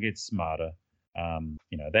older and gets smarter,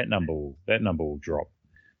 that number will drop.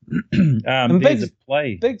 Bigs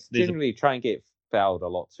generally try and get fouled a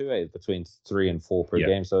lot too, between 3 and 4 per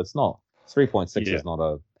game. So it's not 3.6 is not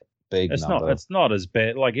a big number. It's not as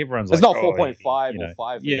bad. Like everyone's it's like, not 4.5 or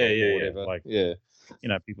 5. Yeah. Whatever. Like,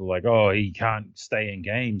 people are like, oh, he can't stay in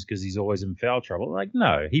games because he's always in foul trouble. Like,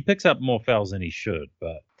 no, he picks up more fouls than he should,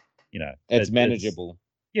 but it's manageable.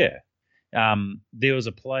 There was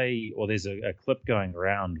a play, or there's a clip going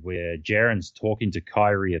around where Jaren's talking to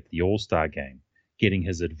Kyrie at the All-Star game, getting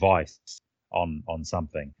his advice on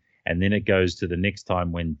something. And then it goes to the next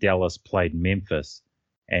time when Dallas played Memphis,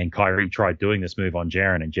 and Kyrie tried doing this move on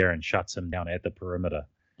Jaren, and Jaren shuts him down at the perimeter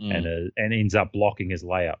and ends up blocking his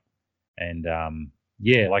layup. And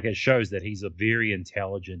like it shows that he's a very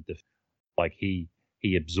intelligent, like he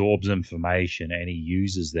absorbs information and he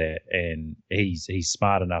uses that, and he's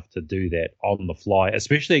smart enough to do that on the fly,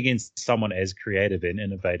 especially against someone as creative and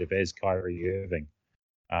innovative as Kyrie Irving.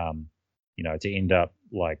 To end up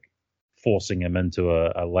like forcing him into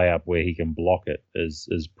a layup where he can block it is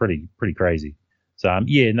pretty crazy. So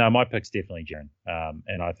my pick's definitely Jaren,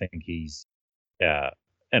 and I think he's an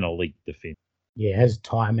elite defender. Yeah, his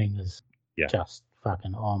timing is just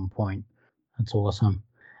fucking on point. That's awesome.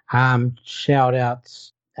 Shout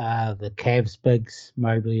outs, the Cavs bigs,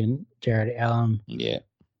 Mobley and Jared Allen. Yeah.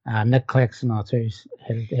 Nick Claxton, too,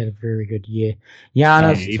 had a very good year.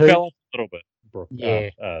 Giannis, he fell off a little bit. Brooke.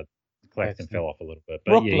 Claxton fell off a little bit,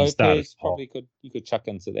 but Brook he Lopez started. You could chuck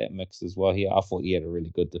into that mix as well. I thought he had a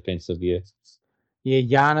really good defensive year. Yeah,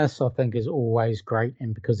 Giannis, I think, is always great,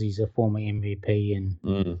 and because he's a former MVP and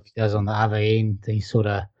he does on the other end, he's sort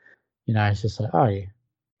of, it's just like, oh yeah,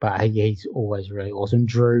 but he's always really awesome.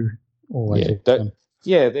 Drew, always awesome.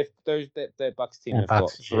 That Bucks team have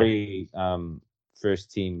got 3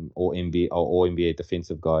 first team or NBA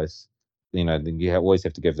defensive guys. Then you always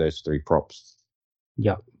have to give those 3 props.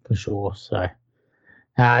 Yep, for sure. So,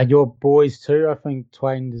 your boys too. I think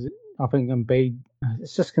Twain. I think Embiid.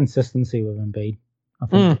 It's just consistency with Embiid. I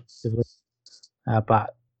think,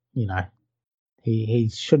 but he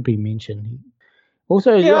should be mentioned.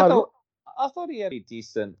 Also, I thought he had a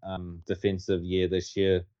decent defensive year this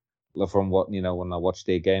year. From what when I watched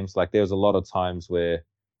their games, like there was a lot of times where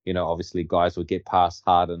obviously guys would get past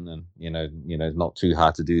Harden, and not too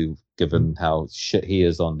hard to do given how shit he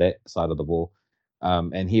is on that side of the ball.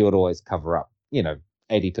 And he would always cover up,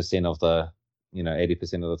 80% of the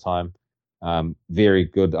time. Very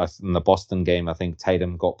good in the Boston game. I think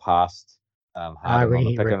Tatum got past. Harden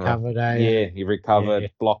he recovered. He recovered,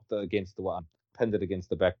 blocked it against pinned it against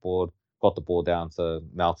the backboard, got the ball down to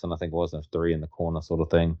Melton. I think it was a 3 in the corner sort of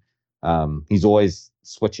thing. He's always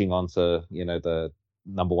switching onto, the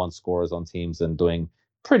number 1 scorers on teams and doing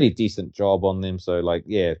pretty decent job on them. So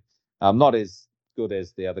not as good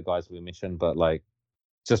as the other guys we mentioned, but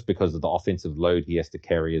just because of the offensive load he has to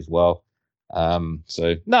carry as well. I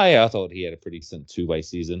thought he had a pretty decent 2-way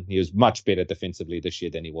season. He was much better defensively this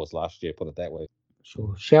year than he was last year, put it that way.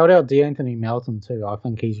 Sure. Shout out D'Anthony Melton too. I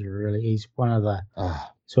think he's one of the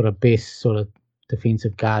sort of best sort of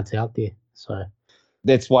defensive guards out there. So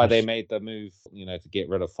that's why they made the move, to get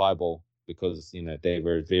rid of Fireball, because they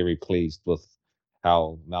were very pleased with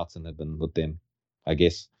how Melton had been with them, I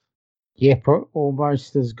guess. Yeah,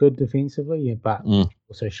 almost as good defensively, but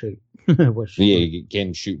also shoot. Which you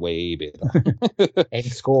can shoot way better. and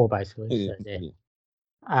score, basically. So,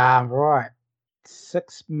 yeah. Right.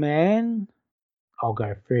 6 man. I'll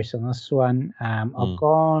go first on this one. I've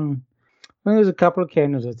gone. I think there's a couple of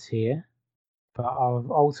candidates here, but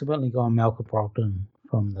I've ultimately gone Malcolm Brogdon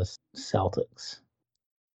from the Celtics.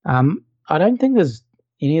 I don't think there's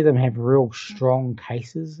any of them have real strong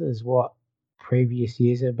cases as what previous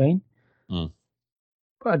years have been.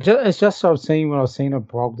 But it's just I've seen when I've seen of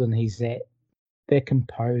Brogdon, he's that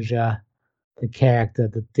composure, the character,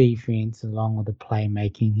 the defense, along with the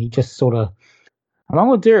playmaking. He just sort of, along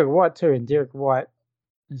with Derek White too, and Derek White,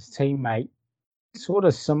 his teammate, sort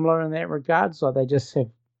of similar in that regards. Like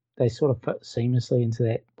they sort of fit seamlessly into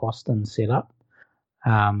that Boston setup.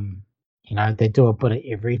 They do a bit of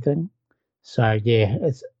everything. So yeah,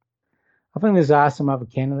 I think there's some other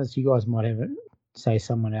candidates. You guys might have say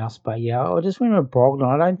someone else, but yeah, I just went with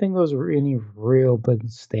Brogdon. I don't think there was any real big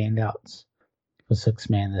standouts for 6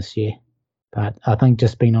 man this year, but I think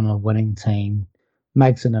just being on a winning team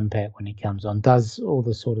makes an impact when he comes on, does all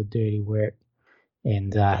the sort of dirty work,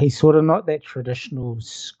 and he's sort of not that traditional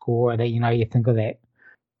scorer that you think of that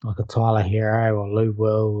like a Tyler Hero or Lou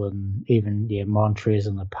Will and even Montrez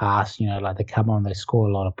in the past. Like they come on, they score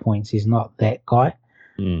a lot of points. He's not that guy.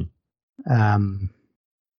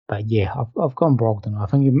 But yeah, I've gone Brogdon. I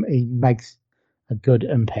think he makes a good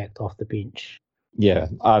impact off the bench. Yeah,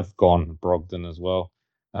 I've gone Brogdon as well.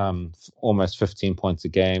 Almost 15 points a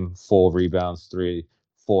game, 4 rebounds,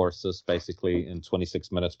 4 assists basically in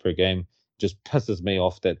 26 minutes per game. Just pisses me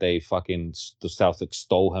off that the Celtics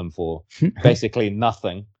stole him for basically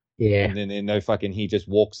nothing. Yeah. And then he just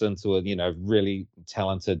walks into a really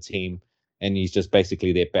talented team and he's just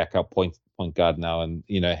basically their backup point guard now. And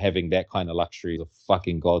having that kind of luxury is a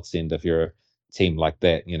fucking godsend if you're a team like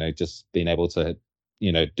that. Just being able to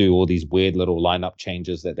do all these weird little lineup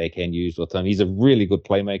changes that they can use with him. He's a really good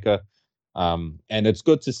playmaker. And it's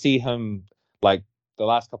good to see him, like the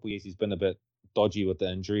last couple of years, he's been a bit dodgy with the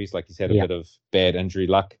injuries. Like he's had a bit of bad injury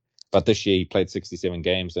luck. But this year he played 67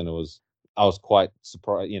 games and I was quite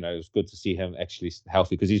surprised. It was good to see him actually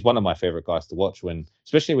healthy because he's one of my favorite guys to watch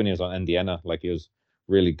especially when he was on Indiana. Like he was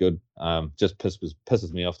really good. Just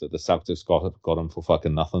pisses me off that the Celtics got him for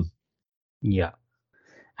fucking nothing. Yeah.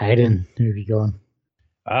 Aiden, who have you gone?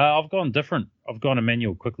 I've gone different. I've gone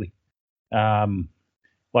Emmanuel Quickly.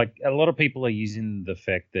 Like a lot of people are using the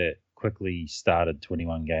fact that Quickly started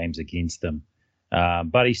 21 games against them,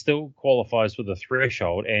 but he still qualifies for the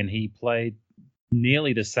threshold, and he played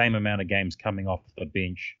nearly the same amount of games coming off the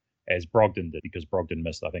bench as Brogdon did because Brogdon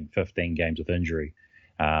missed, I think, 15 games with injury.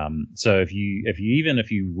 So if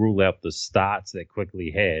you rule out the starts that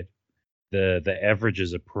Quickly had, the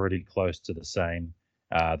averages are pretty close to the same.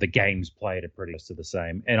 The games played are pretty close to the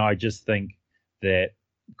same. And I just think that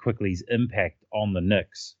Quickly's impact on the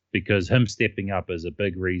Knicks, because him stepping up is a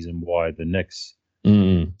big reason why the Knicks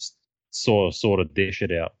sort of dish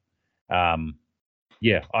it out.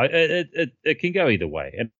 It can go either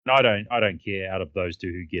way, and I don't care out of those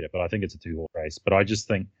two who get it, but I think it's a 2-horse race. But I just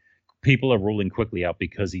think people are ruling Quickly out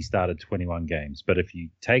because he started 21 games. But if you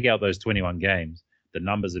take out those 21 games, the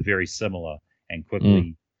numbers are very similar, and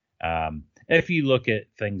Quickly. If you look at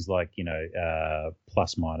things like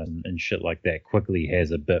plus minus and shit like that, Quickly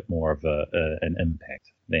has a bit more of an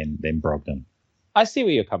impact than Brogdon. I see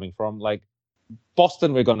where you're coming from. Like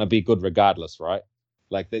Boston, we're going to be good regardless, right?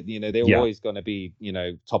 Like that, they're always going to be,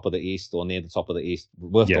 top of the East or near the top of the East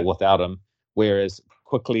with or without him. Whereas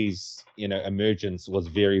Quickly's, emergence was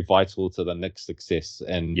very vital to the Knicks' success,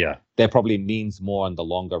 and that probably means more in the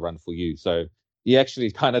longer run for you. So you're actually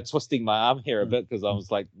kind of twisting my arm here a bit because I was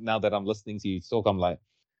like, now that I'm listening to you talk, I'm like,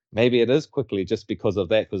 maybe it is Quickly just because of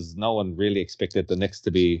that, because no one really expected the Knicks to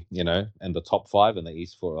be, in the top 5 in the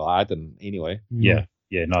East I didn't anyway. Yeah,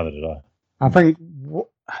 neither did I. I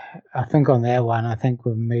think on that one, I think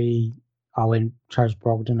with me, I chose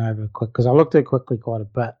Brogdon over Quick because I looked at Quickly quite a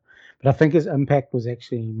bit, but I think his impact was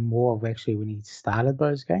actually more of when he started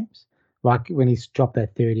those games, like when he's dropped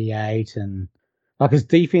that 38 and like his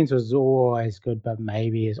defense was always good, but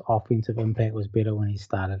maybe his offensive impact was better when he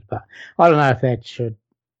started. But I don't know if that should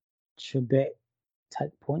that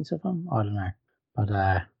take points of him. I don't know, but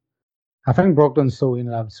I think Brogdon still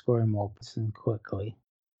ended up scoring more points than Quickly.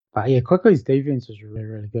 But yeah, Quickly's defense was really,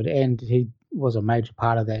 really good, and he was a major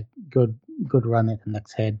part of that good run that the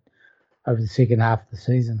Knicks had over the second half of the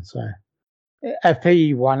season. So if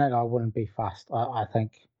he won it, I wouldn't be fussed. I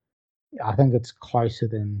think it's closer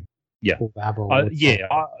than all the other awards.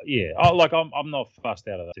 I'm not fussed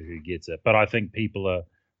out of that who gets it, but I think people are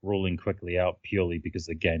ruling quickly out purely because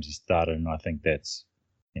the games he started, and I think that's,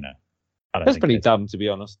 I don't That's think pretty dumb, to be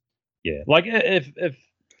honest. Yeah, like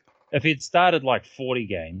if he'd started like 40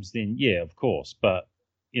 games, then yeah, of course. But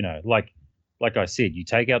like I said, you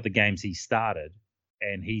take out the games he started,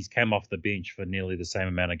 and he's come off the bench for nearly the same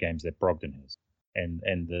amount of games that Brogdon has, and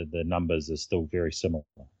the numbers are still very similar.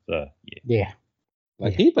 So Yeah.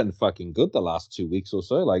 Like he's been fucking good the last 2 weeks or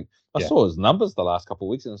so. Like I saw his numbers the last couple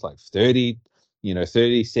of weeks, and it's like 30,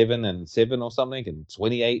 37 and 7 or something, and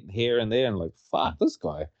 28 here and there, and like fuck this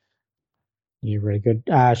guy. Yeah, really good.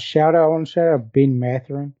 I want to shout out Ben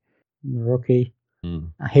Matherin, the rookie.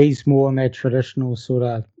 He's more on that traditional sort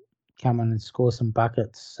of come in and score some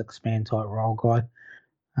buckets, 6-man type role guy.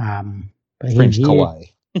 But French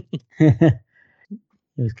Kawhi.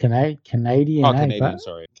 He was Canadian. Oh, Canadian,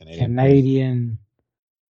 sorry. Canadian.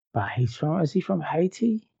 But is he from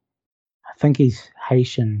Haiti? I think he's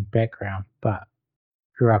Haitian background, but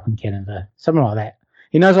grew up in Canada. Something like that.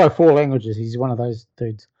 He knows like 4 languages. He's one of those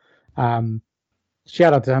dudes.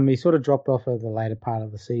 Shout out to him. He sort of dropped off at the later part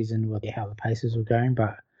of the season with how the Pacers were going,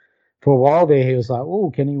 but for a while there, he was like,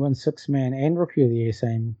 "Oh, can he win 6-man and Rookie of the Year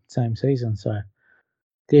same season?" So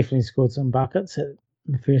definitely scored some buckets in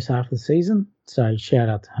the first half of the season. So shout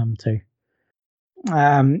out to him too.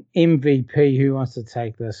 MVP. Who wants to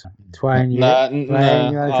take this? Twain, you want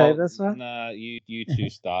to take this one? Nah, you two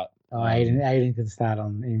start. Aiden can start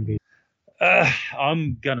on MVP.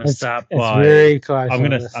 I'm gonna start by. It's by. Very close. I'm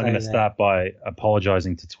gonna start by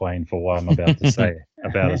apologizing to Twain for what I'm about to say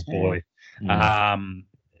about his boy.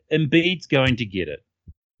 Embiid's going to get it,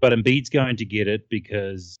 but Embiid's going to get it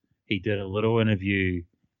because he did a little interview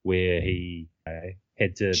where he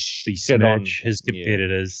had to besmirch his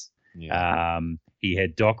competitors. Yeah. He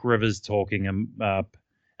had Doc Rivers talking him up.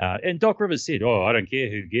 And Doc Rivers said, "Oh, I don't care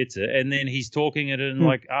who gets it." And then he's talking it in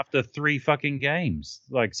like after 3 fucking games,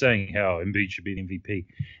 like saying how Embiid should be the MVP.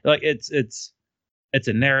 Like it's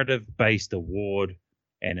a narrative-based award,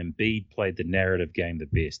 and Embiid played the narrative game the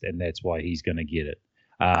best, and that's why he's going to get it.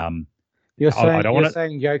 You're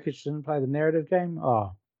saying Jokic didn't play the narrative game?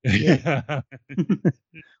 Oh, yeah.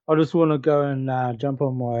 I just want to go and jump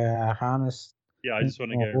on my harness. Yeah, I just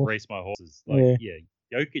want to go race my horses. Like, yeah,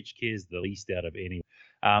 Jokic cares the least out of anyone.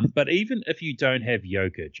 But even if you don't have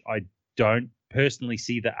Jokic, I don't personally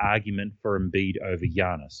see the argument for Embiid over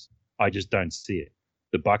Giannis. I just don't see it.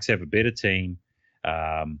 The Bucks have a better team.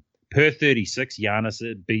 Per 36, Giannis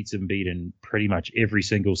beats Embiid in pretty much every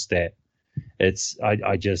single stat. I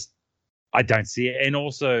don't see it. And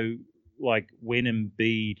also, like when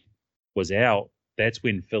Embiid was out, that's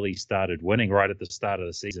when Philly started winning right at the start of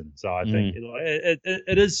the season. So I think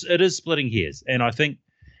it is splitting hairs, and I think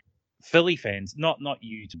Philly fans, not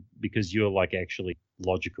you, because you're like actually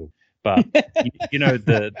logical, but the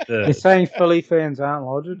you're saying Philly fans aren't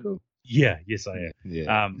logical. Yeah, yes, I am.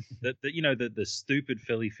 Yeah. The stupid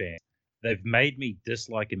Philly fans, they've made me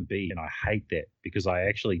dislike Embiid, and I hate that because I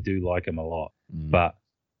actually do like him a lot. But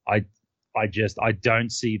I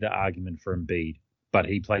don't see the argument for Embiid. But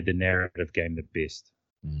he played the narrative game the best.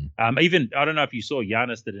 Even I don't know if you saw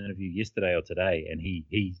Giannis did an interview yesterday or today, and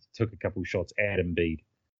he took a couple shots at Embiid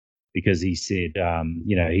because he said,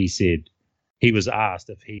 he was asked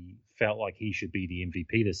if he felt like he should be the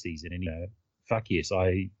MVP this season, and fuck yes,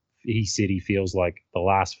 he said he feels like the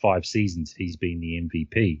last 5 seasons he's been the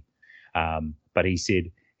MVP, but he said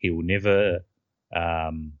he will never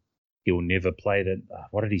play the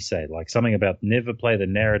what did he say? Like something about never play the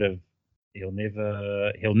narrative. He'll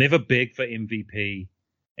never beg for MVP,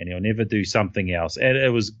 and he'll never do something else. And it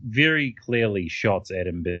was very clearly shots at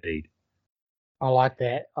Embiid. I like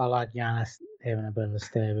that. I like Giannis having a bit of a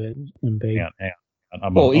stab at Embiid. Yeah.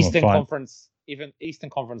 Eastern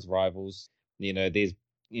Conference rivals. There's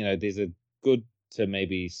a good to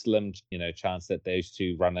maybe slim chance that those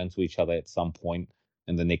two run into each other at some point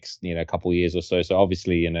in the next couple of years or so. So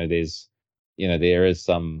obviously there is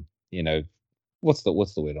some what's the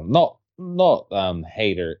word? Not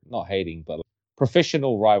hating, but like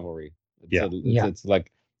professional rivalry. It's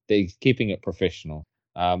like they're keeping it professional.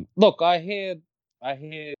 Look, I hear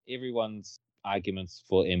everyone's arguments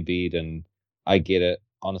for Embiid, and I get it.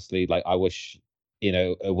 Honestly, like I wish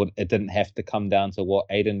it didn't have to come down to what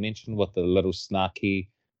Aiden mentioned with the little snarky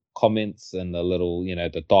comments and the little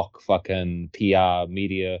the doc fucking PR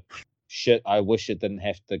media shit. I wish it didn't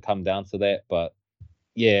have to come down to that, but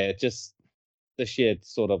yeah, just this year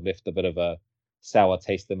sort of left a bit of a sour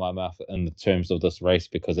taste in my mouth in the terms of this race,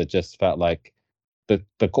 because it just felt like the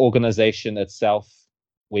organization itself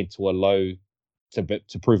went to a low to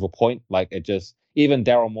prove a point. Like it just, even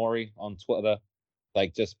Daryl Morey on Twitter,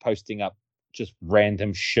 like just posting up just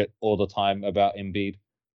random shit all the time about Embiid.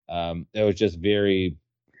 It was just very.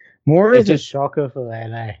 More is a shocker for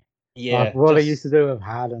that, eh? Yeah, like what it used to do with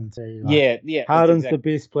Harden too. Yeah. Harden's the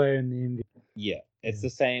best player in the NBA. Yeah, it's the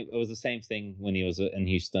same. It was the same thing when he was in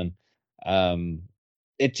Houston.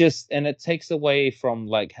 It takes away from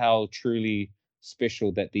like how truly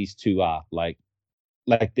special that these two are. Like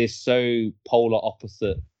they're so polar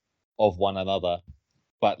opposite of one another,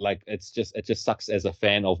 but like it just sucks as a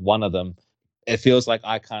fan of one of them. It feels like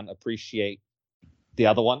I can't appreciate the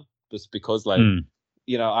other one just because like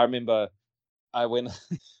I remember I went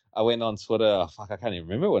I went on Twitter. Oh, fuck, I can't even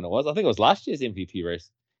remember when it was. I think it was last year's MVP race,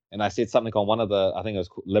 and I said something on one of the. I think it was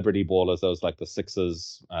Liberty Ballers. It was like the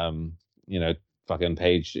Sixers, fucking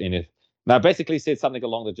page. And I basically said something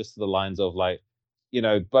along the lines of like,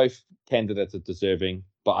 both candidates are deserving,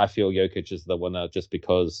 but I feel Jokic is the winner just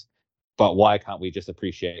because. But why can't we just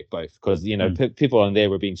appreciate both? Because people in there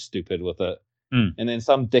were being stupid with it, and then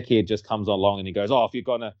some dickhead just comes along and he goes, "Oh, if you're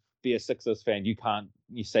gonna be a Sixers fan, you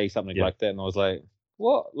say something like that." And I was like,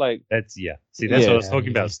 what? Like that's See, that's what I was talking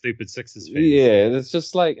about. Stupid Sixers fans. Yeah, it's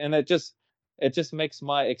just like, and it just makes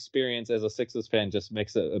my experience as a Sixers fan just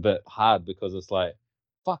makes it a bit hard because it's like,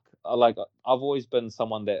 fuck. Like I've always been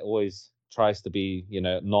someone that always tries to be,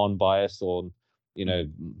 non-biased or,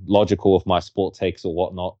 logical with my sport takes or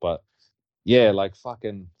whatnot. But yeah, like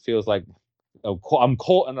fucking feels like I'm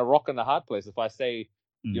caught in a rock and a hard place. If I say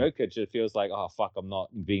Jokic, it feels like, oh fuck, I'm not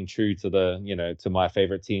being true to the to my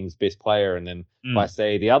favorite team's best player. And then if I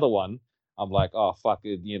say the other one, I'm like, oh fuck,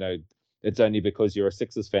 it's only because you're a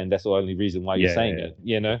Sixers fan. That's the only reason why you're saying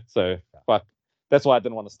it. So fuck. That's why I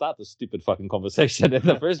didn't want to start this stupid fucking conversation in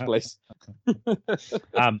the first place.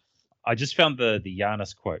 I just found the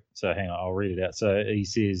Giannis quote. So hang on, I'll read it out. So he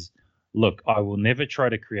says, "Look, I will never try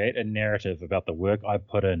to create a narrative about the work I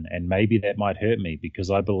put in, and maybe that might hurt me because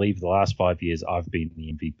I believe the last 5 years I've been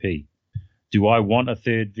the MVP. Do I want a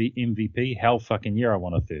third MVP? Hell fucking yeah, I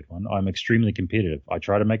want a third one. I'm extremely competitive. I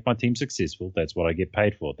try to make my team successful. That's what I get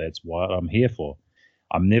paid for. That's what I'm here for.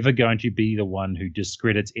 I'm never going to be the one who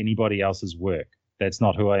discredits anybody else's work. That's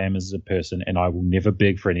not who I am as a person, and I will never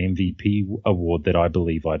beg for an MVP award that I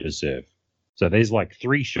believe I deserve." So there's like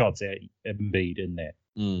 3 shots at Embiid in that.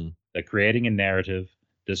 They're creating a narrative,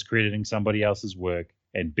 discrediting somebody else's work,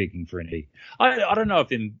 and begging for an E. I don't know if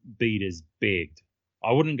Embiid is begged.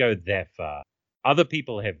 I wouldn't go that far. Other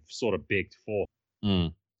people have sort of begged for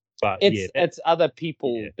him. But it's other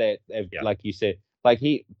people that have, like you said, like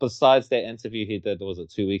besides that interview he did, was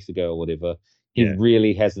it 2 weeks ago or whatever, he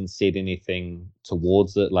really hasn't said anything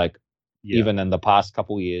towards it. Like even in the past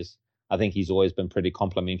couple of years, I think he's always been pretty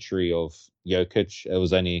complimentary of Jokic. It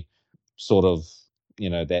was only sort of,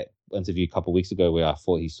 that interview a couple of weeks ago where I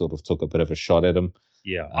thought he sort of took a bit of a shot at him.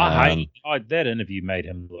 Yeah, that interview made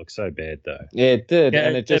him look so bad though. Yeah, it did,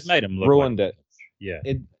 and it just made him look ruined like, it. Yeah,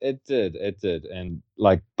 it did, and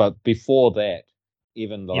like, but before that,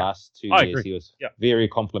 even the last 2 years, he was very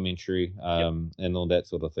complimentary, and all that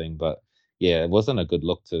sort of thing. But yeah, it wasn't a good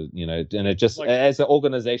look to, and it just as an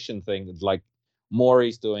organization thing, like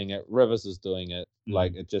Maury's doing it, Rivers is doing it,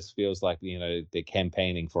 like it just feels like they're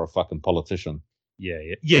campaigning for a fucking politician.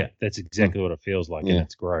 Yeah, that's exactly what it feels like, and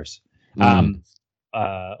it's gross.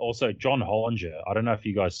 Also, John Hollinger, I don't know if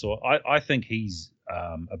you guys saw. I think he's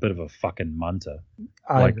a bit of a fucking munter.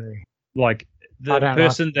 I agree. Like the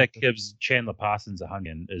person that gives Chandler Parsons a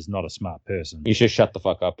hung-in is not a smart person. You should shut the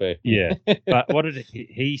fuck up, eh? Yeah. But what did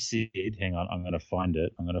he said? Hang on, I'm going to find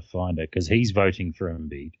it because he's voting for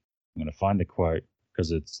Embiid. I'm going to find the quote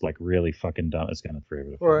because it's like really fucking dumb. It's going to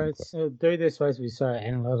forever. Dude, they're supposed to be so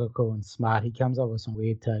analytical and smart. He comes up with some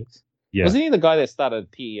weird takes. Yeah. Wasn't he the guy that started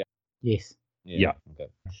PEI? Yes. Yeah. Okay.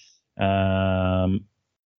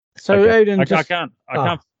 So okay. Aiden, I can't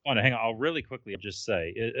find it. Hang on. I'll really quickly just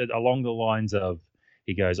say along the lines of,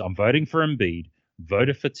 he goes, "I'm voting for Embiid.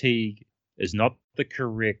 Voter fatigue is not the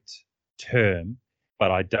correct term,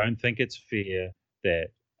 but I don't think it's fair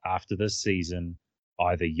that after this season,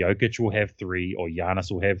 either Jokic will have 3 or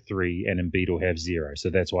Giannis will have 3 and Embiid will have 0. So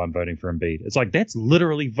that's why I'm voting for Embiid." It's like, that's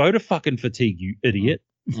literally voter fucking fatigue, you idiot.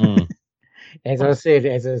 As I said,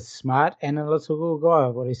 as a smart analytical guy,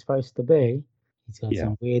 what he's supposed to be, he's got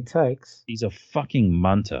some weird takes. He's a fucking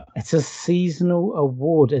munter. It's a seasonal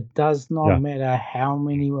award. It does not matter how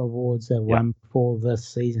many awards they won for this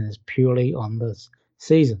season. It's purely on this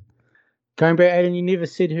season. Going back, Aiden, you never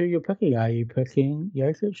said who you're picking. Are you picking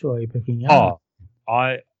Jokic or are you picking Giannis?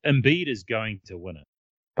 Embiid is going to win it.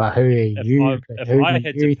 But who are you? If I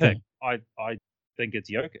had to pick, I think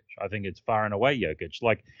it's Jokic. I think it's far and away Jokic.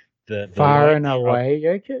 Like the far and away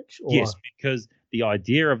Jokic? Or? Yes, because the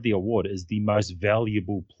idea of the award is the most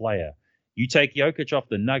valuable player. You take Jokic off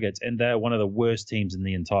the Nuggets, and they're one of the worst teams in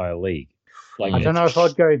the entire league. Like, I don't know if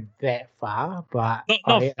I'd go that far, but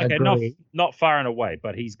I agree. Not far and away,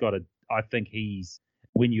 but he's got a. I think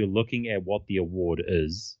when you're looking at what the award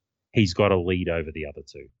is, he's got a lead over the other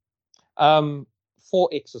two. For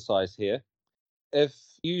exercise here, if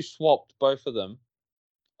you swapped both of them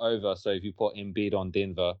over, so if you put Embiid on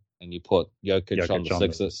Denver and you put Jokic on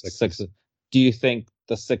the Sixers, do you think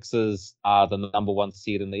the Sixers are the number one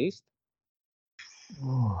seed in the East?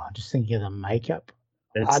 Oh, I just think of the makeup.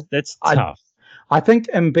 That's tough. I think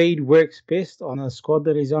Embiid works best on the squad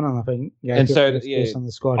that he's on, and I think Jokic works best on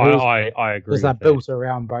the squad. I agree. Because they're built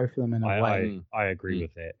around both of them in a way. I agree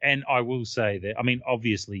with that. And I will say that, I mean,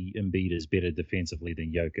 obviously Embiid is better defensively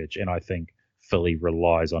than Jokic, and I think Philly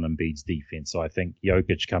relies on Embiid's defense. So I think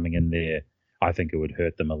Jokic coming in there, I think it would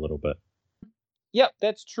hurt them a little bit. Yeah,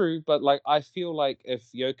 that's true. But like, I feel like if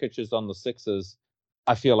Jokic is on the Sixers,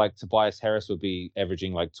 I feel like Tobias Harris would be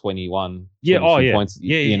averaging like 21 points.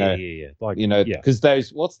 Yeah. Like, because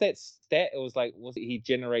those, what's that stat? It was like, he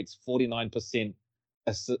generates 49%.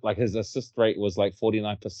 Like his assist rate was like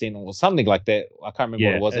 49% or something like that. I can't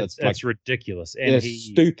remember what it was. It's like ridiculous. And it's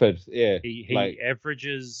stupid. Yeah. He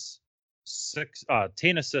averages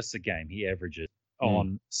 10 assists a game. He averages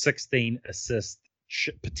on 16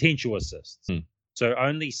 potential assists. So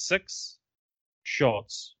only 6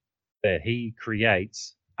 shots that he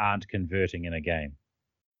creates aren't converting in a game.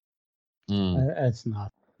 It's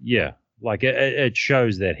not. Yeah, like it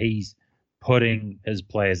shows that he's putting his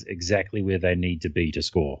players exactly where they need to be to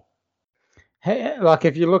score. Hey, like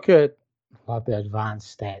if you look at like the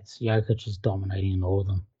advanced stats, Jokic is dominating in all of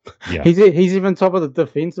them. Yeah, he's even top of the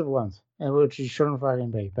defensive ones, which he shouldn't fucking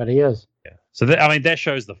be, but he is. Yeah. So that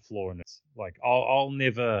shows the flaw in it. Like I'll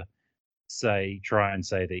never try and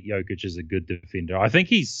say that Jokic is a good defender. I think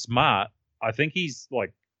he's smart. I think he's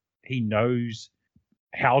like, he knows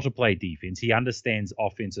how to play defense. He understands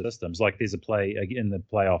offensive systems. Like there's a play in the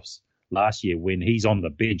playoffs last year when he's on the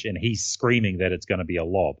bench and he's screaming that it's going to be a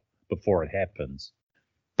lob before it happens.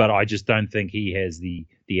 But I just don't think he has the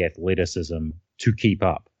athleticism to keep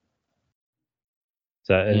up.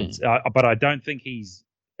 So but I don't think he's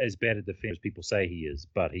as bad a defender as people say he is,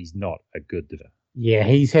 but he's not a good defender. Yeah,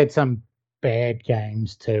 he's had some bad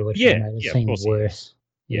games too, which made it seem worse.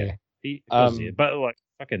 Yeah. But like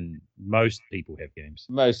fucking most people have games.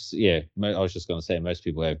 I was just going to say most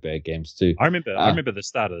people have bad games too. I remember the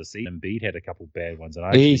start of the season. Embiid had a couple bad ones,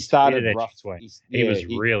 and he started rough. He was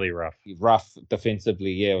really rough. Rough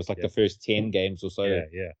defensively. Yeah, it was like the first 10 games or so.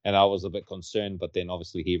 Yeah. And I was a bit concerned, but then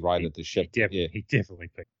obviously he righted the ship. He definitely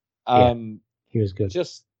picked. He was good.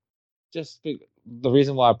 Just the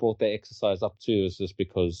reason why I brought that exercise up too is just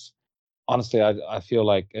because. Honestly, I feel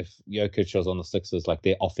like if Jokic was on the Sixers, like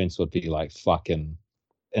their offense would be like fucking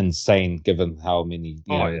insane, given how many.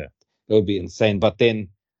 It would be insane. But then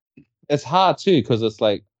it's hard too because it's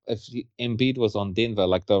like if Embiid was on Denver,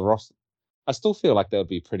 like the roster, I still feel like they would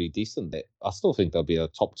be pretty decent. There, I still think they'll be a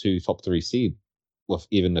top 2, top 3 seed,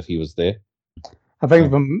 even if he was there. I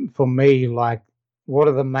think for me, like, what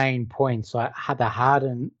are the main points? Like the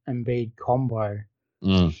Harden Embiid combo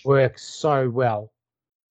works so well.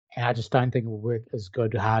 And I just don't think it will work as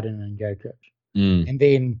good Harden and Jokic. And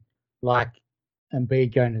then, like,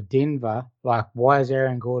 Embiid going to Denver, like, why is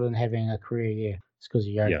Aaron Gordon having a career year? It's because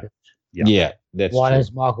of Jokic. Yeah, that's why true.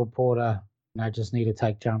 does Michael Porter just need to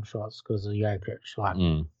take jump shots because of Jokic? Like,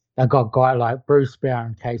 they've got guys like Bruce Brown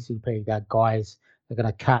and KCP. They're guys, they're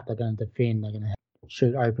going to cut, they're going to defend, they're going to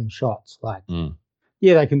shoot open shots. Like,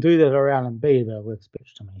 they can do that around Embiid, but it works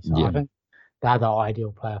best to me. So I think they're the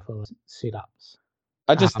ideal player for setups.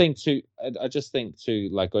 I just think too,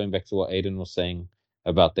 like going back to what Aiden was saying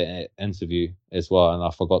about the interview as well, and I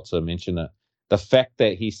forgot to mention it. The fact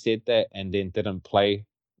that he said that and then didn't play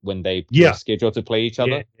when they were scheduled to play each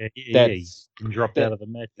other. He dropped out of the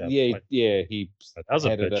matchup. That was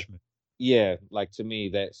a bitch. Like to me,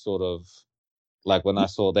 that sort of like when I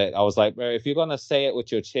saw that, I was like, bro, if you're gonna say it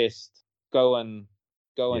with your chest, go and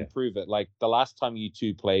prove it. Like the last time you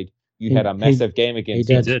two played, you had a massive game against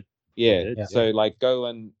him. He did. Yeah. So like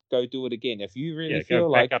go do it again. If you really feel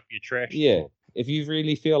like back up your trash. If you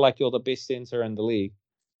really feel like you're the best center in the league,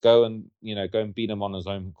 go and beat him on his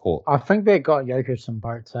own court. I think that got Jokic some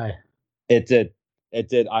votes, It did.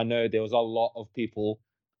 I know there was a lot of people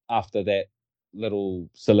after that little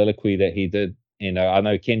soliloquy that he did. I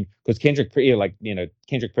know because Kendrick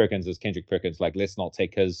Perkins is Kendrick Perkins. Like, let's not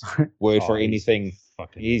take his word for anything.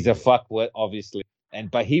 He's a fuckwit, obviously.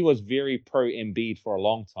 But he was very pro Embiid for a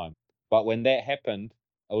long time. But when that happened,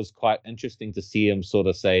 it was quite interesting to see him sort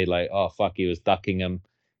of say like, "Oh fuck," he was ducking him,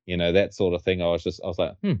 that sort of thing. I was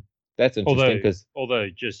like, That's interesting because although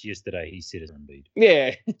just yesterday he said it's Embiid.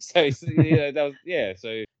 Yeah, so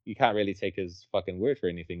so you can't really take his fucking word for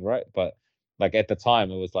anything, right? But like at the time,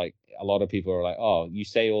 it was like a lot of people were like, "Oh, you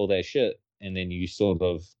say all that shit, and then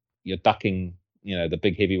you're ducking, the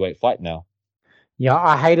big heavyweight fight now." Yeah,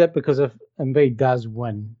 I hate it because if Embiid does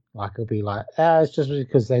win, like it'll be like, it's just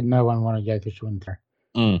because no one wanted Jokic to win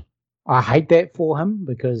through. I hate that for him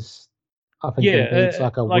because I think Embiid's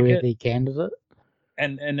like a worthy candidate.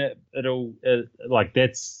 And it'll like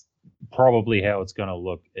that's probably how it's going to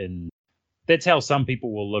look, and that's how some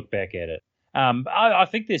people will look back at it. I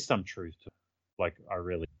think there's some truth to it. Like I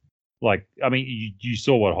really like. I mean, you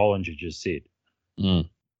saw what Hollinger just said.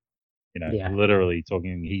 Literally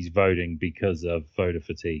talking. He's voting because of voter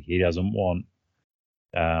fatigue. He doesn't want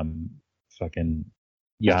fucking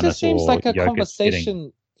Giannis. It just seems like a Jokic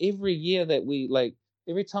conversation every year that we like.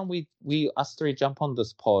 Every time we us three jump on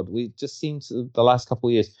this pod, we just seem to, the last couple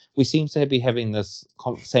of years, we seem to be having this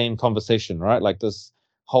same conversation, right? Like this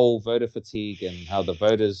whole voter fatigue and how the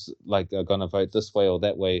voters like are going to vote this way or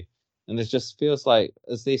that way. And it just feels like,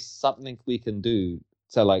 is there something we can do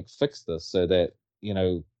to like fix this so that,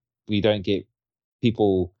 we don't get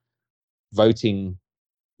people voting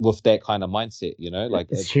with that kind of mindset, like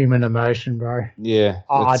it's human emotion, bro. Yeah,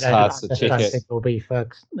 I don't think it'll be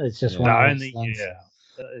fixed. It's just one of those things.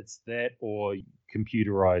 It's that or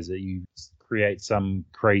computerize it. You create some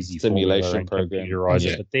crazy simulation program, computerize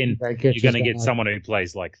it, but then you're going to get someone who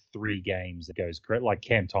plays like 3 games that goes correct. Like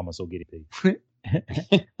Cam Thomas will get it.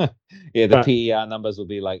 The PER numbers will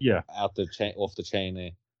be like off the chain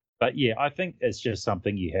there. But yeah, I think it's just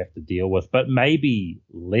something you have to deal with. But maybe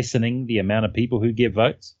lessening the amount of people who get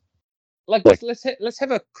votes. Let's have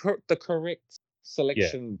the correct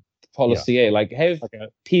selection policy. Yeah. Like have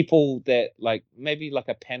people that like maybe like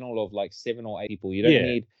a panel of like 7 or 8 people. You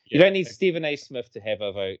don't need Stephen A. Smith to have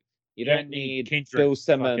a vote. You don't need Bill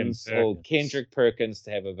Simmons or Kendrick Perkins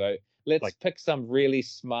to have a vote. Let's pick some really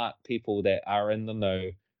smart people that are in the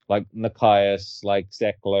know, like Nikias, like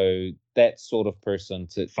Zach Lowe, that sort of person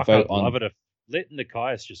to vote on. Love it if let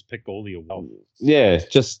Nikias just pick all your wealth. Yeah,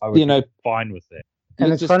 just I would be fine with that.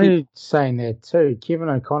 And it's funny saying that too. Kevin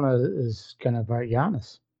O'Connor is going to vote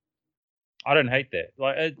Giannis. I don't hate that.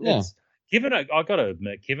 Like it's Kevin. I got to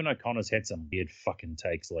admit, Kevin O'Connor's had some weird fucking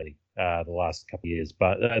takes lately, the last couple of years.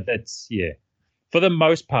 But that's for the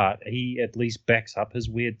most part, he at least backs up his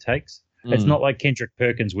weird takes. It's not like Kendrick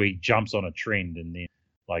Perkins where he jumps on a trend and then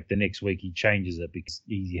like the next week he changes it because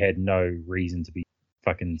he had no reason to be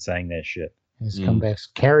fucking saying that shit. His comebacks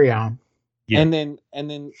carry on. Yeah. And then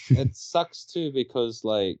it sucks too because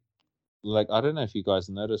like I don't know if you guys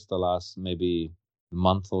noticed the last maybe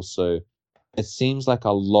month or so, it seems like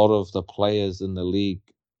a lot of the players in the league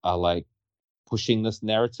are like pushing this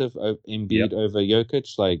narrative of Embiid over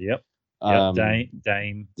Jokic. Like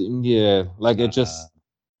Dame. Yeah, like it just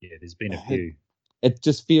there's been a few. It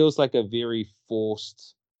just feels like a very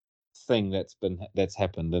forced thing that's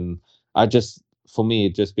happened, and for me,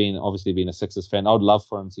 it just obviously being a Sixers fan, I would love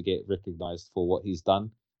for him to get recognized for what he's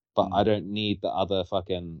done, but I don't need the other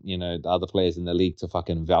fucking, the other players in the league to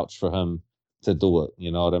fucking vouch for him to do it.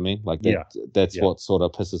 You know what I mean? Like that's what sort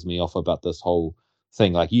of pisses me off about this whole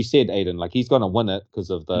thing. Like you said, Aiden, like he's gonna win it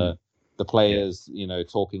because of the players,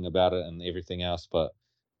 talking about it and everything else. But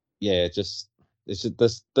it's just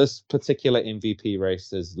this particular MVP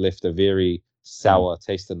race has left a very sour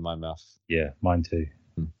taste in my mouth. Yeah, mine too.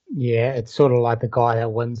 Yeah, it's sort of like the guy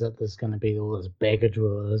that wins it. There's going to be all this baggage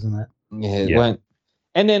with it, isn't it? Yeah, it won't.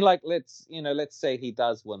 And then like let's say he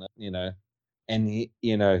does win it, and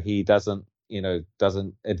he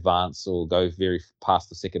doesn't advance or go very past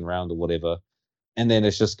the second round or whatever, and then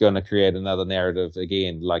it's just going to create another narrative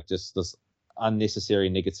again, like just this unnecessary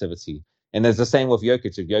negativity. And it's the same with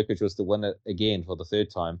Jokic. If Jokic was to win it again for the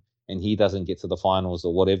 3rd time and he doesn't get to the finals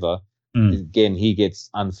or whatever, again he gets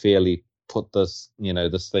unfairly put this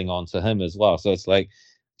thing onto him as well. So it's like,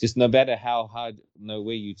 just no matter how hard,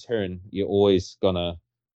 where you turn, you're always gonna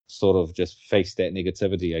sort of just face that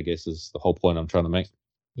negativity, I guess, is the whole point I'm trying to make.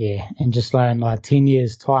 Yeah, and just like 10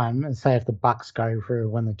 years time, and say if the Bucks go through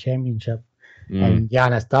and win the championship, and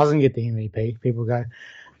Giannis doesn't get the MVP, people go,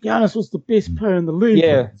 Giannis was the best player in the league.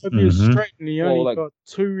 Yeah, straight, and he only got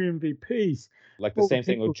 2 MVPs. Like the same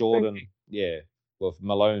thing with Jordan. With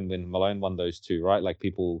Malone when Malone won those 2, right? Like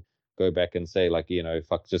people go back and say like,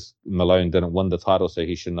 fuck, just Malone didn't win the title, so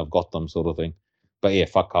he shouldn't have got them, sort of thing. But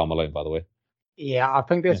fuck Karl Malone, by the way. Yeah, I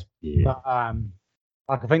think that's like I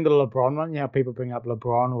think the LeBron one. People bring up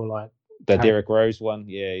LeBron or like the Derrick Rose one.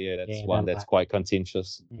 That's one that's quite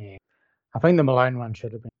contentious. Yeah, I think the Malone one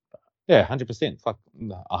should have been. Yeah, 100%. Fuck,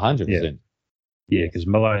 100%. Yeah, because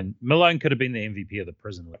Malone could have been the MVP of the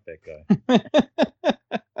prison with that guy.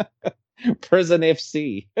 Prison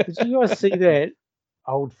FC. Did you guys see that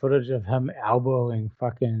old footage of him elbowing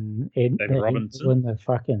fucking David Robinson in the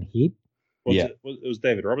fucking head? It was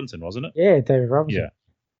David Robinson, wasn't it? Yeah, David Robinson. Yeah.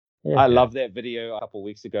 Yeah. I love that video a couple of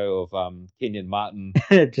weeks ago of Kenyon Martin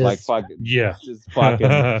just like fucking just fucking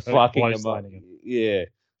him up. Yeah.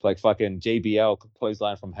 Like fucking JBL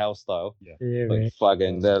clothesline from Hell style. Yeah. man.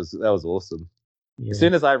 Fucking that was awesome. Yeah. As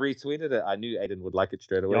soon as I retweeted it, I knew Aiden would like it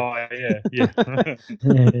straight away. Oh yeah.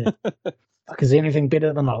 Fuck, is anything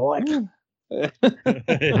better than I like?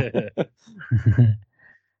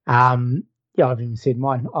 Yeah, I've even said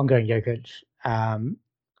mine. I'm going Jokic.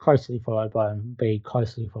 Closely followed by Embiid,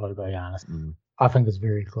 closely followed by Giannis. I think it's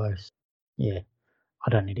very close. Yeah, I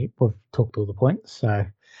don't need it. We've talked all the points, so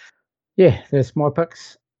yeah, that's my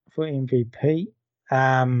picks for MVP.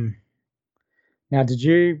 Now, did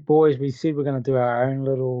you boys? We said we're going to do our own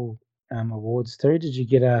little awards too. Did you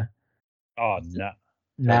get a? Oh no,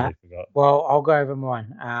 nah. Totally forgot. Well, I'll go over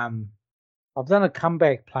mine. I've done a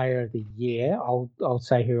comeback player of the year. I'll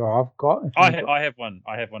say who I've got. I have one.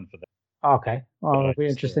 I have one for that. Okay. Well, it'll be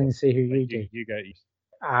interesting to see who you do. You go.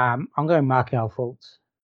 I'm going Markel Fultz.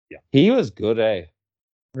 Yeah. He was good, eh?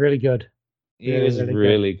 Really good. He was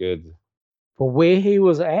really good. For where he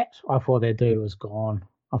was at, I thought that dude was gone.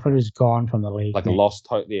 I thought he was gone from the league. Like a lost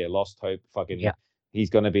hope. Yeah, lost hope. Fucking yeah.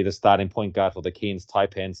 He's going to be the starting point guard for the Cairns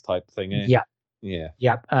Taipans type thing, eh? Yeah. Yeah.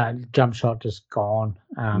 Yep. Jump shot just gone.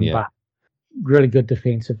 But really good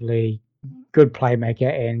defensively, good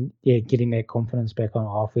playmaker, and getting that confidence back on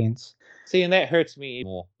offense. See, and that hurts me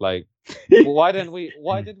more. Like, why did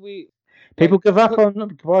we? People give up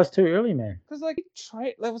on guys too early, man. Because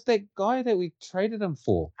that was that guy that we traded him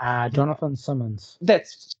for. Jonathan Simmons.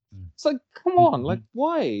 It's like, come on, like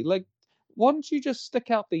why? Like, why don't you just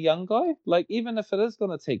stick out the young guy? Like, even if it is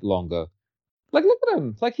gonna take longer. Like, look at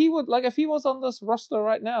him. Like, he would, like, if he was on this roster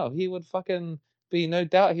right now, he would fucking be, no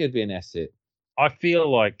doubt he'd be an asset. I feel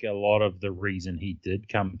like a lot of the reason he did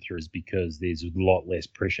come through is because there's a lot less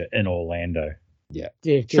pressure in Orlando. Yeah.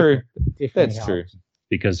 True. That's true.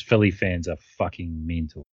 Because Philly fans are fucking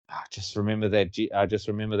mental. I just remember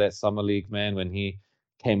that summer league, man, when he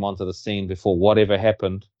came onto the scene before whatever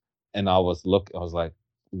happened, and I was like,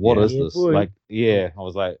 what is this? Boy. Like, I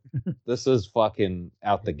was like, this is fucking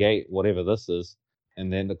out the gate, whatever this is.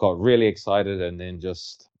 And then it got really excited, and then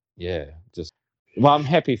well, I'm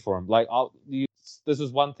happy for him. Like, this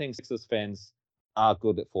is one thing Sixers fans are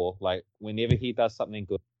good at for. Like, whenever he does something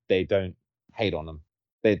good, they don't hate on him.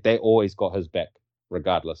 They always got his back,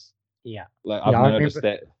 regardless. Yeah. Like, I've noticed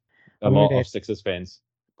that a lot of Sixers fans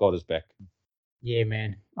got his back. Yeah,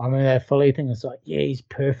 man. I mean, that Philly thing is like, he's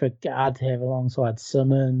perfect guard to have alongside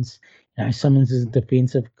Simmons. You know, Simmons is a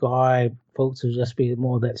defensive guy. Fultz will just be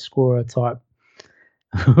more that scorer type.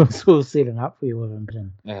 It's all setting up for you with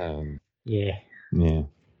him. Yeah.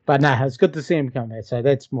 But no, it's good to see him come back. So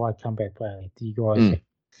that's my comeback player. Do you guys?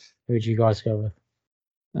 Who'd you guys go with?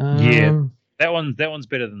 Yeah, that one's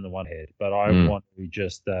better than the one I had. But I want to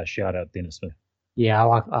just shout out Dennis Smith. Yeah,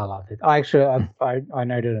 I like it. I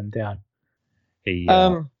noted him down. He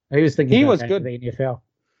was thinking he was good for the NFL.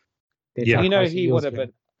 He would have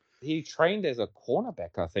been. He trained as a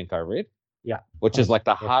cornerback, I think I read. Yeah, which is like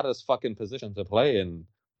the hardest fucking position to play in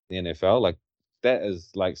the NFL. Like, that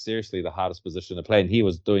is like seriously the hardest position to play, and he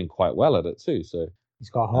was doing quite well at it too. So he's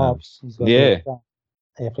got hops. He's got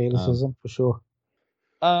athleticism for sure.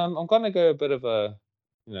 I'm gonna go a bit of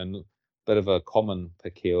a common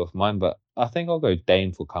pick here with mine, but I think I'll go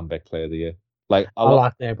Dame for comeback player of the year. Like, I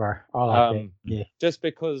like that, bro. I like that. Yeah. Just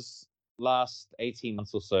because last 18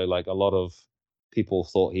 months or so, like, a lot of people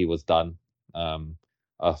thought he was done.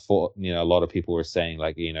 I thought, a lot of people were saying,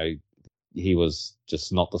 like, he was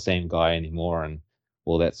just not the same guy anymore and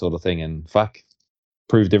all that sort of thing. And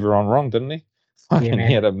proved everyone wrong, didn't he?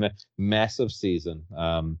 He had a massive season.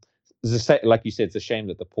 Like you said, it's a shame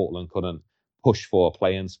that the Portland couldn't push for a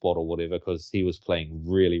play-in spot or whatever, because he was playing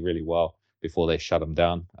really, really well before they shut him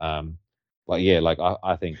down. But yeah, like,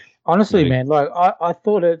 I think honestly, man, like I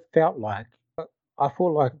thought it felt like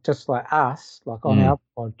just like us, like on our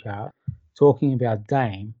podcast talking about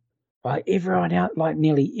Dame, like everyone out, like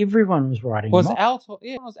nearly everyone was writing. Was out.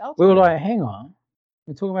 Yeah, was out. We were like, hang on,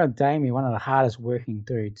 we're talking about Dame, one of the hardest working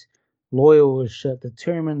dudes, loyal as shit,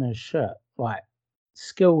 determined as shit, like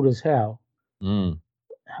skilled as hell.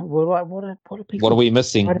 We're like, what are people? What are we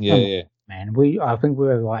missing? Yeah. Man, I think we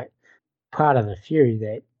were like part of the fury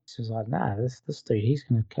that was like, nah, this dude, he's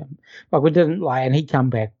gonna come. Like, we didn't like, and he come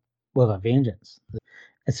back with a vengeance.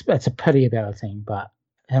 It's a pity about the team, but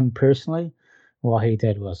him personally, what he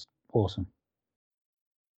did was awesome.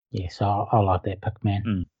 Yeah, so I like that pick,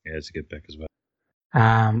 man. Yeah, it's a good pick as well.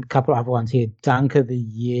 A couple of other ones here. Dunk of the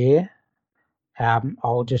year.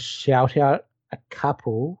 I'll just shout out a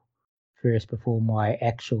couple first before my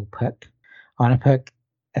actual pick. I'm gonna pick.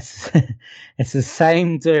 It's the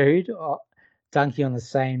same dude, dunking on the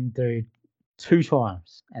same dude 2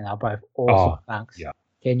 times, and they're both awesome dunks. Yeah.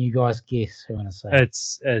 Can you guys guess who I'm gonna say?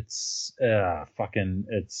 Is it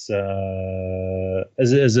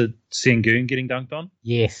Sengun getting dunked on?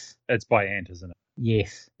 Yes. It's by Ant, isn't it?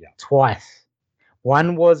 Yes. Yeah. Twice.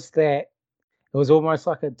 One was that it was almost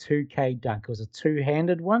like a 2K dunk. It was a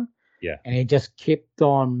two-handed one. Yeah. And he just kept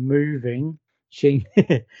on moving.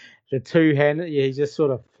 The two-handed, he just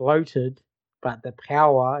sort of floated, but the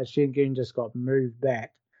power, Shingun just got moved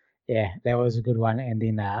back. Yeah, that was a good one. And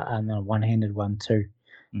then a one-handed one too.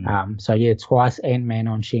 So yeah, twice Ant-Man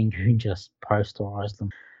on Shingun just posterized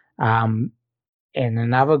them. And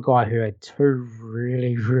another guy who had 2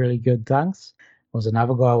 really, really good dunks was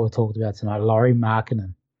another guy we talked about tonight, Laurie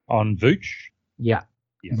Markkinen. On Vooch? Yeah.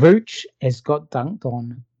 Vooch has got dunked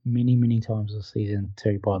on many, many times this season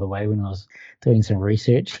too, by the way, when I was doing some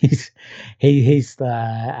research. He's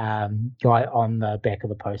the guy on the back of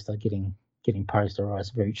the poster getting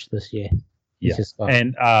posterized Vooch this year. Yeah.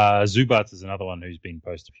 And Zubat is another one who's been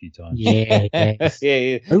posted a few times. Yeah.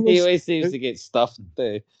 He always seems to get stuffed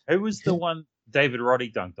there. Who was the one David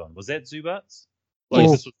Roddy dunked on? Was that Zubat's? Like,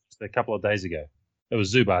 this was a couple of days ago. It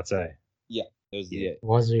was Zubat's, eh? Yeah. It was, yeah.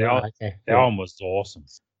 Was Zubat? Okay. That one was awesome.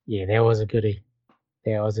 Yeah, that was a goodie.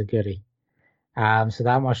 So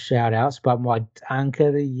that was shout outs, but my dunk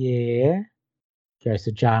of the year goes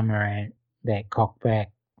to Ja Morant, that cockback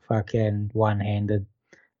fucking one-handed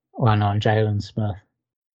one on Jalen Smith.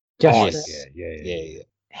 Just yeah.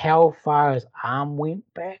 How far his arm went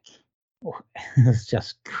back, it's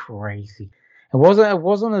just crazy. It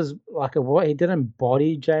wasn't as like he didn't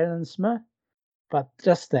body Jalen Smith, but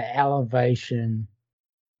just the elevation,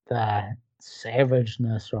 the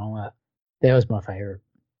savageness from it. That was my favorite.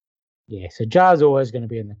 Yeah, so Jar's always going to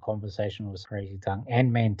be in the conversation with crazy dunk,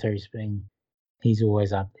 and Man too's he's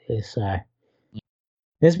always up there. So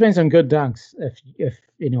there's been some good dunks. If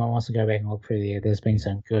anyone wants to go back and look through there, there's been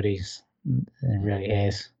some goodies. It really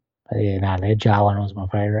has. But yeah, no, that Jar one was my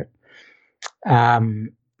favorite.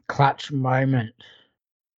 Clutch moment.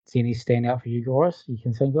 Is any stand out for you guys you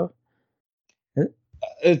can think of?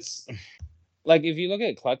 It's like if you look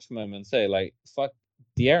at clutch moments, say like fuck,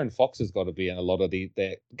 De'Aaron Fox has got to be in a lot of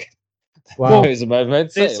those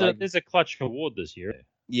moments. There's a clutch award this year.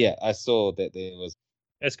 Yeah, I saw that there was.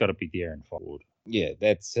 That's got to be the Aaron Fox award. Yeah,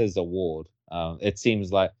 that's his award. It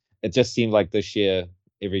just seemed like this year,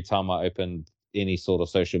 every time I opened any sort of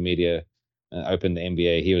social media and opened the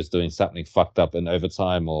NBA, he was doing something fucked up in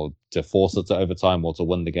overtime or to force it to overtime or to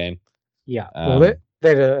win the game. Yeah,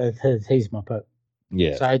 he's my pick.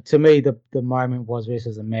 Yeah. So to me, the moment was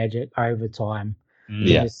versus the Magic overtime.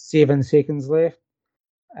 Yeah. There's 7 seconds left,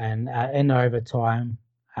 and in overtime,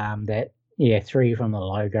 3 from the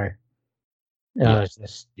logo.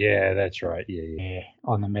 That's right. Yeah.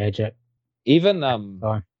 On the Magic. Even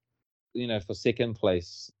for second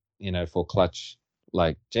place, for clutch,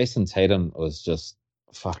 like Jason Tatum was just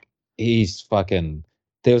he's fucking.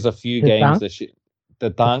 There was a few games the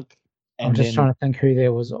dunk. And I'm just trying to think who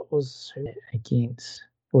there was against.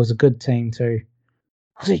 It was a good team too.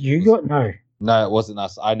 Was it you got? No, it wasn't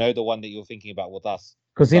us. I know the one that you're thinking about with us.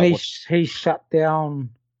 Because then he shut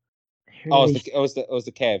down. It was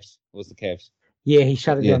the Cavs. It was the Cavs. Yeah, he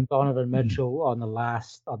shut it down. Donovan Mitchell on the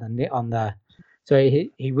net. So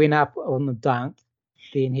he went up on the dunk.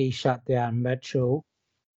 Then he shut down Mitchell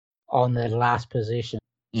on the last possession.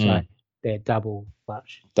 So they're double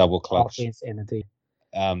clutch. Offense and the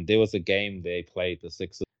defense. There was a game they played the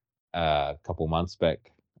Sixers a couple months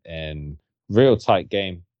back, and real tight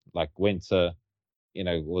game. Like went to,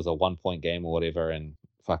 it was a 1-point game or whatever, and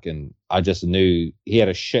fucking I just knew he had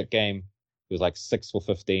a shit game. He was like 6 for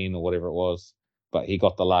 15 or whatever it was, but he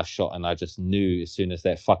got the last shot, and I just knew as soon as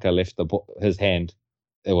that fucker left his hand,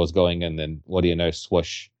 it was going in. And what do you know?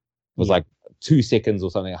 Swish. It was like 2 seconds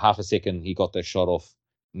or something, half a second. He got the shot off,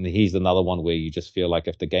 and he's another one where you just feel like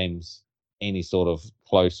if the game's any sort of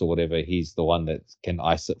close or whatever, he's the one that can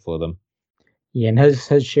ice it for them. Yeah, and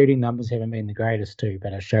his shooting numbers haven't been the greatest too,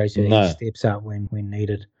 but it shows you that he steps up when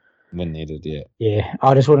needed. When needed, yeah. Yeah,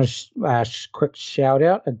 I just want to quick shout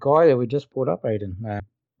out a guy that we just brought up, Aiden.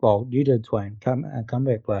 Well, you did, Dwayne.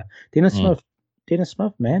 Comeback player, Dennis Smith. Dennis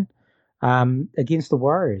Smith, man, against the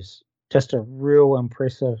Warriors, just a real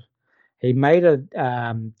impressive. He made a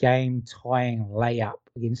game-tying layup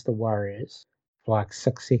against the Warriors. Like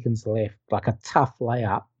 6 seconds left, like a tough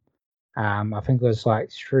layup, I think it was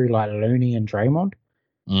like through like Looney and Draymond,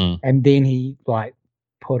 Mm. and then he like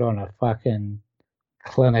put on a fucking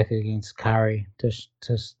clinic against Curry,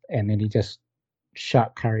 and then he just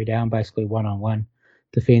shut Curry down basically 1-on-1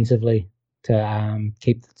 defensively to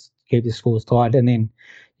keep the scores tight, and then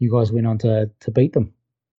you guys went on to beat them.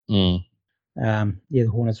 Mm. The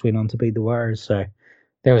Hornets went on to beat the Warriors, so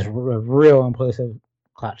that was a real impressive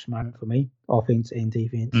clutch moment for me, offense and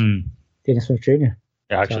defense. Dennis Smith Jr.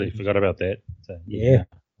 I actually forgot about that. So, yeah.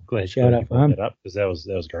 I'm glad Shout you out for brought him. that up because that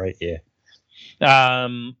was great. Yeah.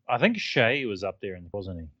 I think Shea was up there,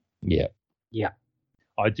 wasn't he? Yeah.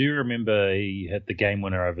 I do remember he hit the game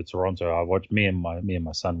winner over Toronto. I watched me and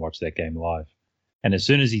my son watched that game live, and as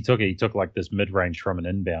soon as he took it, he took like this mid range from an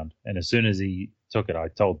inbound, and as soon as he took it, I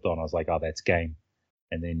told Don, I was like, "Oh, that's game,"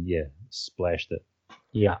 and then splashed it.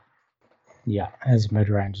 Yeah, his mid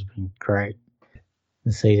range has been great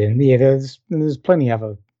this season. Yeah, there's plenty of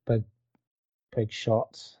other big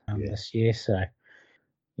shots this year, so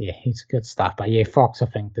yeah, he's good stuff. But yeah, Fox I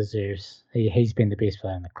think deserves. He's been the best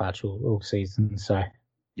player in the clutch all season. So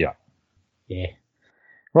yeah.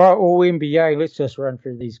 Right, all NBA. Let's just run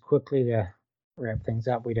through these quickly to wrap things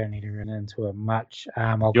up. We don't need to run into it much.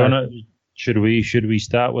 Should we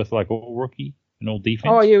start with like all rookie and all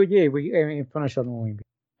defense? Oh yeah. We finish on all NBA.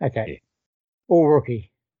 Okay, yeah. All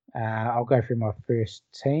rookie. I'll go through my first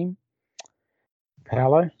team.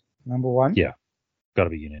 Paolo, number 1. Yeah, got to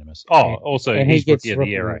be unanimous. Oh, also and he's he gets rookie of the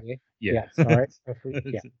year, right? Yeah. Sorry.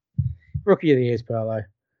 Rookie of the year is Paolo.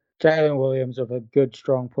 Jalen Williams with a good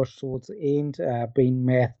strong push towards the end. Ben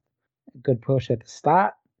Math, a good push at the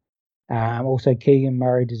start. Also, Keegan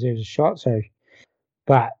Murray deserves a shot.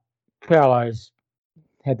 But Paolo's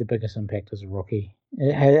had the biggest impact as a rookie.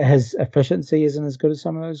 His efficiency isn't as good as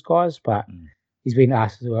some of those guys, but he's been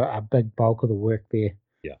asked to do a big bulk of the work there.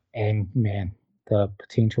 Yeah. And man, the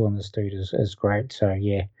potential in this dude is great. So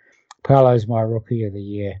yeah, Paolo's my rookie of the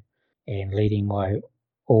year and leading my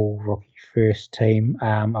all rookie first team.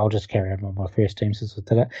 I'll just carry on with my first team since I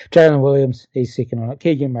did it. Jalen Williams, he's second on it.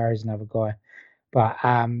 Keegan Murray's another guy. But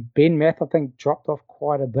Ben Math, I think, dropped off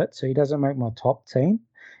quite a bit, so he doesn't make my top team.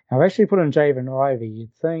 I've actually put in Javen Ivey.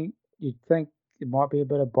 You'd think it might be a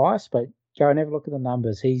bit of bias, but go and have a look at the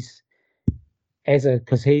numbers.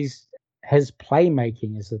 Because his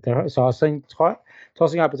playmaking is the difference. So I was saying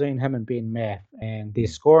tossing up between him and Ben Math, and their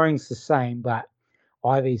scoring's the same, but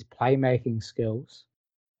Ivey's playmaking skills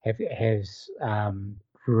has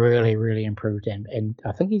really, really improved, and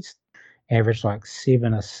I think he's averaged like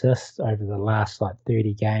 7 assists over the last like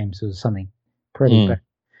 30 games or something pretty big.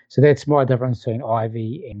 So that's my difference between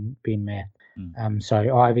Ivy and Ben Math.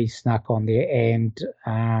 So Ivy snuck on there, and so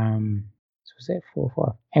was that 4 or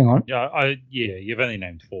 5? Hang on. You've only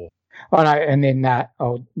named 4. Oh no, and then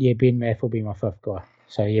Ben Math will be my 5th guy.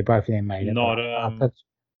 So yeah, both of them made it. Not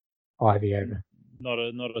Ivy over. Not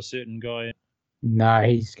a certain guy. No,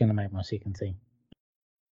 he's gonna make my second team.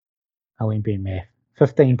 I went Ben Math.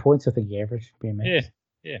 15 points, I think he averaged Ben Math.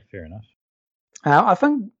 Yeah, fair enough. I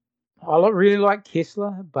think I really like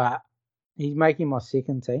Kessler, but he's making my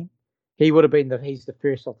second team. He would have been he's the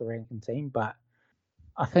first off the ranking team, but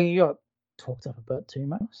I think he got talked up a bit too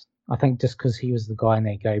much. I think just because he was the guy in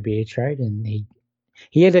that Gobert trade, and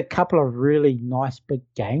he had a couple of really nice big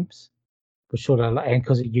games, but and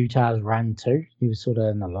because of Utah's run too, he was sort of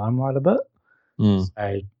in the limelight a bit. So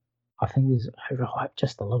I think he was overhyped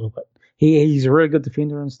just a little bit. He's a really good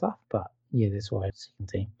defender and stuff, but yeah, that's why it's second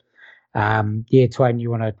team. Twain, you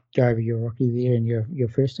want to go over your rookie of the year and your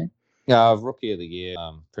first team? Rookie of the year,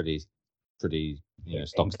 pretty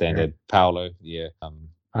stock standard. Paolo, yeah.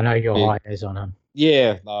 I know your high is on him.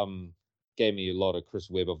 Yeah, gave me a lot of Chris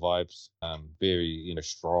Webber vibes. Very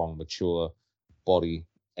strong, mature body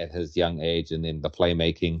at his young age, and then the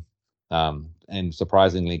playmaking. And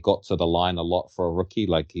surprisingly got to the line a lot for a rookie.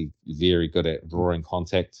 Like he's very good at drawing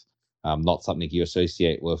contact. Not something you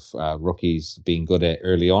associate with rookies being good at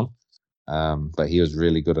early on. But he was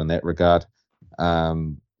really good in that regard.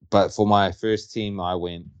 But for my first team, I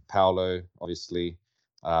went Paolo, obviously.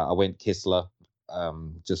 I went Kessler,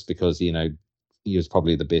 just because, he was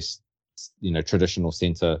probably the best, traditional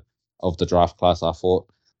center of the draft class, I thought.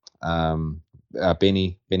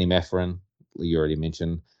 Benny Mathurin, you already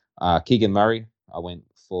mentioned. Keegan Murray, I went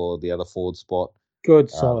for the other forward spot.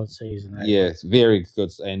 Good, solid season. Yes, very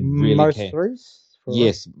good. And really most threes?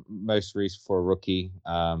 Yes, most threes for a rookie,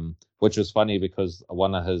 which was funny because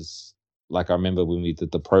one of his, I remember when we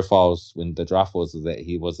did the profiles when the draft was, that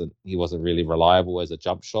he wasn't really reliable as a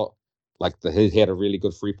jump shot. He had a really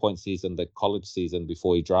good 3-point season, the college season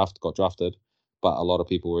before he got drafted, but a lot of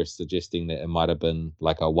people were suggesting that it might have been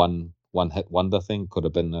like a one hit wonder thing. Could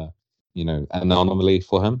have been an anomaly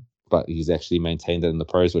for him, but he's actually maintained it in the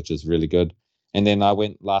pros, which is really good. And then I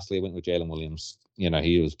went with Jalen Williams.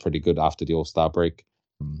 He was pretty good after the All-Star break.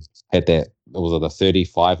 Had that, it was the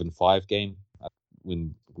 35-5 game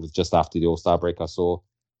when it was just after the All-Star break I saw.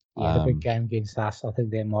 He had a big game against us. I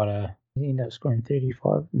think that might have ended up scoring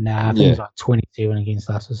 35. Nah, I think it was like 27 against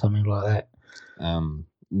us or something like that.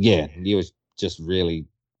 He was just really,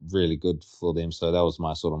 really good for them. So that was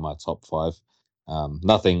my top 5.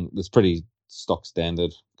 Nothing, it's pretty stock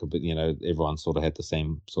standard, but everyone sort of had the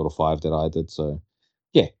same sort of 5 that I did. So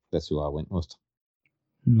yeah, that's who I went with.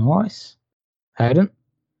 Nice. Hayden?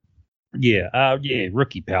 Yeah,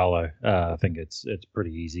 rookie Paolo. I think it's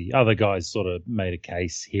pretty easy. Other guys sort of made a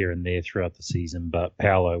case here and there throughout the season, but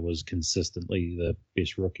Paolo was consistently the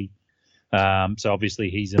best rookie. So obviously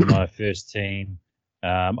he's in my first team.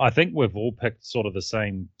 I think we've all picked sort of the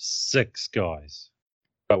same 6 guys,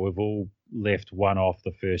 but we've all left one off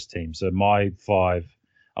the first team. So my 5,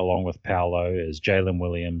 along with Paolo, is Jalen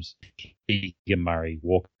Williams, Keegan Murray,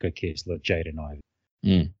 Walker Kessler, Jaden Ivey.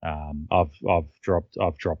 I've dropped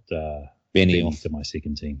Benny to my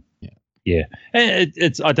second team. Yeah. And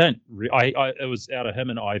it was out of him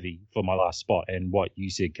and Ivy for my last spot. And what you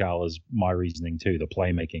said, Carl, is my reasoning too. The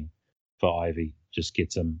playmaking for Ivy just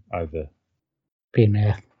gets him over.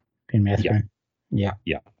 Penmath. Yeah.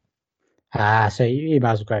 So you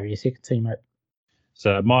might as well go over your second team, mate.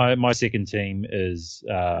 So my second team is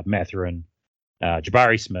Mathurin,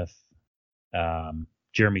 Jabari Smith,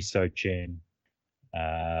 Jeremy Sochan.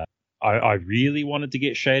 I really wanted to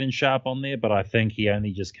get Shaden Sharp on there, but I think he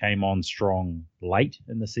only just came on strong late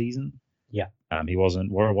in the season. Yeah. He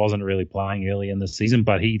wasn't really playing early in the season,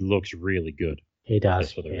 but he looks really good. He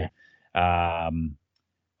does.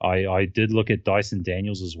 I did look at Dyson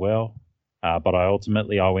Daniels as well, but I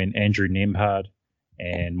went Andrew Nemhard,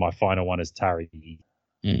 and my final one is Tari.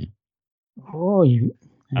 Oh,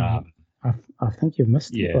 I think you've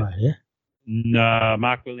missed it by here. No,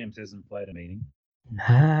 Mark Williams hasn't played a meeting.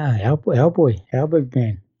 Our big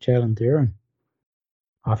man, Jalen Duran.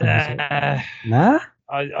 I think nah.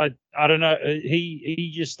 I don't know.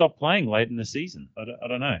 He just stopped playing late in the season. I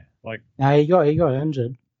don't know. No, he got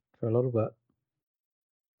injured for a little bit.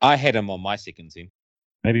 I had him on my second team.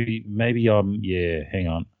 Maybe hang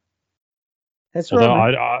on. That's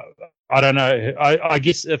right. I don't know. I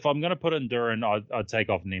guess if I'm going to put in Duran, I'd take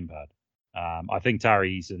off Nembhard. I think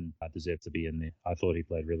Tari Eason deserved to be in there. I thought he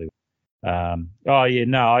played really well.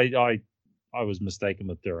 I was mistaken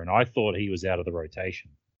with Duran. I thought he was out of the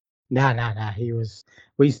rotation. No. He was.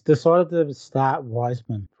 We decided to start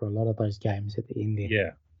Wiseman for a lot of those games at the end there.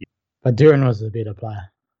 Yeah. But Duran was the better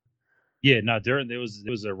player. Yeah, no, Duran. There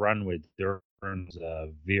was a run where Duran was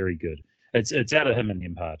very good. It's out of him and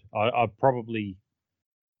Nembhard. I probably,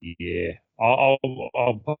 yeah. I'll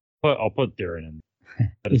put Duran in,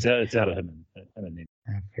 but it's out of him and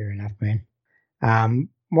Nembhard. Fair enough, man.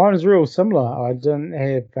 Mine is real similar. I didn't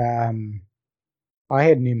have I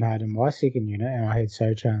had Nembhard in my second unit, and I had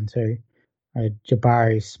Sochan too. I had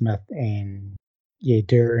Jabari Smith and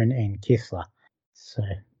Duran and Kessler. So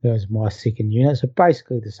that was my second unit. So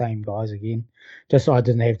basically the same guys again. Just I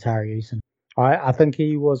didn't have Tari Eason. I think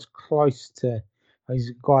he was close to.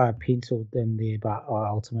 He's a guy I penciled in there, but I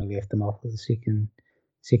ultimately left him off with the second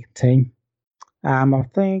team. I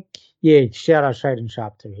think shout out Shaden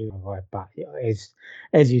Sharp too. He was right, but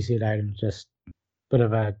as you said, Aiden, just a bit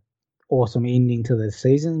of a awesome ending to the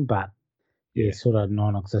season, but sort of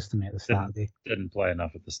non-existent at the start there. Didn't play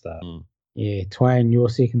enough at the start. Yeah, Twain, your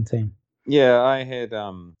second team. Yeah, I had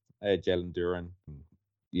Jalen Duran.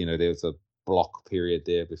 There was a block period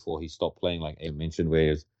there before he stopped playing, like I mentioned,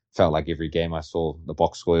 where it felt like every game I saw the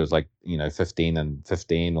box score was like 15 and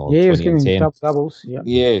 15 or 20 and 10. Doubles. Yeah,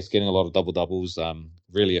 he's getting a lot of double doubles.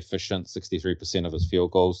 Really efficient, 63% of his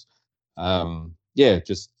field goals. I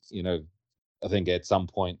think at some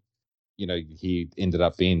point, he ended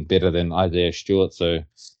up being better than Isaiah Stewart, so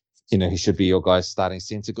he should be your guys' starting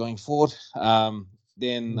center going forward.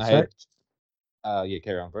 Then I had,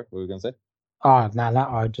 carry on, bro. What were we gonna say? Oh no,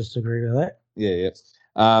 I just agree with that. Yeah.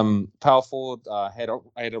 Power forward. I had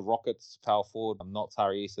a Rockets power forward. I'm not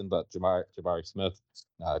Tari Eason, but Jabari Smith.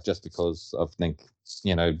 Just because I think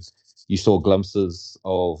you saw glimpses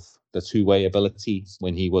of the two-way ability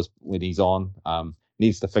when he's on.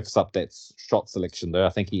 Needs to fix up that shot selection though. I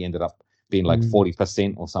think he ended up being like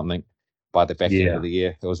 40% or something by the back end of the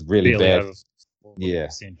year. It was really bad. Yeah,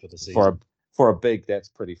 for the season. For a big, that's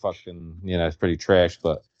pretty fucking it's pretty trash.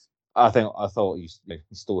 But I thought he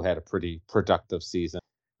still had a pretty productive season.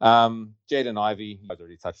 Jaden Ivey, I've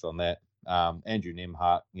already touched on that. Andrew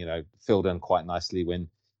Nemhart, filled in quite nicely when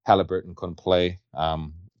Halliburton couldn't play.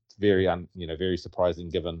 very very surprising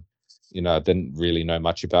given I didn't really know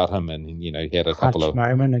much about him, and he had a couple of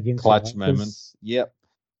moment against clutch moments. Yep.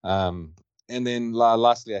 And then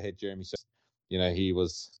lastly, I had Jeremy. He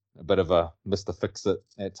was a bit of a Mr. Fix-It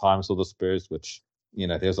at times for the Spurs, which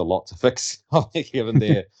there's a lot to fix given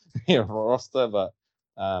their roster, but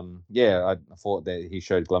I thought that he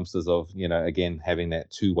showed glimpses of again having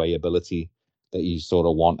that two-way ability that you sort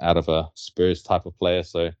of want out of a Spurs type of player.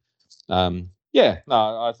 So I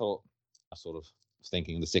thought I sort of was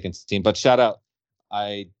thinking the second team, but shout out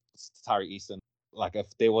Tari Eason. Like if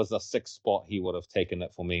there was a sixth spot, he would have taken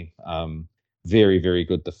it for me. Very, very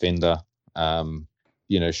good defender.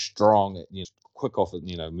 Strong, quick off,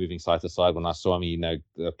 moving side to side. When I saw him, he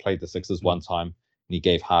played the Sixers one time and he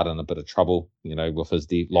gave Harden a bit of trouble, with his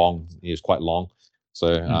deep long. He was quite long.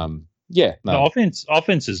 So, The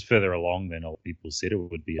offense is further along than all people said it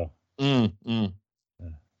would be. That's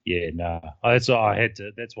what I had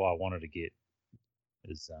to. That's why I wanted to get.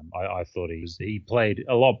 I thought he played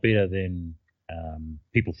a lot better than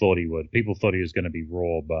people thought he would. People thought he was going to be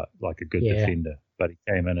raw, but like a good defender. But he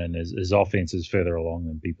came in and his offense is further along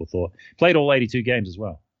than people thought. Played all 82 games as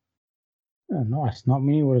well. Oh, nice. Not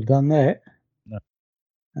many would have done that. No.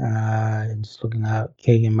 Just looking at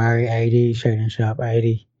Keegan Murray 80, Shaden Sharp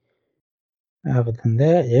 80. Other than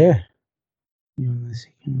that, yeah. You on the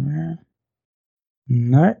second round?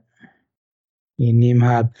 No. Yeah,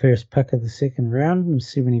 Nemhard first pick of the second round,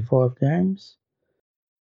 75 games.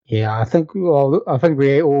 Yeah, I think we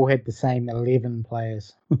all had the same 11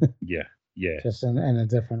 players. Yeah. Just in a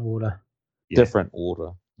different order. Yeah. Different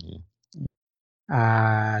order. Yeah.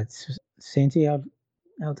 Santi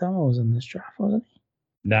Aldama was in this draft, wasn't he?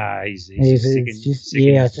 Nah, he's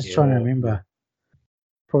second. I was just trying to remember. Yeah.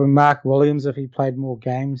 Probably Mark Williams, if he played more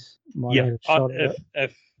games, might have shot at it.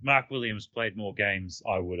 If Mark Williams played more games,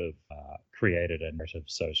 I would have created a narrative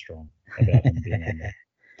so strong about him being in there.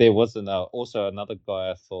 There was also another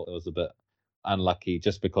guy I thought it was a bit unlucky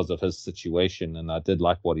just because of his situation, and I did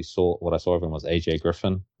like what I saw of him was AJ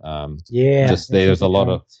Griffin. There's a lot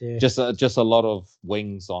of just a lot of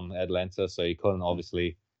wings on Atlanta, so he couldn't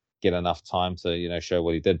obviously get enough time to show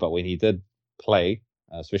what he did. But when he did play,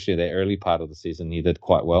 especially the early part of the season, he did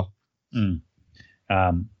quite well.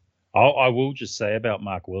 I will just say about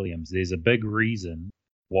Mark Williams, there's a big reason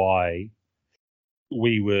why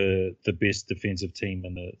we were the best defensive team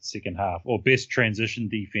in the second half, or best transition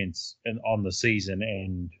defense on the season.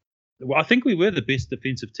 And I think we were the best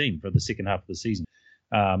defensive team for the second half of the season.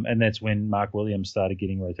 And that's when Mark Williams started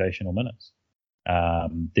getting rotational minutes.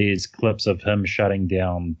 There's clips of him shutting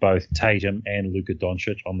down both Tatum and Luka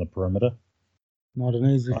Doncic on the perimeter. Not an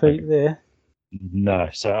easy feat there. No.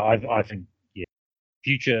 So I think,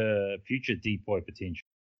 future decoy potential.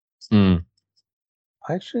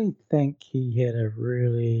 I actually think he had a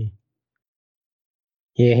really...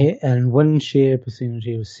 and win share percentage,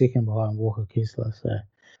 he was second behind Walker Kessler, so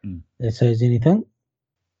that says anything,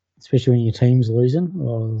 especially when your team's losing a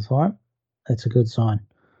lot of the time. That's a good sign.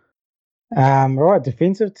 Right,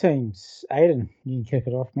 defensive teams. Aiden, you can kick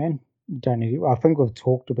it off, man. I think we've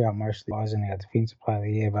talked about most of the guys in our defensive player of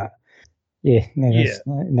the year, but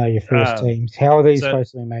know your first teams. How are these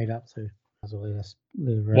supposed to be made up to? What's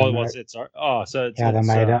it? Sorry. Oh, so how they're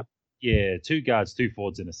made up. Yeah, 2 guards, 2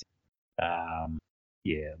 forwards in a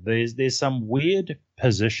there's some weird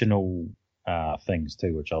positional things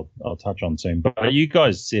too, which I'll touch on soon. But you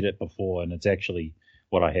guys said it before, and it's actually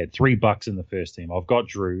what I had. $3 in the first team. I've got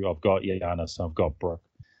Drew, I've got Giannis, I've got Brook.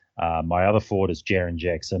 My other forward is Jaren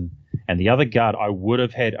Jackson, and the other guard I would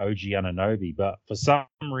have had OG Anunoby, but for some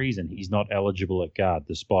reason he's not eligible at guard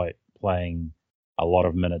despite playing a lot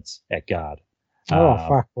of minutes at guard.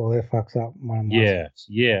 Fuck! Well, that fucks up one of my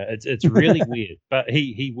it's really weird. But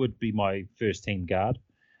he would be my first team guard.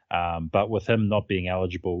 But with him not being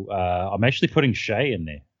eligible, I'm actually putting Shea in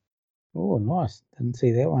there. Oh, nice! Didn't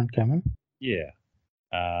see that one coming. Yeah.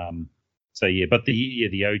 But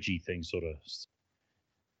the OG thing sort of.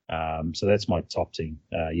 So that's my top team.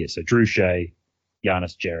 So Drew, Shea,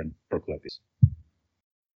 Giannis, Jaren, Brook Lopez.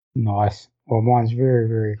 Nice. Well, mine's very,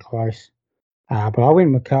 very close. But I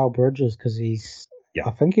went Mikal Bridges because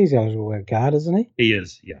I think he's eligible at guard, isn't he? He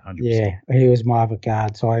is, 100%. Yeah, he was my other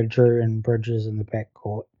guard. So I had Drew and Bridges in the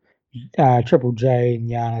backcourt. Triple J and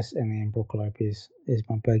Giannis, and then Brook Lopez is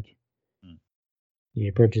my big.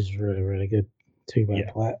 Yeah, Bridges is really, really good two-way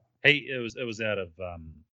player. It was out of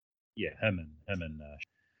him and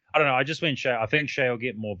I don't know. I just went Shea. I think Shea will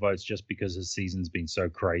get more votes just because his season's been so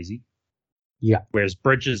crazy. Yeah. Whereas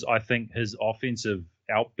Bridges, I think his offensive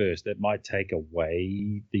outburst, that might take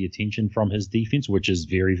away the attention from his defense, which is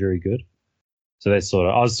very, very good. So that's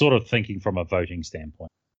I was sort of thinking from a voting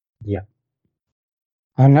standpoint. Yeah.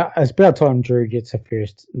 And it's about time Drew gets a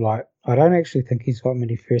first. Like, I don't actually think he's got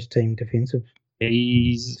many first team defensive.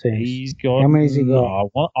 He's got. How many has he got?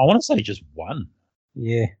 I want to say just one.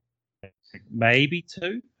 Yeah. Maybe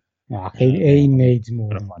two. No, he needs more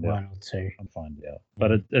than find one out. or two. I'll find out.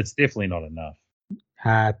 But it's definitely not enough.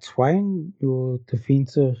 Twain, your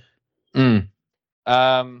defensive team.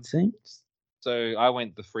 So I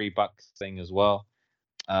went the $3 thing as well.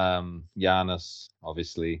 Giannis,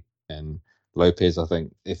 obviously, and Lopez. I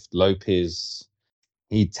think if Lopez,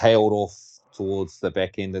 he tailed off towards the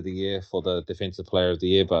back end of the year for the defensive player of the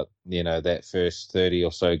year, but that first 30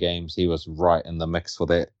 or so games, he was right in the mix for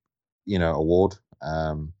that, award.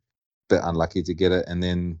 Bit unlucky to get it. And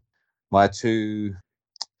then my two,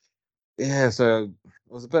 so it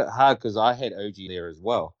was a bit hard because I had OG there as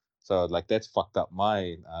well. So like that's fucked up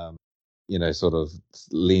my sort of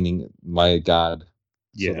leaning my guard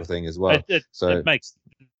sort of thing as well. It makes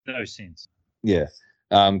no sense. Yeah.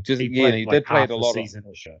 He did play a lot season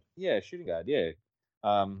of shooting guard, yeah.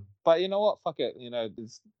 But you know what? Fuck it.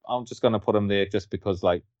 I'm just gonna put him there just because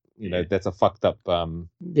that's a fucked up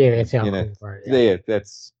that's how cool, bro. Yeah,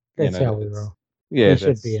 that's how we roll. Yeah, he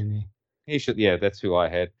should be in there. He should, that's who I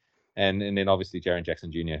had. And then obviously Jaren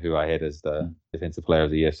Jackson Jr., who I had as the defensive player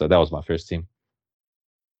of the year. So that was my first team.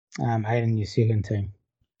 Aiden, your second team.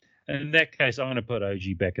 In that case, I'm going to put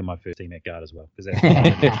OG back in my first team at guard as well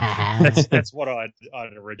because that's what I'd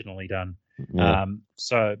originally done. Yeah.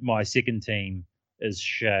 So my second team is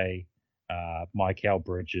Shea, Mikal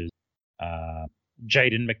Bridges,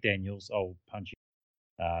 Jaden McDaniels, old punchy,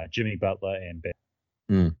 Jimmy Butler, and Ben.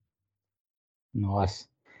 Nice.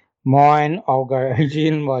 Mine, I'll go OG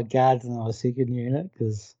in my guards in my second unit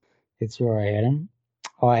because it's where I had him.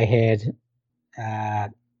 I had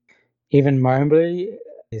Evan Mobley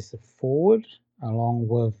as the forward, along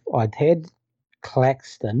with I'd had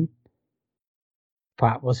Claxton,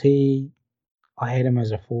 but I had him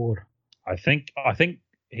as a forward. I think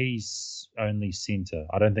he's only centre.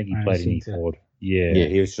 I don't think he played any forward. Yeah,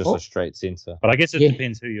 he was just a straight centre. But I guess it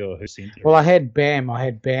depends who centre. Well, I had Bam.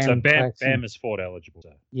 So Bam is forward eligible. So.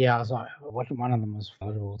 Yeah, I was like, one of them was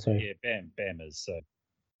eligible too. Yeah, Bam is. So.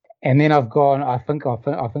 And then I've gone. I think I fucked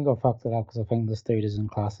it up because I think this dude is in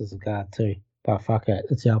class as a guard too. But fuck it,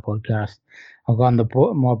 it's our podcast. I've gone my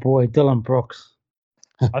boy Dylan Brooks.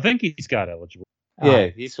 I think he's guard eligible. Yeah,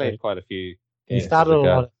 he played quite a few. He started a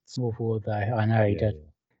lot at small forward though. I know he did.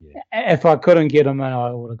 Yeah. If I couldn't get him in, I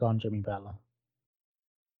would have gone Jimmy Butler.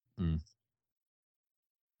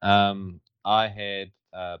 I had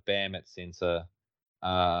Bam at centre.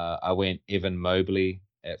 I went Evan Mobley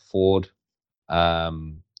at forward.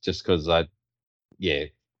 Just because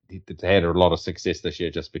he had a lot of success this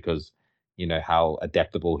year, just because how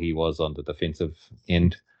adaptable he was on the defensive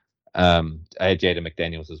end. I had Jaden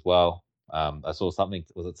McDaniels as well. I saw something,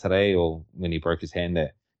 was it today or when he broke his hand,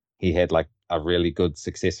 that he had like a really good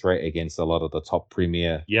success rate against a lot of the top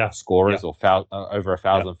premier scorers or over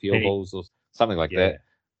 1,000 field goals or something like that.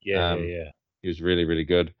 Yeah. He was really, really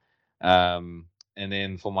good. And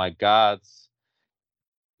then for my guards,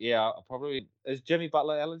 probably is Jimmy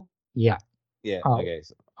Butler eligible? Yeah. Yeah. Okay.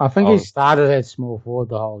 So I think he started at small forward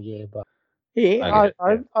the whole year, but I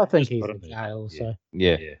think he's a guy also.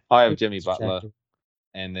 Yeah. I have Jimmy Butler,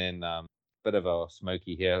 and then bit of a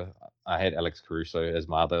smoky here. I had Alex Caruso as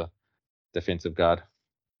my other defensive guard.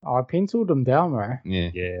 I penciled him down, bro. Yeah.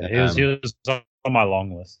 He was on my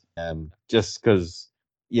long list. Just because,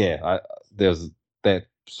 there's that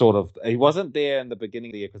sort of, he wasn't there in the beginning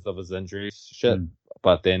of the year because of his injury shit,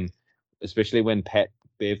 but then especially when Pat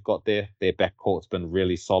Bev got there, their backcourt's been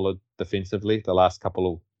really solid defensively the last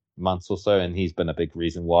couple of months or so, and he's been a big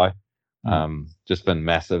reason why. Just been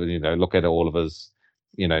massive. Look at all of his,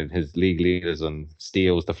 his league leaders and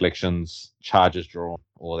steals, deflections, charges drawn,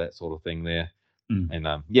 all that sort of thing there. And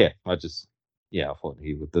I thought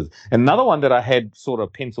he would. And another one that I had sort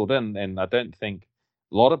of penciled in, and I don't think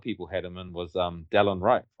a lot of people had him in, was Dallin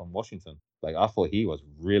Wright from Washington. Like, I thought he was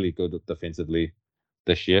really good defensively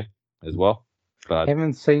this year as well. But I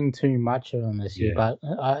haven't seen too much of him this year, but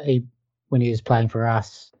when he was playing for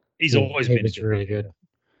us, he's always been really good.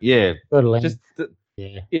 Yeah, good length.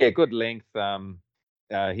 Good length.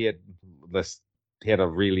 He had a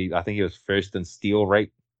really, I think he was first in steal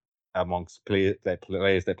rate amongst players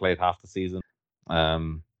that played half the season.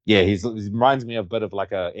 He reminds me of a bit of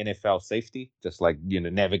like a NFL safety, just like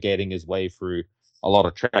navigating his way through a lot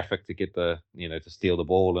of traffic to get the to steal the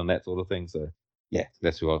ball and that sort of thing. So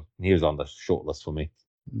that's who he was on the short list for me.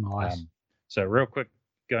 Nice. So real quick,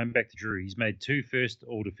 going back to Drew, he's made 2 first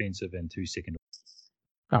all defensive and 2 second.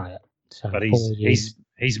 Oh yeah. So but he's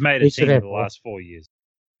made a team in the last 4 years.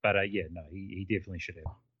 But no, he definitely should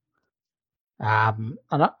have. And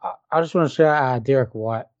I just want to shout out Derek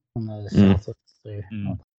White on the Celtics too.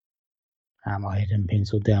 I had him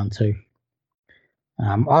penciled down too.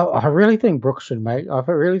 I really think Brooks should make. I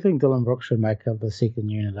really think Dylan Brooks should make up the second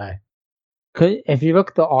unit. If you look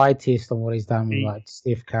at the eye test on what he's done with like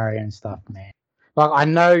Steph Curry and stuff, man. Like I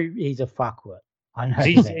know he's a fuckwit. I know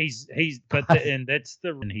and that's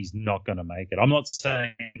the reason he's not going to make it. I'm not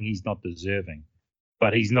saying he's not deserving,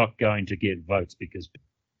 but he's not going to get votes because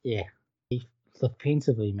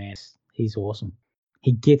defensively, man, he's awesome.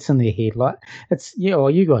 He gets in their head like it's you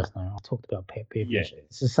guys know. I talked about Pat Beverly. Yeah,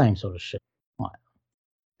 it's the same sort of shit. Like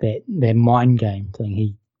that mind game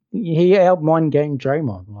thing. He out mind game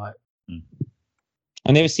Draymond. Like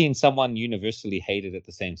I've never seen someone universally hated at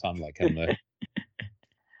the same time like him though.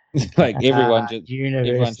 Like everyone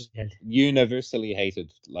universally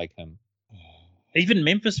hated like him. Even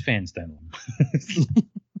Memphis fans don't.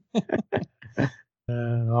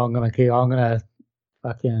 I'm gonna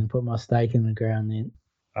fucking put my stake in the ground then.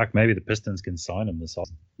 Like maybe the Pistons can sign him this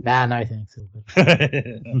season. Nah, no thanks.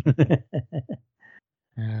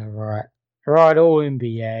 Right, all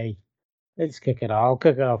NBA. Let's kick it off. I'll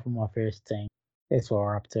kick it off with my first team. That's what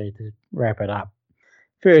we're up to wrap it up.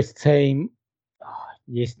 First team.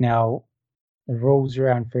 Yes, now the rules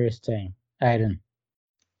around first team. Aiden.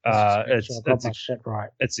 It's my shit right.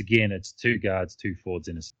 It's 2 guards, 2 forwards,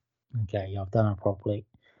 and a. Okay, I've done it properly.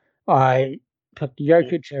 I picked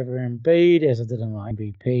Jokic over Embiid as I did in my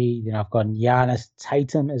MVP. Then I've got Giannis,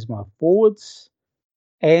 Tatum as my forwards.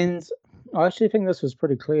 And I actually think this was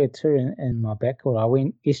pretty clear too in my backcourt. I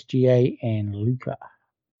went SGA and Luka.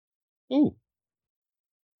 Ooh.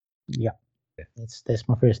 Yeah. That's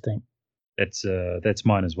my first team. That's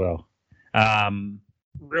mine as well.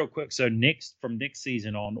 Real quick, so from next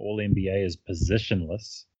season on, all NBA is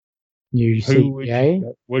positionless.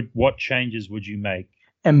 What changes would you make?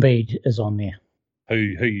 Embiid is on there. Who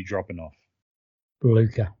you dropping off?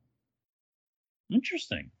 Luka.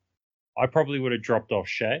 Interesting. I probably would have dropped off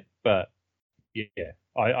Shea, but yeah,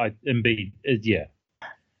 I Embiid.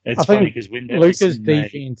 It's funny because when Luka's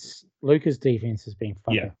defense has been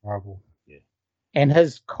fucking horrible. Yeah, and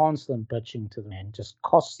his constant bitching to the man just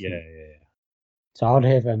costs. Yeah. So I'd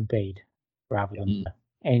have Embiid rather than.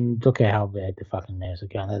 And look at how bad the fucking Mavs are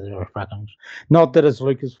going. They're fucking. Not that it's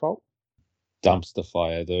Luka's fault. Dumpster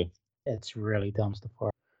fire, though. It's really dumpster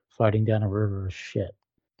fire. Floating down a river of shit.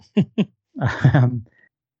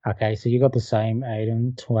 Okay, so you got the same,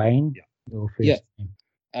 Aiden, Twain. Yeah.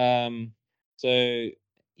 So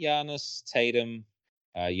Giannis, Tatum,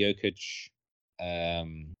 Jokic. I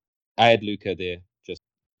had Luka there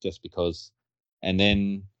just because, and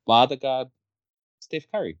then my other guard, Steph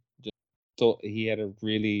Curry. Just thought he had a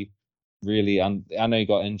really, really. I know he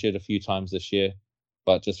got injured a few times this year,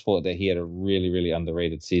 but just thought that he had a really, really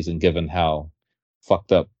underrated season given how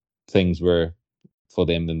fucked up things were for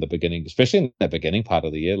them in the beginning, especially in the beginning part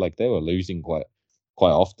of the year. Like they were losing quite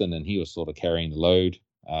often, and he was sort of carrying the load.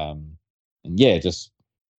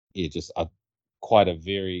 Quite a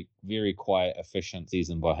very, very quiet, efficient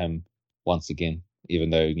season by him once again. Even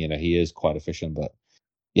though he is quite efficient, but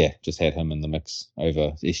just had him in the mix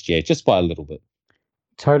over SGA just by a little bit.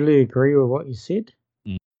 Totally agree with what you said,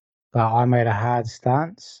 but I made a hard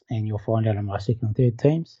stance, and you'll find out in my second and third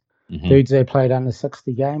teams. Mm-hmm. Dudes that played under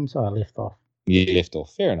 60 games, I left off. You left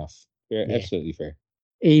off. Fair enough. Absolutely fair.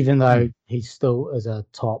 Even though he still is a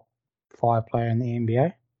top 5 player in the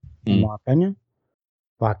NBA, in my opinion.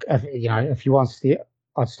 Like if you want Steph,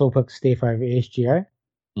 I'd still pick Steph over SGA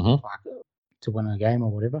to win a game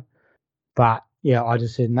or whatever. But I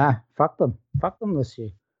just said fuck them this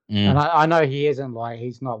year. And I know he isn't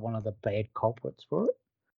he's not one of the bad culprits for it,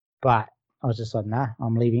 but I was just like,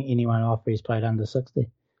 I'm leaving anyone off who's played under 60.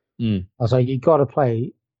 I was like, you got to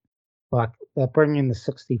play. Like they're bringing the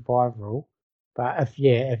 65 rule, but if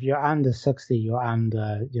you're under 60, you're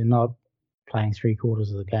not playing 3/4 of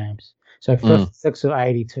the games. So 56 or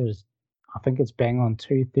 82 is, I think it's bang on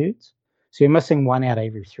 2/3. So you're missing 1 out of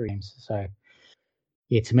every 3 games. So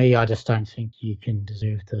to me, I just don't think you can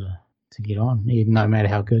deserve to get on, even no matter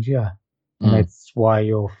how good you are. And that's why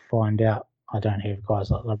you'll find out I don't have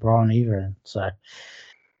guys like LeBron either. And so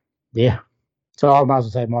so I might as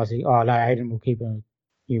well say Mosey. Oh no, Aiden will keep it.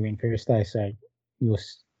 You went first, so did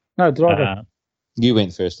I go? You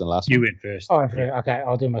went first and last. You went first. Oh, okay.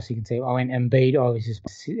 I'll do my second team. I went Embiid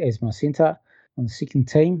obviously as my center on the second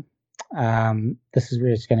team. This is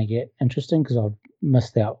where it's going to get interesting because I've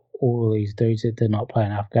missed out all of these dudes that did not play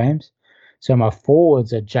enough games. So my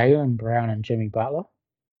forwards are Jaylen Brown and Jimmy Butler,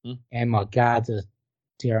 and my guards are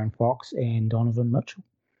De'Aaron Fox and Donovan Mitchell.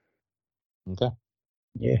 Okay.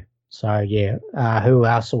 Yeah. So yeah, who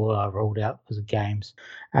else will I ruled out because of games?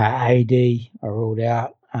 AD I ruled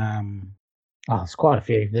out. It's quite a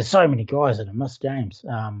few. There's so many guys that have missed games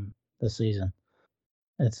this season.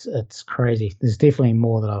 It's crazy. There's definitely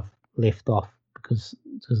more that I've left off because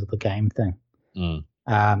of the game thing.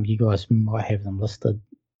 You guys might have them listed.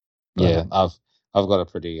 Yeah, I've got a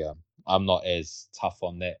pretty. I'm not as tough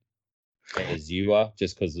on that as you are,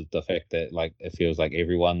 just because of the fact that like it feels like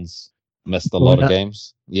everyone's missed a lot of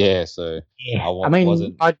games. Yeah, so yeah,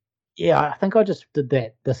 I think I just did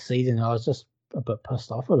that this season. I was just a bit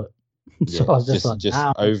pissed off at it. So I was just like,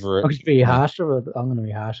 nah, over it. I'm going to be harsh on it. I'm going to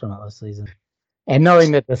be harsh on it this season. And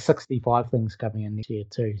knowing that the 65 thing's coming in next year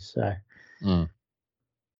too. So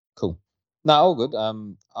cool. No, all good.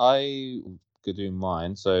 I could do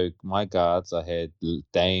mine. So my guards, I had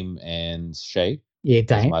Dame and Shea. Yeah,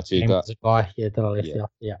 Dame. My two Dame's a guy. Yeah, that I left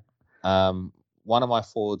out. Yeah. One of my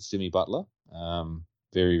forwards, Jimmy Butler.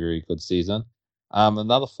 Very, very good season.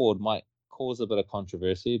 Another forward might cause a bit of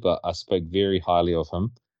controversy, but I spoke very highly of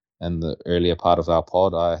him in the earlier part of our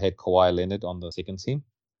pod. I had Kawhi Leonard on the second team.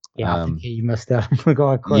 Yeah, I think you missed out on the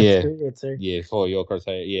guy criteria too. Yeah, for your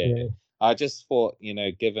criteria. Yeah. I just thought,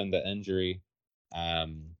 given the injury,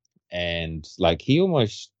 and like he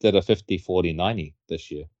almost did a 50-40-90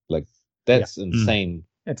 this year. Like that's insane.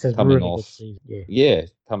 It's a coming really off, good season. Yeah,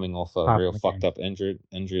 coming off a real fucked up injury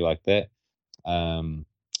like that. And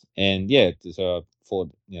yeah, so I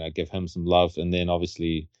thought, give him some love, and then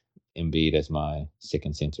obviously Embiid as my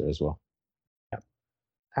second center as well.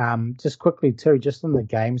 Just quickly too, just on the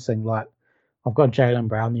games thing, like I've got Jaylen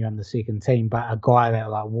Brown there on the second team, but a guy that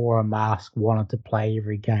like wore a mask, wanted to play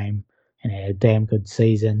every game, and had a damn good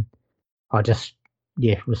season. I just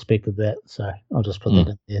respected that, so I'll just put that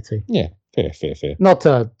in there too. Yeah, fair. Not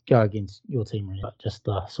to go against your team, really, but just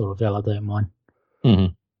to sort of validate mine.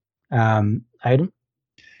 Aiden?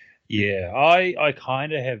 Yeah, I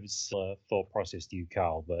kind of have a thought process to you,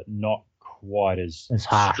 Carl, but not quite as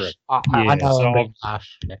harsh. strict. I know so I'm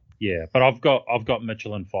harsh. Yeah, but I've got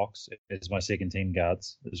Mitchell and Fox as my second team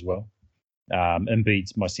guards as well.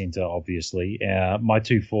 Embiid's my center, obviously. My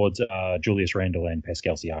two forwards are Julius Randle and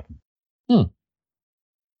Pascal Siakam.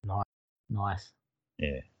 Nice.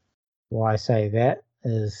 Yeah. Why I say that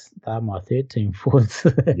is they're my third team forwards.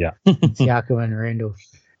 Yeah. Siakam and Randle.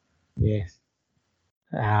 Yeah.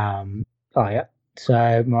 So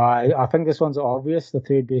I think this one's obvious. The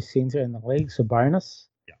third best center in the league, Sabonis.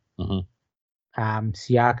 Yeah.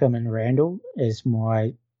 Siakam and Randle is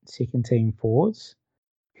my second team forwards,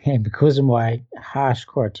 and because of my harsh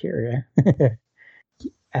criteria,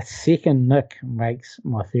 a second Nick makes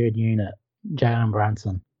my third unit, Jalen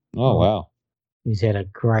Brunson. Oh wow, he's had a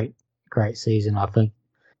great season. I think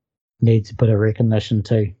needs a bit of recognition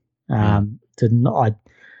too.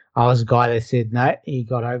 I was a guy that said no, he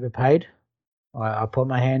got overpaid. I put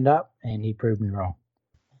my hand up, and he proved me wrong.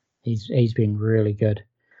 He's been really good.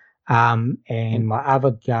 And my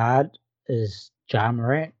other guard is Ja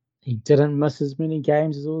Morant. He didn't miss as many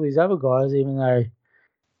games as all these other guys, even though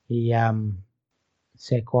he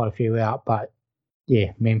set quite a few out. But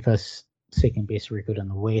yeah, Memphis, second best record in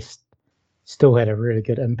the West, still had a really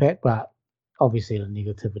good impact. But obviously the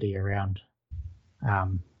negativity around,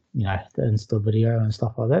 the Insta video and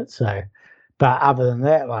stuff like that. So, but other than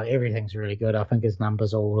that, like everything's really good. I think his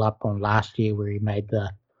numbers are all up on last year where he made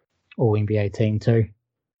the All NBA team too.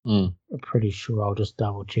 I'm pretty sure. I'll just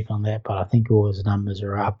double check on that, but I think all his numbers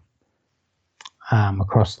are up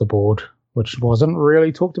across the board, which wasn't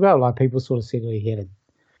really talked about. Like people sort of said he had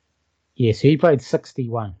so he played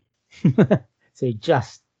 61. So he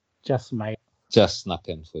just snuck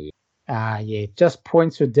in for you. Just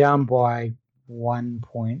points were down by 1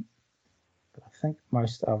 point. But I think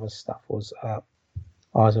most other stuff was up.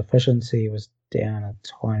 His efficiency was down a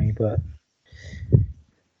tiny bit.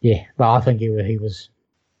 Yeah, but I think he was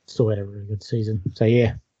still had a really good season. So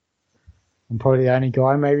yeah, I'm probably the only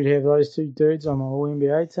guy maybe to have those two dudes on my All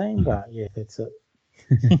NBA team. But yeah, that's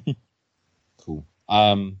it. Cool.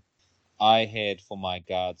 I had for my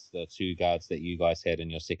guards the two guards that you guys had in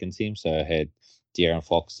your second team. So I had De'Aaron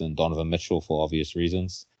Fox and Donovan Mitchell for obvious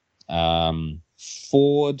reasons.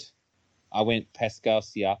 Forward, I went Pascal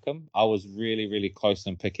Siakam. I was really, really close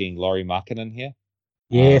in picking Lauri Markkanen here.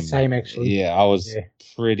 Yeah, same actually. Yeah, I was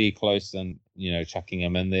pretty close in, chucking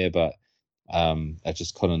him in there, but I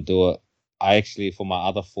just couldn't do it. I actually, for my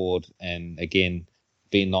other forward, and again,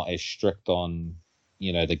 being not as strict on,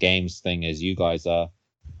 the games thing as you guys are,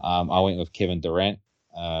 I went with Kevin Durant.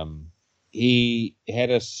 He had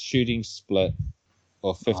a shooting split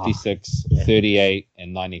of 56, 38,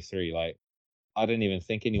 and 93. Like, I didn't even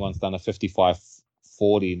think anyone's done a 55,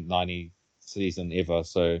 40, 93 season ever.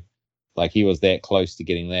 So, like, he was that close to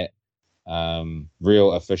getting that.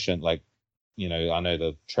 Real efficient. Like, you know, I know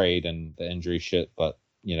the trade and the injury shit, but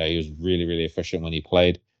you know, he was really, really efficient when he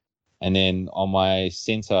played. And then on my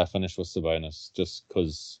center, I finished with Sabonis just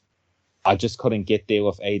because I just couldn't get there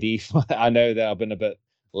with AD. I know that I've been a bit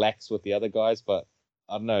lax with the other guys, but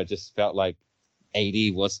I don't know. It just felt like AD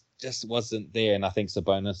wasn't there, and I think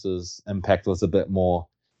Sabonis's impact was a bit more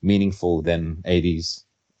meaningful than AD's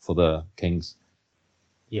for the Kings.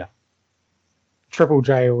 Yeah. Triple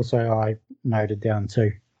J also I noted down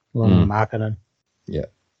too. A lot of marketing. Yeah.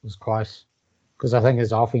 It was close. Because I think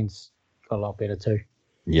his offense got a lot better too.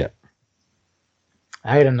 Yeah.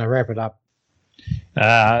 Aiden, to wrap it up.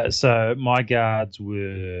 So my guards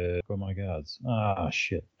were... What were my guards? Oh,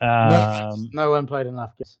 shit. No one played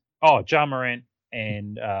enough games. Oh, Ja Morant.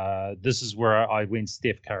 And this is where I went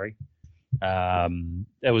Steph Curry.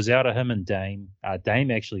 It was out of him and Dame.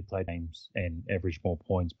 Dame actually played games and averaged more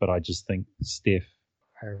points, but I just think Steph...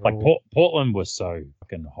 Like, Portland was so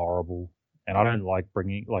fucking horrible. And I don't like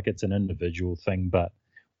bringing... Like, it's an individual thing, but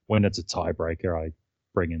when it's a tiebreaker, I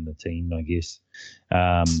bring in the team, I guess.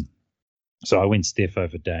 So I went Steph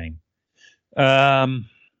over Dame.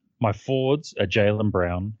 My forwards are Jaylen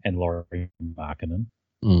Brown and Lauri Markkanen.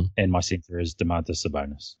 And my center is Domantas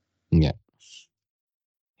Sabonis. Yeah.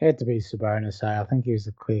 Had to be Sabonis. I think he was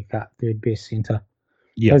the clear-cut third best center.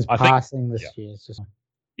 Yeah. His passing this year is just...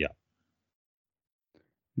 Yeah.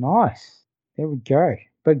 Nice. There we go.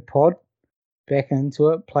 Big pod. Back into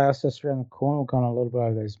it. Playoffs just around the corner. We've gone a little bit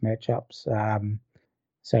over those matchups.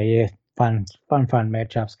 So yeah, fun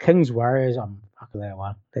matchups. Kings Warriors. I'm fucking that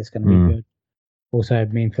one. That's going to be good. Also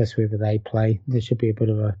Memphis, wherever they play, there should be a bit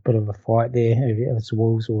of a fight there. If it's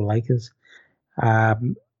Wolves or Lakers. Yeah,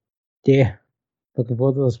 looking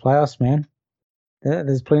forward to those playoffs, man.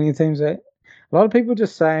 There's plenty of teams that... A lot of people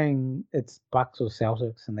just saying it's Bucks or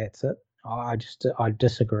Celtics and that's it. I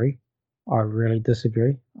disagree. I really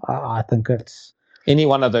disagree. I think it's any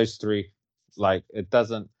one of those three. Like, it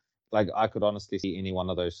doesn't... Like, I could honestly see any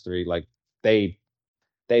one of those three. Like, they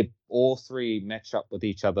all three match up with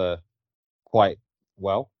each other quite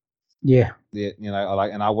well. Yeah. You know,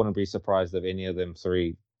 like, and I wouldn't be surprised if any of them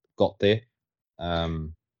three got there.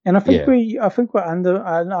 And I think we're under...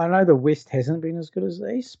 I know the West hasn't been as good as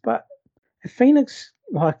the East, but if Phoenix,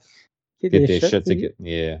 like, get their shit to get...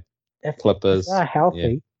 Yeah. If Clippers. If they're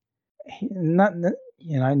healthy, Nuggets,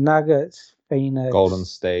 Phoenix, Golden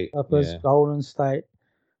State, Clippers, Golden State.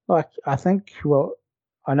 Like, I think, well,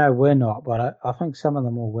 I know we're not, but I think some of the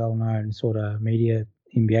more well-known sort of media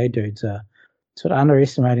NBA dudes are sort of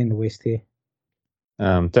underestimating the West here.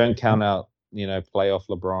 Don't count out, playoff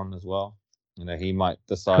LeBron as well. He might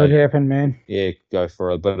decide. Could happen, man. Yeah, go for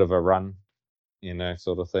a bit of a run,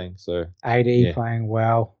 sort of thing. So AD playing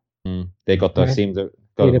well. They got those teams that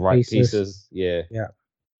got the right pieces. Yeah.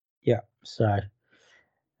 So,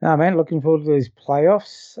 no, man, looking forward to these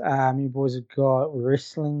playoffs. You boys have got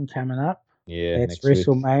wrestling coming up. Yeah, that's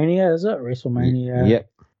WrestleMania, is it? WrestleMania.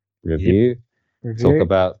 Yep. Review. Talk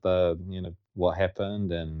about the what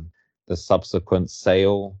happened and the subsequent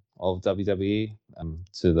sale of WWE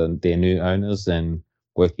to their new owners and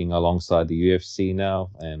working alongside the UFC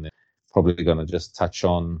now, and probably going to just touch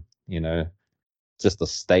on just the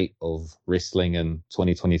state of wrestling in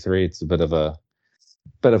 2023. It's a bit of a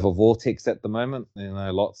vortex at the moment.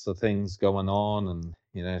 Lots of things going on, and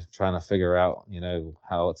trying to figure out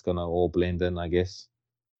how it's going to all blend in, I guess.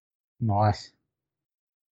 Nice.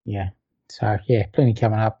 Yeah. So yeah, plenty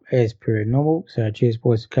coming up as per normal. So cheers,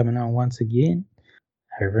 boys, for coming on once again.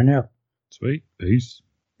 Over and out. Sweet. Peace.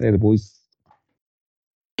 Later, boys.